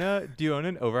you own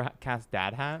an Overcast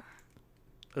dad hat?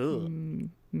 Ooh.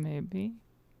 Maybe.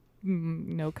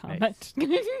 No comment.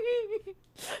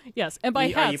 Yes, and by Are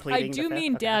you hats, I pleading the do fifth?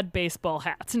 mean Okay. dad baseball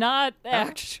hats, not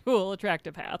actual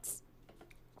attractive hats.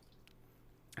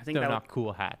 I think No, that not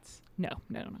cool hats. No.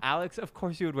 Alex, of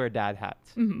course you would wear dad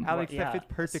hats. Alex, Well, yeah, that fits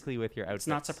perfectly with your outfit.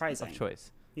 not surprising. Of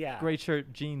choice. yeah. Gray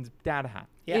shirt, jeans, dad hat.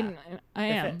 Yeah. I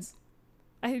it am. fits.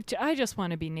 I just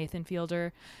want to be Nathan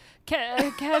Fielder.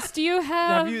 Cass, do you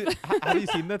have? Have you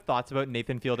seen the thoughts about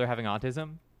Nathan Fielder having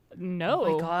autism? No.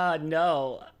 Oh my god,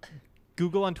 no.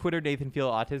 Google on Twitter Nathan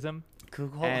Fielder autism.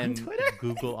 Google and on Twitter.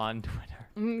 Google on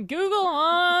Twitter. Google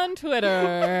on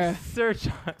Twitter. Search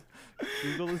on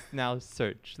Google is now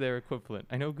search. They're equivalent.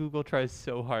 I know Google tries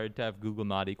so hard to have Google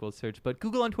not equal search, but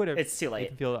Google on Twitter. It's too late.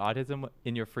 Nathan Fielder autism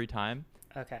in your free time.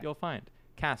 Okay. You'll find.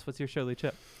 Cass, what's your Shirley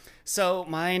Chip? So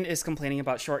mine is complaining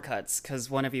about shortcuts because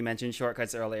one of you mentioned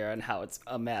shortcuts earlier and how it's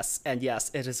a mess. And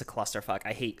yes, it is a clusterfuck.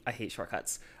 I hate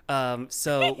shortcuts.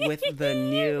 So with the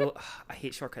new, I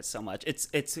hate shortcuts so much.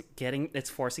 It's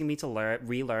forcing me to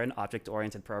relearn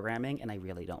object-oriented programming, and I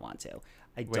really don't want to.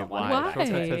 I don't want to. Why?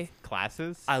 Shortcuts has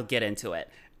classes? I'll get into it.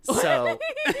 So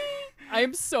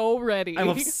I'm so ready. I'm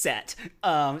upset.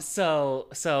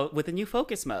 So with the new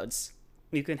focus modes,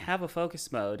 you can have a focus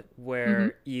mode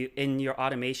where you, in your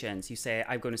automations, you say,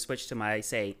 I'm going to switch to my,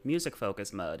 say, music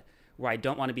focus mode, where I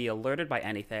don't want to be alerted by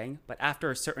anything, but after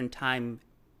a certain time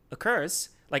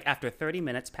occurs, like after 30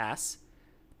 minutes pass,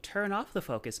 turn off the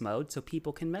focus mode so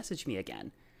people can message me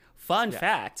again. Fun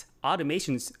fact,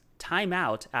 automations time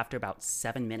out after about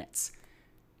 7 minutes.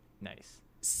 Nice.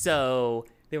 So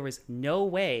there was no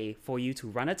way for you to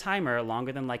run a timer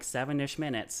longer than like 7-ish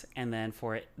minutes and then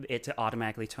for it to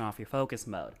automatically turn off your focus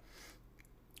mode.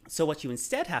 So what you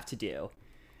instead have to do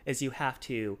is you have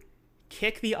to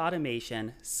kick the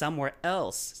automation somewhere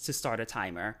else to start a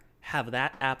timer, have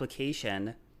that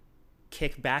application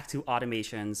kick back to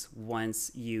automations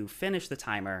once you finish the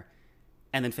timer,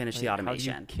 and then finish the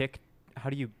automation. How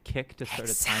do you kick to start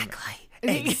a timer?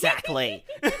 Exactly.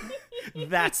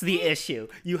 That's the issue.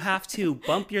 You have to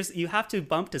bump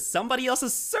to somebody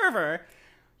else's server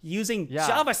using Yeah.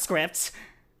 JavaScript.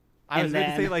 I was And going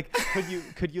to say, then-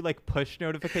 like, could you like push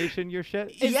notification your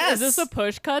shit? Yes. Is this a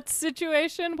push cuts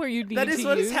situation where you need That to is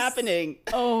what is use- happening.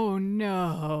 Oh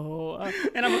no.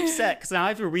 And I'm upset because now I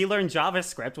have to relearn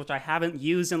JavaScript, which I haven't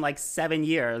used in like 7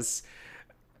 years.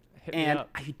 Hit me And up.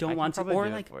 I I don't can want to, probably or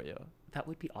do it like, for you. that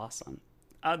would be awesome.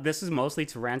 This is mostly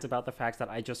to rant about the fact that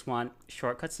I just want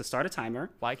shortcuts to start a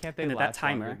timer. Why can't they and that last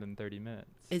longer timer- than 30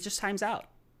 minutes? It just times out.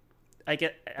 I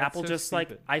get Apple so just like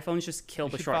stupid. iPhones just kill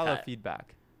You the should follow shortcut.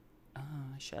 feedback, Oh,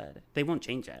 I should. They won't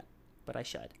change it, but I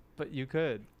should. but you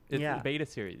could. It's Yeah. a beta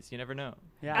series. You never know.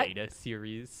 Yeah. Beta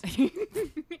series.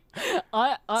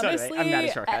 Honestly, so anyway, I'm mad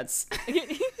at shortcuts.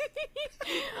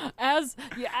 as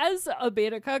a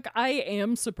beta cuck, I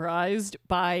am surprised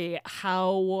by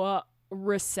how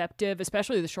receptive,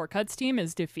 especially the shortcuts team,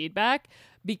 is to feedback.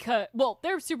 Because, well,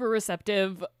 they're super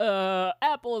receptive.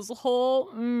 Apple as a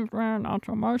whole, not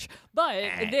so much. But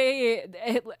they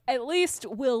at least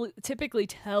will typically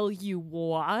tell you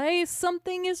why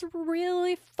something is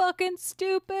really fucking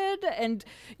stupid. And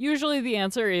usually the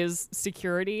answer is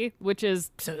security, which is,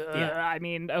 I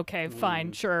mean, okay,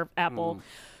 fine, sure, Apple.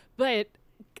 But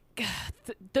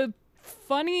the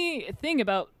funny thing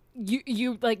about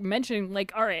you like mentioning,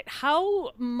 like, all right,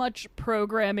 how much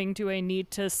programming do I need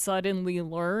to suddenly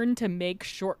learn to make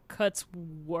shortcuts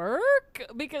work?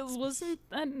 Because wasn't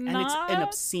that And not it's an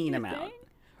obscene the amount. thing?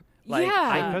 Like,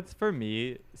 yeah. Shortcuts for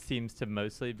me seems to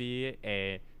mostly be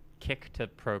a kick to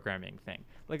programming thing.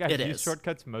 Like I've It used is.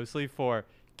 shortcuts mostly for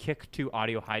kick to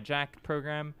audio hijack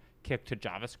program, kick to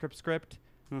JavaScript script,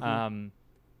 and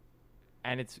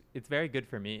it's very good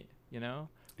for me, you know.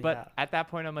 But Yeah. at that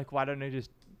point, I'm like, why don't I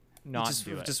just not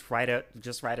do it? just write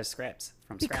a script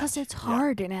from Because scratch. it's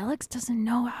hard, and Alex doesn't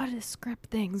know how to script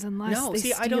things unless No, they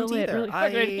see, steal I don't it either. really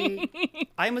hard.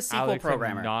 I'm a SQL Alex,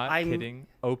 programmer. I'm not I'm kidding.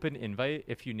 Open invite.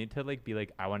 If you need to like be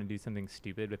like, I want to do something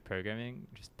stupid with programming,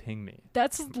 just ping me.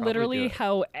 That's Probably literally do it.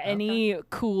 how any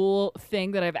cool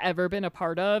thing that I've ever been a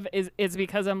part of is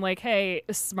because I'm like, hey,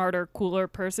 smarter, cooler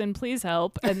person, please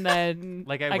help, and then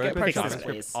Like I get work with participated.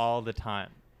 participate. JavaScript all the time.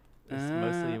 It's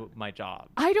mostly my job.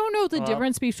 I don't know the Well-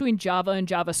 difference between Java and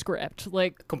JavaScript.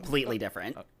 Like, completely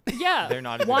different. yeah, They're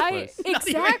not even why close. Not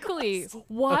even exactly?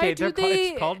 Why Okay, do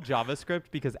it's called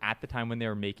JavaScript because at the time when they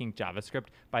were making JavaScript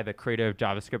by the creator of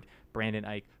JavaScript, Brandon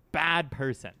Ike, bad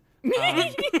person. We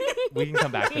can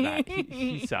come back to that.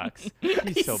 He sucks.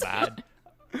 He's so bad.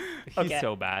 He's Okay.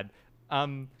 so bad.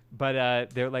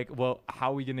 But they're like, well,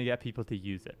 how are we gonna get people to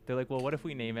use it? They're like, well, what if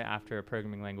we name it after a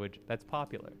programming language that's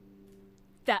popular?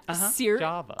 that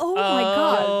Java. Oh my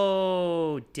god,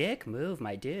 Oh, dick move,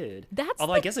 my dude. That's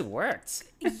Although the- I guess it worked.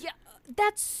 yeah,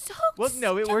 that's so. Well,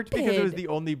 no, it worked because it was stupid. the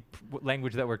only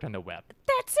language that worked on the web.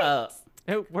 That's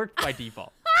it. It worked by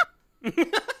default.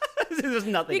 There's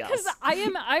nothing Because else.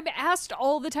 I'm asked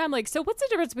all the time, like, so what's the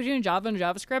difference between Java and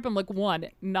JavaScript? I'm like, one,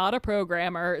 not a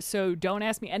programmer, so don't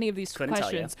ask me any of these Couldn't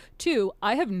tell you. questions. Two,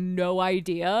 I have no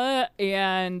idea,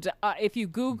 and if you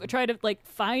Google try to like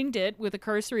find it with a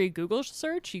cursory Google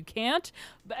search, you can't.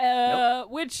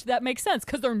 Which that makes sense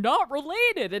because they're not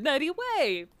related in any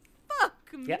way. Fuck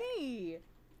Yeah. me.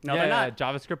 No, yeah, they're not.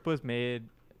 JavaScript was made.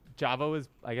 Java was,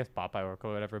 I guess, bought by Oracle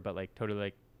or whatever, but like totally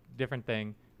like different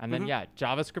thing. And then yeah,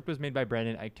 JavaScript was made by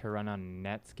Brandon Ike to run on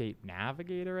Netscape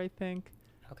Navigator, I think.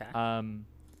 Okay.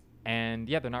 And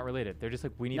yeah, they're not related. They're just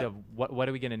like, we need Yep. what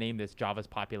are we gonna name this? Java's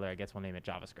popular. I guess we'll name it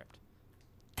JavaScript.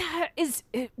 That is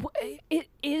it.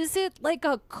 Is it like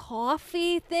a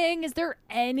coffee thing? Is there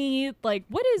any like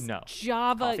what is No.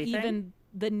 Java Coffee even thing?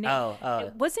 the name?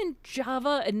 Oh, Wasn't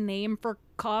Java a name for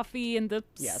coffee in the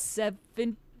Yes.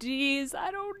 70s? I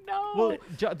don't know. Well,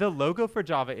 the logo for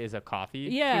Java is a coffee.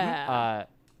 Yeah.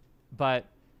 But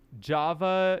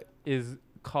Java is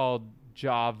called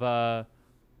Java,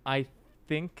 I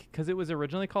think, because it was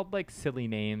originally called like silly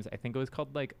names. I think it was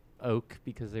called like Oak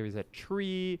because there was a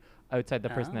tree outside the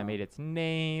person that Oh. made its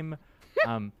name.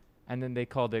 And then they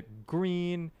called it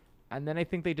Green. And then I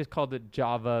think they just called it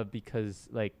Java because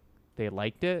like they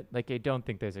liked it. Like I don't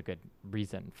think there's a good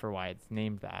reason for why it's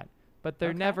named that. But there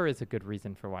Okay. never is a good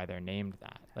reason for why they're named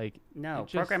that. Like no, it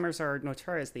just- programmers are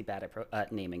notoriously bad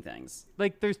at naming things.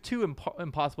 like there's two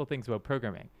impossible things about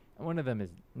programming, and one of them is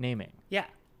naming. Yeah.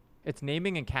 It's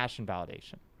naming and cache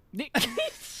invalidation.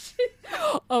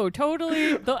 Oh,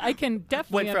 totally. Though I can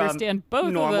definitely Went from understand both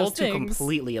of normal those to things.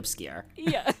 completely obscure.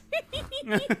 Yeah.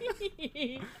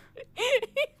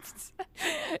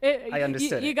 I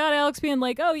understood You it. got Alex being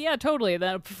like, "Oh yeah, totally."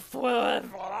 Then,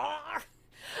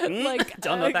 like,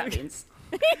 Don't know what that means.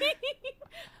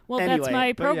 well, Anyway, that's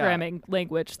my but yeah. programming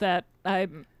language that I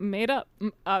made up,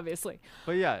 obviously.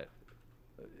 But yeah,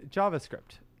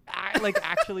 JavaScript.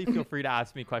 actually feel free to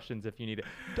ask me questions if you need it.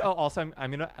 Oh, also,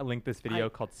 I'm gonna link this video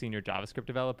called Senior JavaScript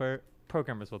Developer.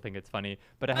 Programmers will think it's funny,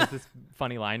 but it has this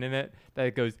funny line in it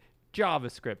that goes,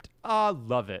 JavaScript,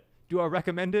 love it. Do I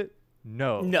recommend it?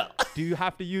 No. Do you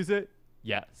have to use it?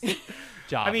 Yes.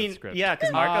 JavaScript. I mean, yeah,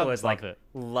 because Marco was love like it.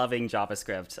 loving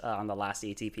JavaScript on the last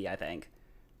ATP, I think.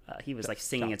 He was like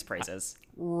singing its praises.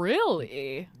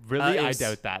 Really? Really? it I was-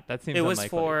 doubt that. That seems It was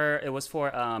unlikely.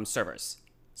 for servers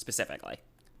specifically.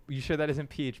 You sure that isn't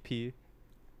PHP?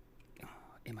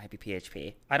 It might be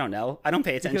PHP. I don't know. I don't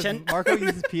pay Because attention. Marco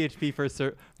uses PHP for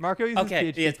Marco uses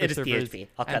Okay, PHP it for is servers PHP.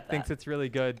 I'll and cut thinks that. it's really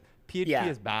good. PHP Yeah.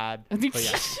 is bad. But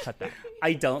yeah, cut that.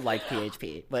 I don't like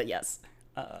PHP, but yes.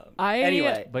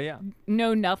 I But yeah,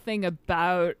 know nothing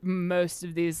about most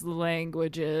of these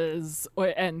languages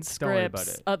and worry about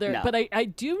scripts. it. No. But I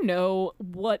do know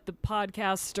what the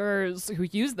podcasters who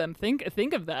use them think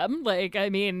of them. Like, I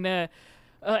mean,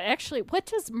 actually, what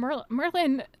does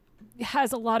Merlin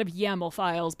has a lot of YAML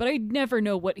files, but I never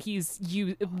know what he's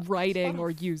writing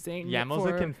or using. YAML's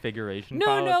for... a configuration No,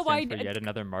 file. no, It stands I- for yet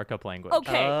another markup language.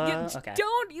 Okay, Okay.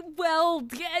 don't. Well,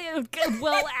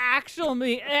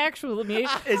 actually,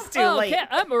 It's too okay, late.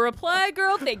 I'm a reply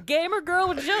girl. The gamer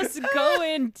girl just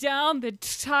going down the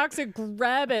toxic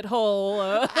rabbit hole.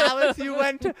 Alice,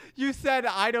 you said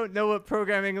I don't know what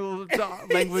programming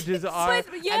languages are.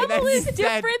 But and YAML then is you said,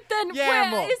 different than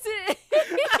YAML. Is it?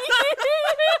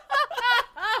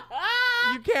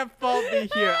 You can't fault me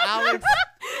here, Alex.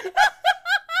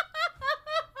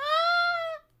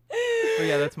 But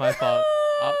yeah, that's my fault.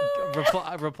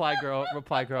 Reply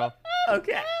girl.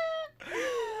 Okay.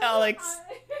 Alex,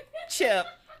 Chip,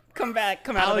 come back.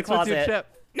 Come out Alex, of the what's your closet.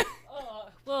 chip?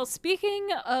 Well, speaking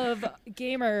of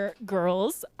gamer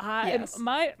girls, Yes.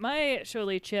 my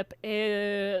Surely chip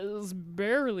is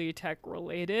barely tech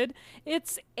related.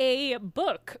 It's a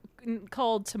book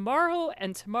called Tomorrow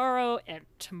and Tomorrow and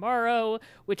Tomorrow,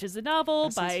 which is a novel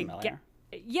That sounds by familiar.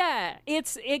 yeah,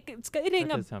 it's getting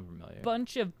That a does sound familiar.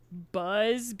 bunch of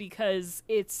buzz because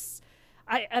it's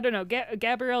I don't know.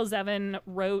 Gabrielle Zevin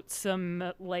wrote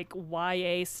some like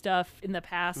YA stuff in the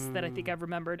past that I think I've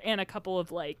remembered, and a couple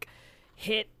of like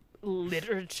hit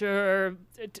literature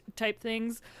type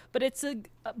things. But it's a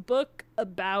book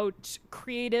about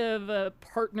creative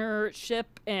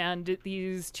partnership and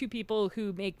these two people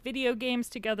who make video games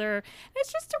together.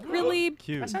 It's just a really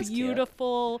Cute. That sounds cute.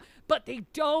 beautiful, but they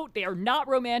are not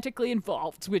romantically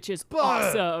involved, which is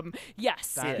awesome.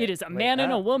 Yes, That- it is a wait, man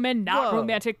and a woman not Whoa.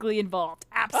 romantically involved.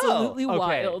 Absolutely Okay,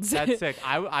 wild. that's sick.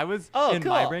 I was Oh, in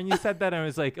my cool. brain. You said that, and I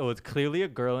was like, oh, it's clearly a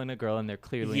girl, and they're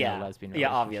clearly in Yeah. a lesbian Yeah,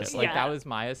 relationship. obviously. Like Yeah. that was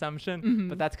my assumption,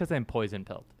 but that's because I'm poison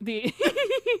pilled. The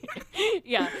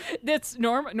yeah, that's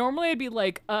normally I'd be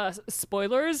like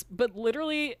spoilers, but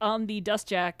literally on the dust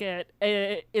jacket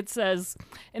it says,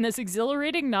 in this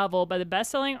exhilarating novel by the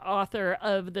best-selling author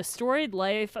of The Storied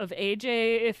Life of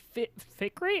AJ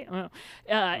Fikry,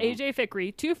 AJ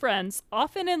Fikry, two friends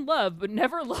often in love but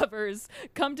never lovers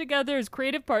come together as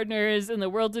creative partners in the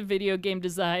world of video game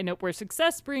design, where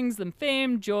success brings them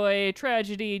fame, joy,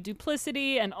 tragedy,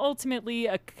 duplicity, and ultimately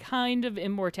a kind of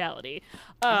immortality.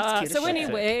 That's cute as So shit.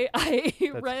 anyway, I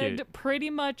read cute. pretty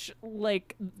much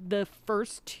like the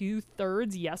first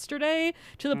 2/3 yesterday,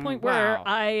 to the point where Wow.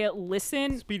 I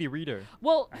listened. Speedy reader.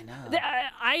 Well, I know.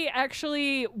 I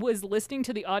actually was listening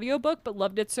to the audiobook, but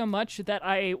loved it so much that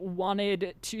I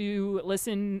wanted to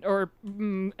listen or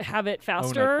have it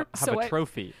faster. Have so a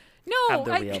trophy. no, Have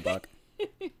the I, real book.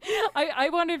 I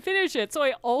wanted to finish it, so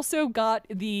I also got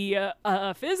the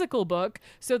physical book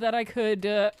so that I could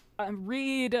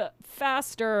read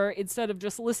faster instead of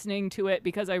just listening to it,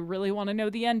 because I really want to know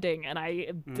the ending, and I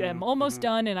am almost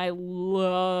done, and I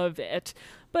love it.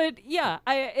 But yeah,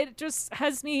 it just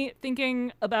has me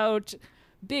thinking about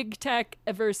big tech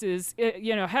versus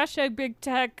hashtag big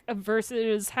tech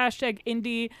versus hashtag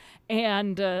indie,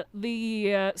 and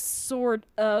the sort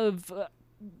of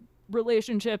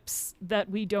relationships that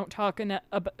we don't talk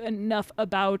enough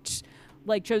about,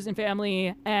 like Chosen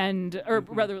Family, and or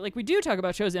rather, like, we do talk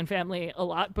about Chosen Family a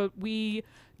lot, but we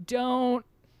don't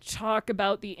talk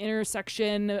about the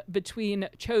intersection between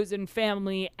Chosen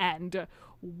Family and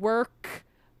work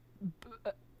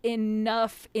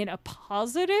enough in a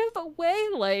positive way,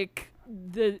 like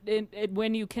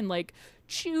when you can like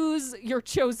choose your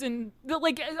chosen,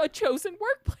 like a chosen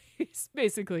workplace,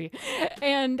 basically.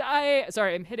 And I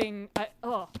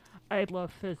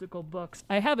love physical books.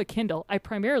 I have a Kindle. I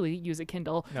primarily use a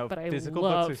Kindle, No, but I physical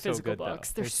love books are so physical good, though.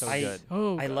 books. They're They're so so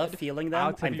good. I love good. feeling them.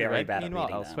 Alex, have I'm you very read bad at Meanwhile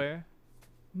reading them. Elsewhere?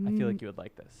 I feel like you would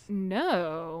like this.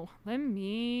 No, let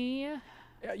me.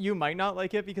 You might not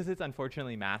like it because it's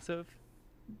unfortunately massive.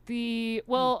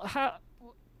 How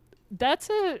this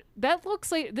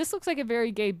looks like a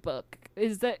very gay book.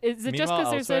 Is it just Meanwhile,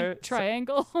 because there's a elsewhere,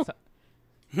 triangle?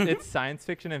 It's science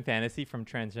fiction and fantasy from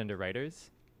transgender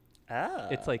writers. Oh.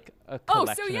 It's like a Oh,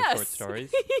 collection so of yes. short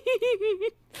stories.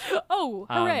 Oh,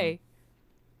 hooray.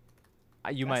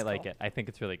 You That's might like cool. it. I think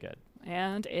it's really good.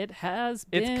 And it has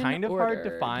been It's kind of hard to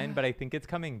ordered. find, but I think it's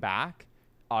coming back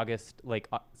August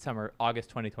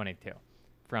 2022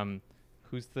 from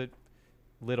who's the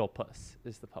Little Puss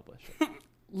is the publisher.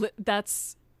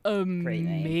 That's name.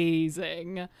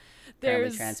 amazing. Apparently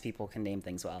There's trans people can name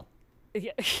things well.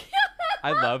 yeah.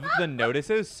 I love the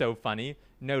notices. So funny.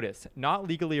 Notice, not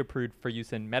legally approved for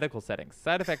use in medical settings.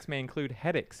 Side effects may include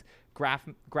headaches,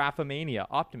 graphomania,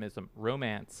 optimism,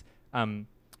 romance,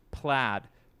 plaid,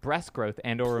 breast growth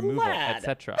and or removal, Plaid.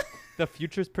 etc. The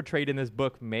futures portrayed in this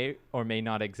book may or may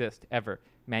not exist ever.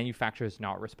 Manufacturers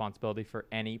not responsibility for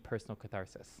any personal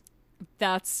catharsis.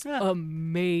 That's Yeah.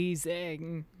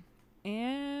 amazing.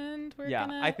 And we're Yeah,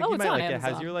 gonna I think you it's might on like it. It has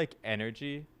Amazon. your like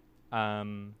energy.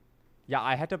 Yeah,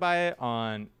 I had to buy it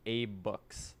on Abe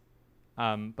Books.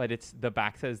 But it's the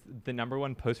back says the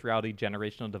 #1 post-reality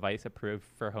generational device approved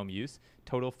for home use.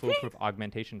 Total foolproof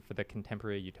augmentation for the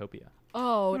contemporary utopia.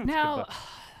 Oh, It's a good now book.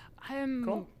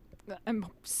 Cool. I'm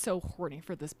so horny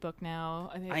for this book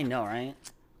now. I think I know, right?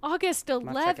 August check it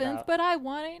 11th, out. but I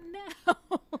want it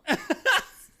now.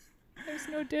 There's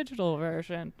no digital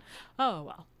version. Oh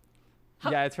well.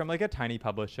 Yeah, it's from like a tiny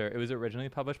publisher. It was originally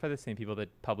published by the same people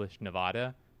that published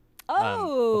Nevada.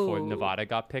 Oh. Before Nevada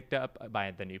got picked up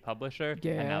by the new publisher.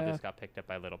 And now Yeah. this got picked up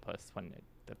by Little Puss when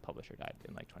the publisher died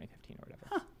in like 2015 or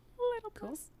whatever. Little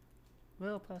Puss.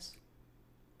 Little Puss.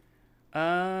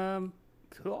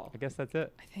 Cool. I guess that's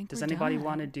it. I think. Does we're anybody done.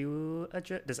 want to do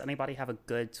does anybody have a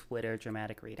good Twitter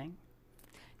dramatic reading?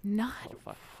 Not Oh,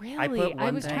 fuck. really. I put I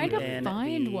one was thing trying to in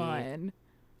find the- one.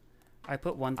 I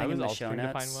put one I thing was in the also show trying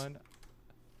to notes find one.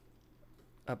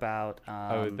 about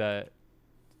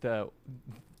The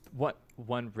what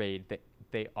one raid that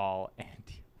they all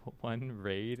one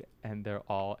raid and they're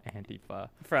all Antifa.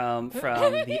 from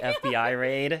the FBI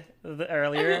raid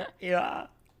earlier. Yeah.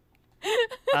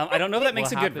 I don't know if that makes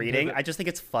What a good happened to reading. the- I just think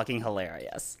it's fucking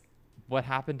hilarious. What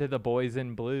happened to the boys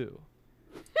in blue?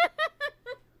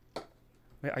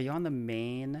 Wait, are you on the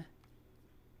main? I'm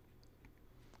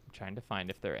trying to find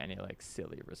if there are any like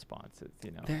silly responses,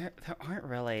 you know. There aren't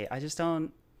really. I just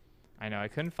don't. I know I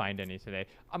couldn't find any today.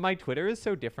 My Twitter is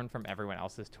so different from everyone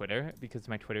else's Twitter because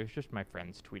my Twitter is just my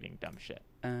friends tweeting dumb shit.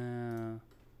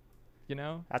 You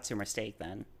know? That's your mistake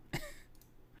then.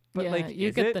 But yeah, like, you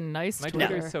is get it? the nice My Twitter.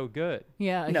 Twitter is so good.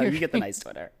 Yeah, No, you're- you get the nice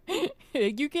Twitter.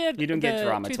 you get You don't get the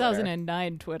drama Twitter.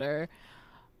 2009 Twitter.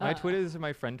 My Twitter is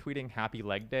my friend tweeting Happy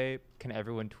Leg Day. Can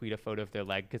everyone tweet a photo of their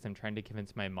leg? Because I'm trying to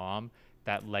convince my mom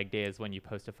that leg day is when you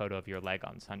post a photo of your leg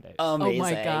on Sundays. Amazing. Oh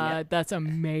my god, that's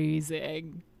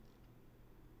amazing.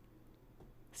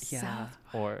 Yeah. South,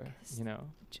 Or, you know,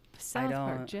 South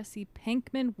Park, don't- Jesse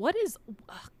Pinkman. What is?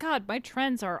 Oh god, my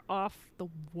trends are off the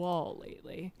wall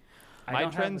lately. I my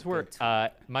don't have trends a were,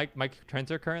 good my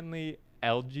trends are currently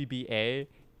LGBA,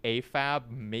 AFAB,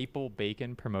 maple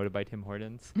bacon promoted by Tim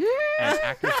Hortons, and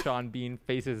actor Sean Bean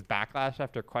faces backlash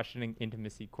after questioning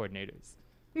intimacy coordinators.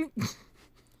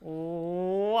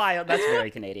 Wild. That's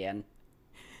very Canadian.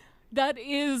 That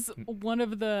is one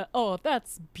of the. Oh,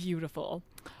 that's beautiful.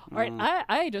 All right,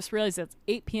 I just realized it's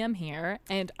 8 p.m. here,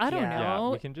 and I don't Yeah. Yeah,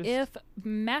 know we can just if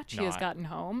Matchy has not. gotten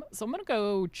home, so I'm gonna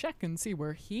go check and see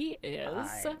where he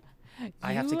is.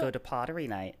 I have to You- go to pottery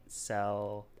night,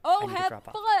 so Oh, I need to have drop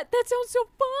fun! off. That sounds so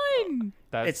fun.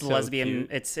 That's It's so lesbian. cute.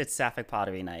 It's sapphic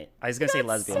pottery night. I was gonna say That's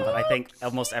lesbian, but I so think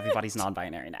almost everybody's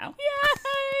non-binary now.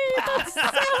 Yay! That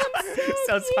sounds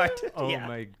So it's hard to. Oh yeah.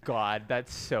 my god,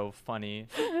 that's so funny.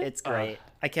 It's great.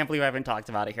 I can't believe I haven't talked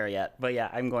about it here yet. But yeah,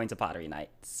 I'm going to pottery night.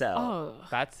 So, Oh,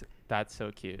 That's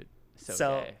so cute. So,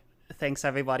 so gay. thanks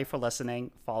everybody for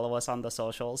listening. Follow us on the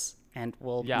socials, and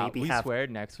we'll Yeah, maybe we have swear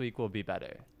next week will be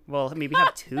better.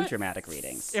 two dramatic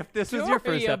readings. If this was your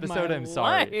story first of my episode, I'm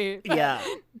sorry. life. Yeah,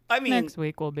 I mean, Next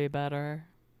week will be better.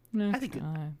 Next think it-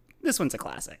 time. this one's a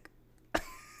classic.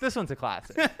 This one's a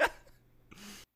classic.